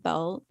Alex for the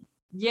belt.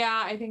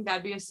 Yeah, I think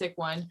that'd be a sick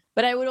one.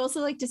 But I would also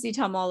like to see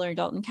Tom Lawler and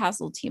Dalton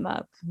Castle team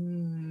up.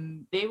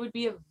 They would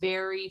be a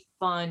very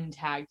fun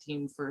tag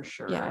team for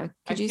sure. Yeah. I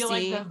Could you feel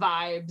see- like the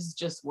vibes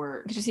just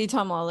work. Could you see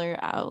Tom Lawler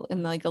out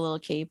in like a little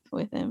cape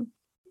with him?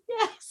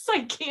 Yes,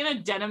 like in a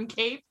denim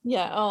cape.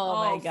 Yeah.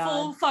 Oh, my God.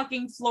 Full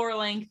fucking floor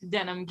length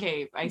denim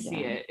cape. I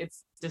see Yeah. it.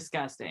 It's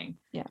disgusting.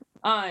 Yeah.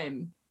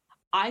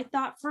 I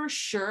thought for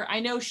sure.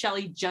 I know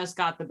Shelly just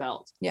got the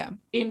belt. Yeah.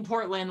 In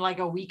Portland like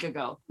a week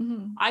ago.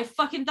 Mhm. I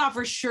fucking thought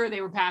for sure they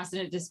were passing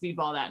it to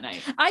Speedball that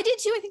night. I did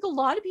too. I think a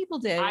lot of people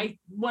did. I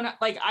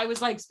was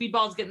like,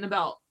 Speedball's getting the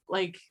belt.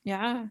 Like,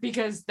 Yeah.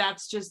 because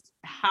that's just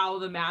how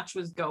the match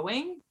was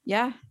going.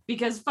 Yeah.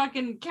 Because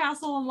fucking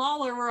Castle and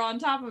Lawler were on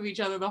top of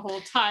each other the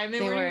whole time. They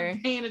They weren't were.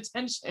 even paying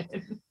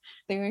attention.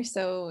 They were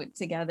so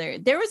together.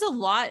 There was a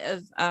lot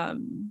of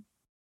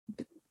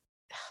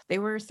they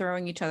were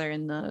throwing each other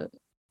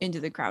into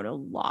the crowd a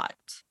lot.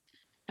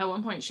 At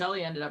one point,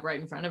 Shelly ended up right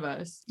in front of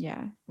us.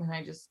 Yeah. And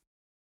I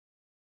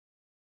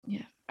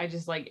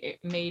just like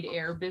made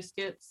air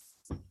biscuits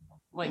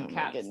like Oh my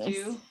cats goodness.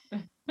 do.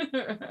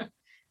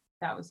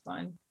 That was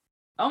fun.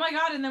 Oh my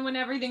God. And then when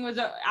everything was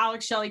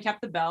Alex Shelley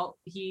kept the belt.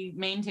 He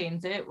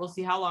maintains it. We'll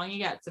see how long he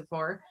gets it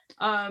for.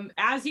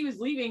 As he was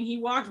leaving, he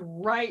walked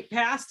right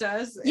past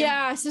us. and-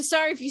 Yeah, so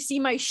sorry if you see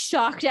my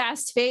shocked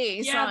ass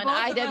face Yeah, on both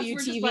of us were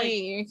just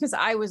IWTV because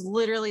I was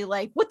literally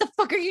like, "What the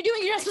fuck are you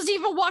doing? You're not supposed to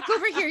even walk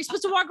over here. You're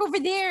supposed to walk over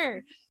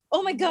there."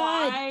 Oh my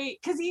God,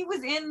 Because he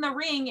was in the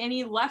ring and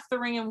he left the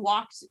ring and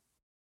walked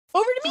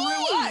over to through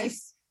me.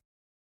 us.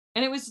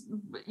 And it was,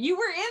 you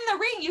were in the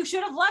ring. You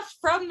should have left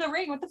from the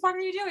ring. What the fuck are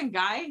you doing,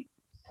 guy?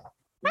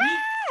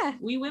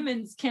 We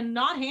women's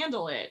cannot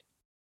handle it.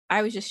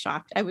 I was just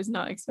shocked. I was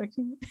not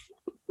expecting it.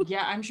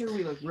 Yeah, I'm sure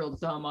we look real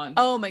dumb on.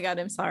 Oh my God,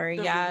 I'm sorry.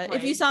 The Yeah, if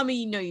replay. you saw me,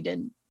 you know you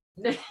didn't.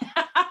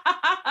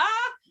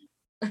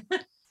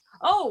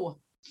 Oh,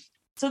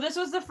 so this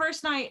was the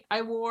first night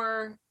I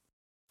wore.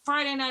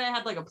 Friday night I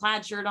had like a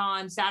plaid shirt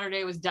on.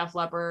 Saturday was Def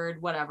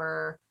Leppard,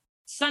 whatever.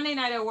 Sunday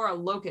night I wore a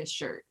locust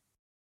shirt.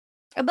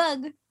 A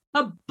bug.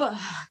 A bug.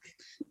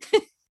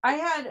 I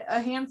had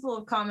a handful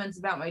of comments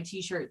about my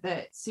t-shirt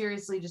that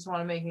seriously just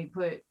want to make me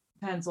put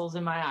pencils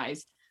in my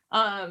eyes.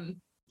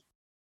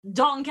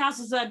 Dalton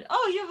Castle said,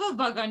 "Oh, you have a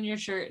bug on your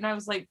shirt." And I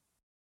was like,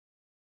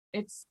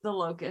 "It's the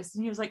locust."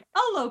 And he was like,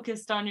 "A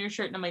locust on your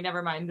shirt." And I'm like,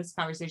 "Never mind, this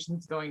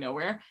conversation's going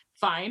nowhere.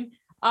 Fine."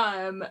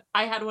 I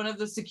had one of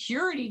the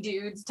security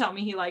dudes tell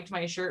me he liked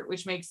my shirt,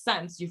 which makes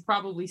sense. You've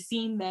probably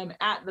seen them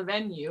at the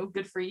venue.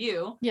 Good for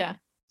you. Yeah.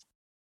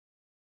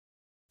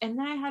 And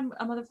then I had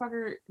a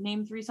motherfucker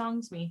name 3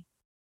 songs me.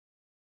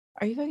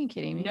 Are you fucking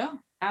kidding me? No.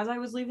 As I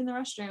was leaving the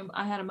restroom,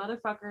 I had a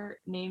motherfucker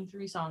name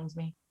 3 songs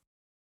me.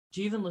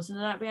 Do you even listen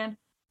to that band?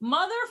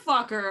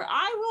 Motherfucker,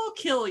 I will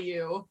kill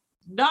you.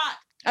 Not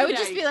I would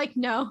just be like,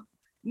 no,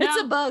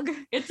 it's a bug.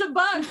 It's a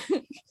bug.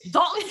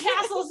 Dalton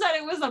Castle said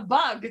it was a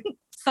bug.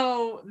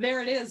 So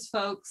there it is,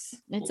 folks.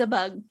 It's a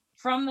bug.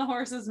 From the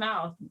horse's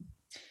mouth.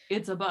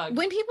 It's a bug.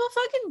 When people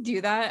fucking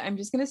do that, I'm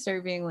just going to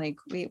start being like,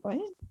 wait, what?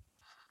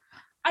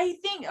 I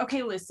think,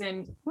 okay,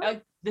 listen,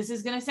 this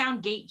is going to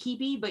sound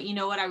gatekeepy, but you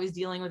know what? I was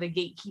dealing with a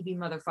gatekeeping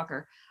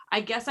motherfucker.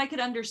 I guess I could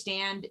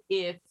understand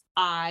if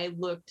I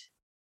looked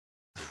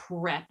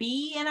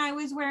preppy and I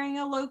was wearing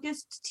a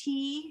locust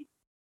tee.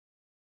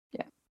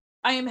 Yeah.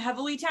 I am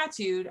heavily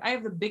tattooed. I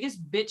have the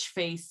biggest bitch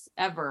face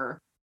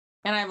ever.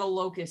 And I have a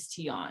locust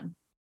tee on.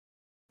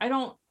 I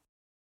don't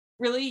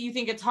really, you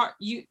think it's hard?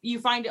 You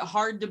find it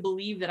hard to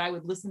believe that I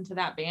would listen to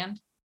that band?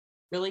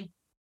 Really?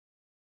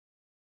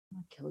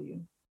 I'll kill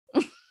you.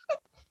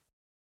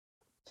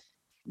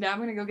 Now I'm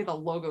going to go get the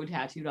logo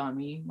tattooed on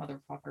me,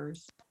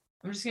 motherfuckers.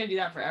 I'm just going to do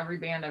that for every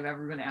band I've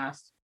ever been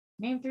asked.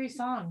 Name 3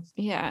 songs.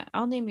 Yeah,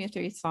 I'll name you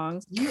 3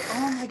 songs.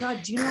 Oh my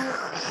God, do you know?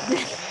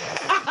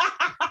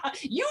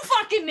 You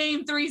fucking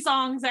name 3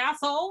 songs,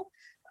 asshole.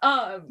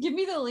 Give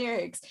me the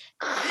lyrics.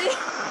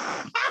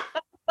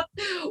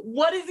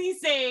 What does he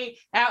say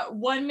at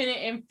 1 minute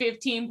and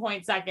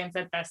 15 seconds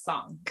at this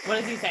song? What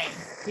is he saying?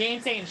 He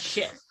ain't saying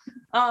shit.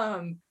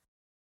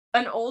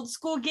 An old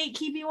school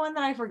gatekeeping one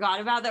that I forgot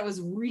about that was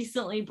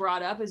recently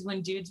brought up is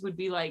when dudes would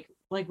be like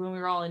when we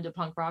were all into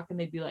punk rock and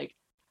they'd be like,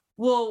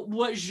 well,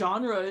 what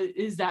genre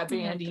is that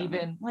band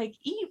even? Like,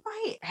 eat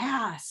my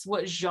ass.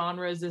 What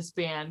genre is this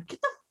band?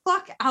 Get the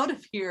fuck out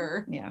of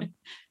here. Yeah.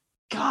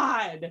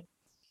 God.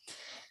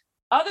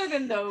 Other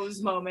than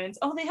those moments,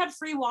 they had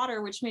free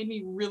water, which made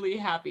me really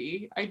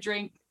happy. I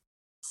drank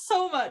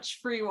so much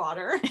free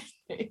water.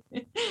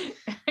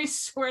 I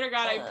swear to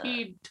God, I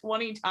peed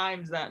 20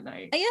 times that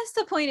night. I guess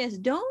the point is,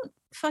 don't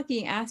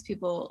fucking ask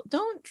people.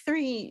 Don't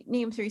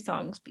name 3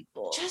 songs,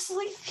 people. Just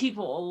leave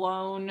people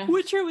alone.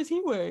 What shirt was he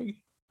wearing?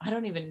 I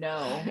don't even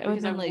know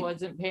because I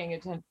wasn't paying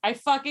attention. I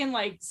fucking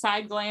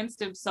side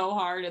glanced him so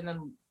hard and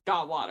then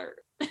got water.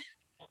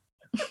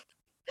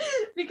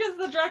 Because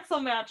the Drexel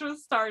match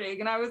was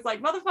starting and I was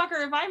like,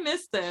 motherfucker, if I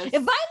miss this,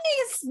 if I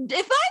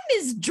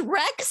miss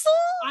Drexel,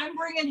 I'm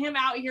bringing him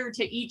out here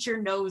to eat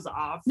your nose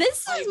off.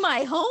 This is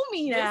my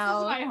homie now.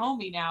 This is my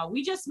homie now.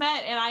 We just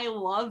met and I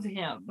love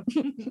him.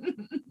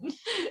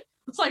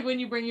 It's like when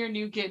you bring your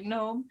new kitten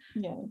home.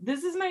 Yeah.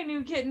 This is my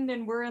new kitten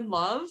and we're in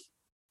love.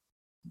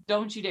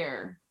 Don't you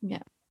dare.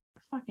 Yeah.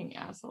 Fucking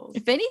assholes.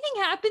 If anything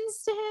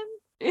happens to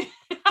him,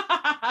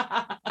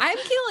 I'm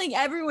killing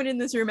everyone in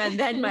this room and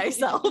then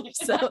myself.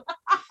 So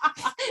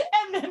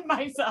and then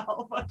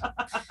myself.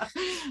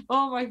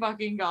 Oh my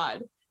fucking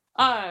God.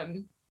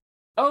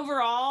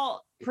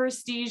 Overall,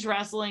 Prestige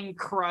Wrestling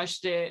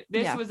crushed it.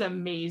 This was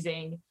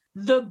amazing.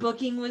 The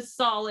booking was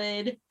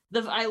solid.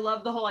 I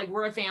love the whole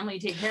we're a family,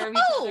 take care of each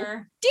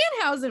other.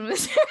 Danhausen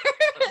was there.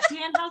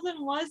 Danhausen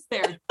was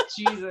there.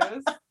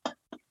 Jesus.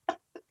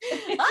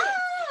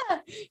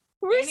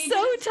 We're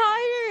so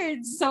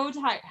tired. So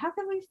tired. How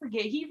can we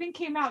forget? He even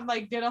came out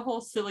and did a whole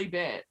silly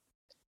bit.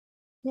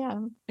 Yeah.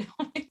 Oh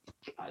my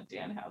God,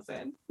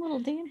 Danhausen. Little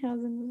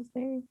Danhausen was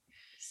there.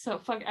 So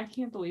I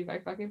can't believe I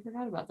fucking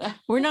forgot about that.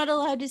 We're not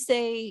allowed to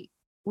say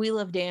we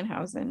love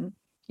Danhausen.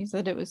 He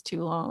said it was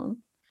too long.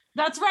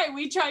 That's right.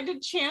 We tried to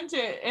chant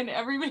it and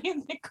everybody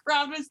in the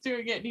crowd was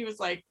doing it. And he was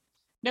like,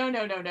 no.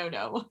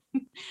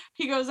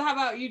 He goes, how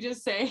about you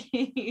just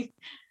say,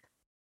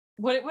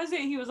 what was it?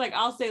 He was like,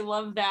 I'll say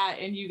love that.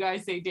 And you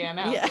guys say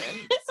Danhausen. Yeah.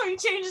 So he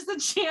changes the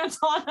chant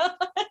on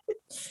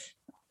us.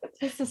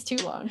 This is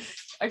too long.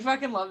 I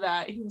fucking love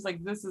that. He was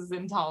like, this is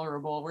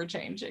intolerable. We're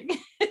changing.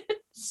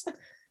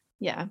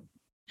 Yeah.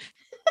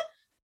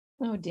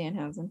 Oh,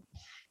 Danhausen.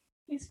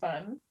 He's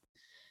fun.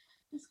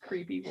 His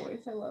creepy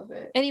voice. I love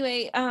it.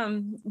 Anyway,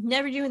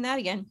 never doing that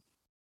again.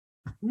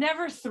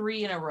 Never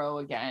 3 in a row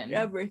again.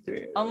 Never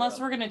 3. Unless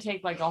we're gonna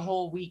take a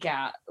whole week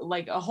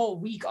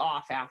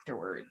off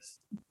afterwards.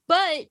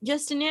 But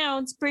just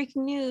announced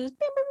breaking news.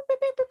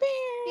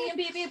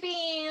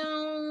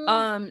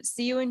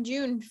 See you in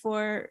June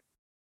for,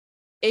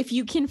 if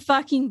you can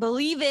fucking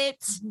believe it,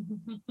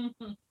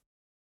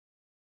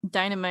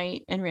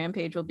 Dynamite and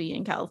Rampage will be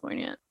in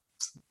California.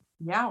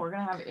 Yeah, we're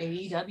gonna have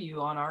AEW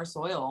on our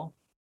soil.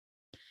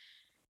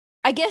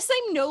 I guess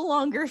I'm no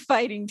longer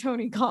fighting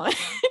Tony Khan.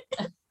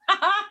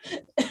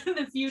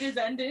 The feud is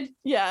ended.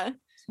 Yeah.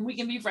 We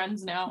can be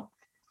friends now.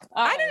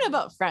 I don't know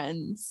about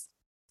friends.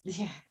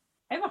 Yeah,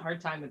 I have a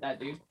hard time with that,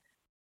 dude.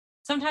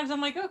 Sometimes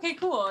I'm like, okay,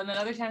 cool. And then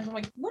other times I'm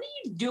like, what are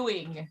you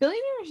doing?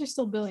 Billionaires are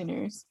still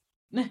billionaires.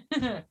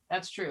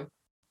 That's true.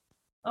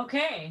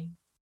 Okay.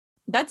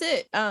 That's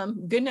it.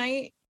 Good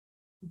night.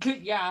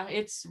 Good. Yeah,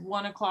 it's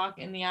 1:00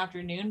 in the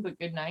afternoon, but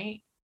good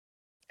night.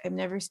 I'm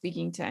never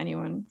speaking to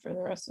anyone for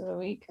the rest of the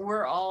week.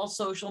 We're all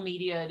social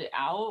media'd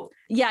out.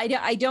 Yeah,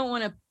 I don't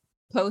want to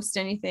post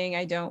anything.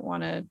 I don't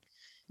want to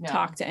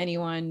talk to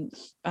anyone.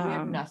 We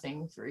have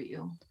nothing for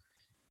you.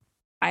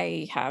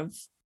 I have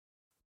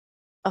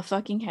a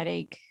fucking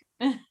headache.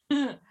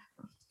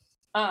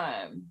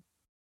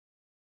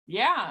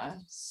 Yeah.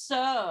 So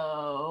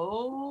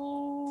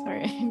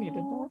sorry, I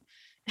needed that.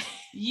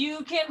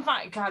 You can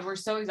find God, we're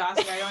so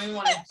exhausted. I don't even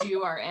want to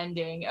do our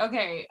ending.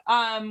 Okay.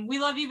 We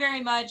love you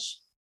very much.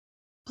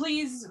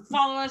 Please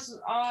follow us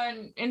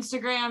on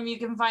Instagram. You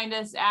can find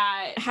us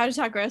at How to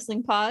Talk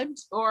Wrestling Pod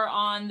or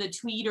on the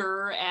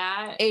Twitter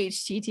at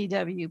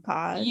HTTW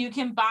Pod. You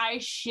can buy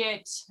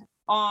shit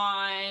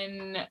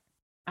on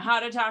How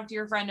to Talk to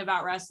Your Friend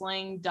About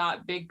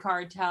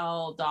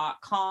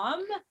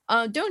Wrestling.bigcartel.com.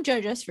 Don't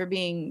judge us for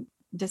being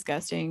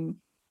disgusting.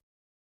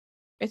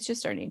 It's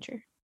just our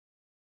nature.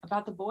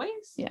 About the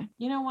boys? Yeah.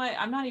 You know what?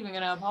 I'm not even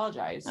going to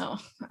apologize. Oh,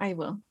 I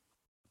will.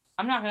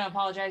 I'm not going to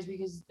apologize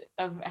because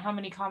of how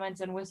many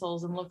comments and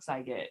whistles and looks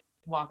I get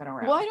walking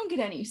around. Well, I don't get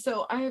any,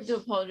 so I have to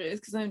apologize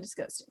because I'm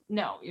disgusting.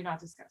 No, you're not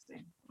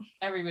disgusting.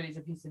 Everybody's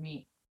a piece of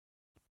meat.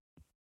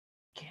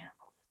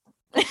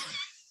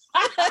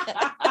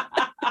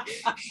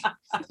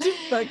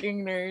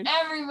 Fucking nerd.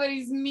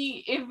 Everybody's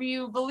meat if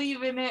you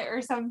believe in it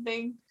or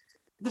something.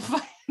 That's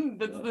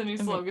the new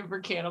slogan for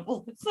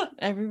cannibalism.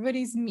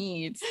 Everybody's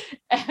meat.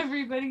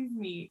 Everybody's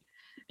meat.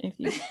 If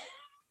you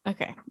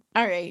okay.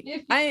 All right.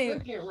 Cook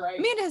it right.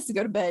 Amanda has to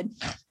go to bed.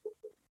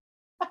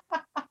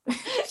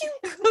 You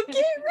cook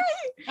it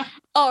right.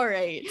 All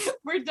right.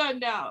 We're done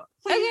now.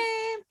 Please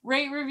Okay.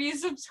 rate, review,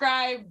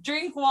 subscribe,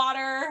 drink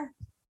water,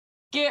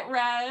 get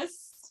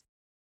rest,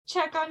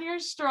 check on your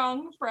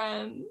strong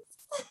friends.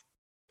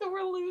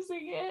 We're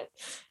losing it.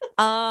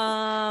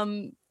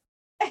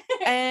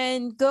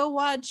 And go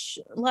watch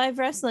live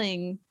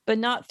wrestling, but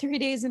not 3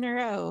 days in a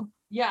row.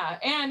 Yeah,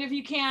 and if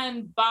you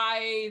can,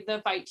 buy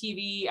the Fight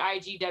TV,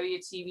 IGW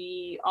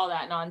TV, all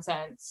that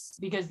nonsense,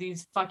 because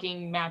these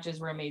fucking matches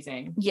were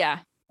amazing. Yeah.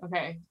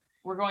 Okay,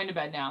 we're going to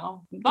bed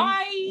now.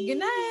 Bye! Good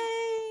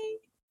night!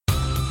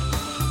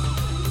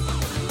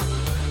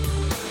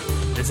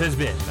 This has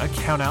been a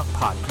Count Out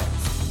Podcast.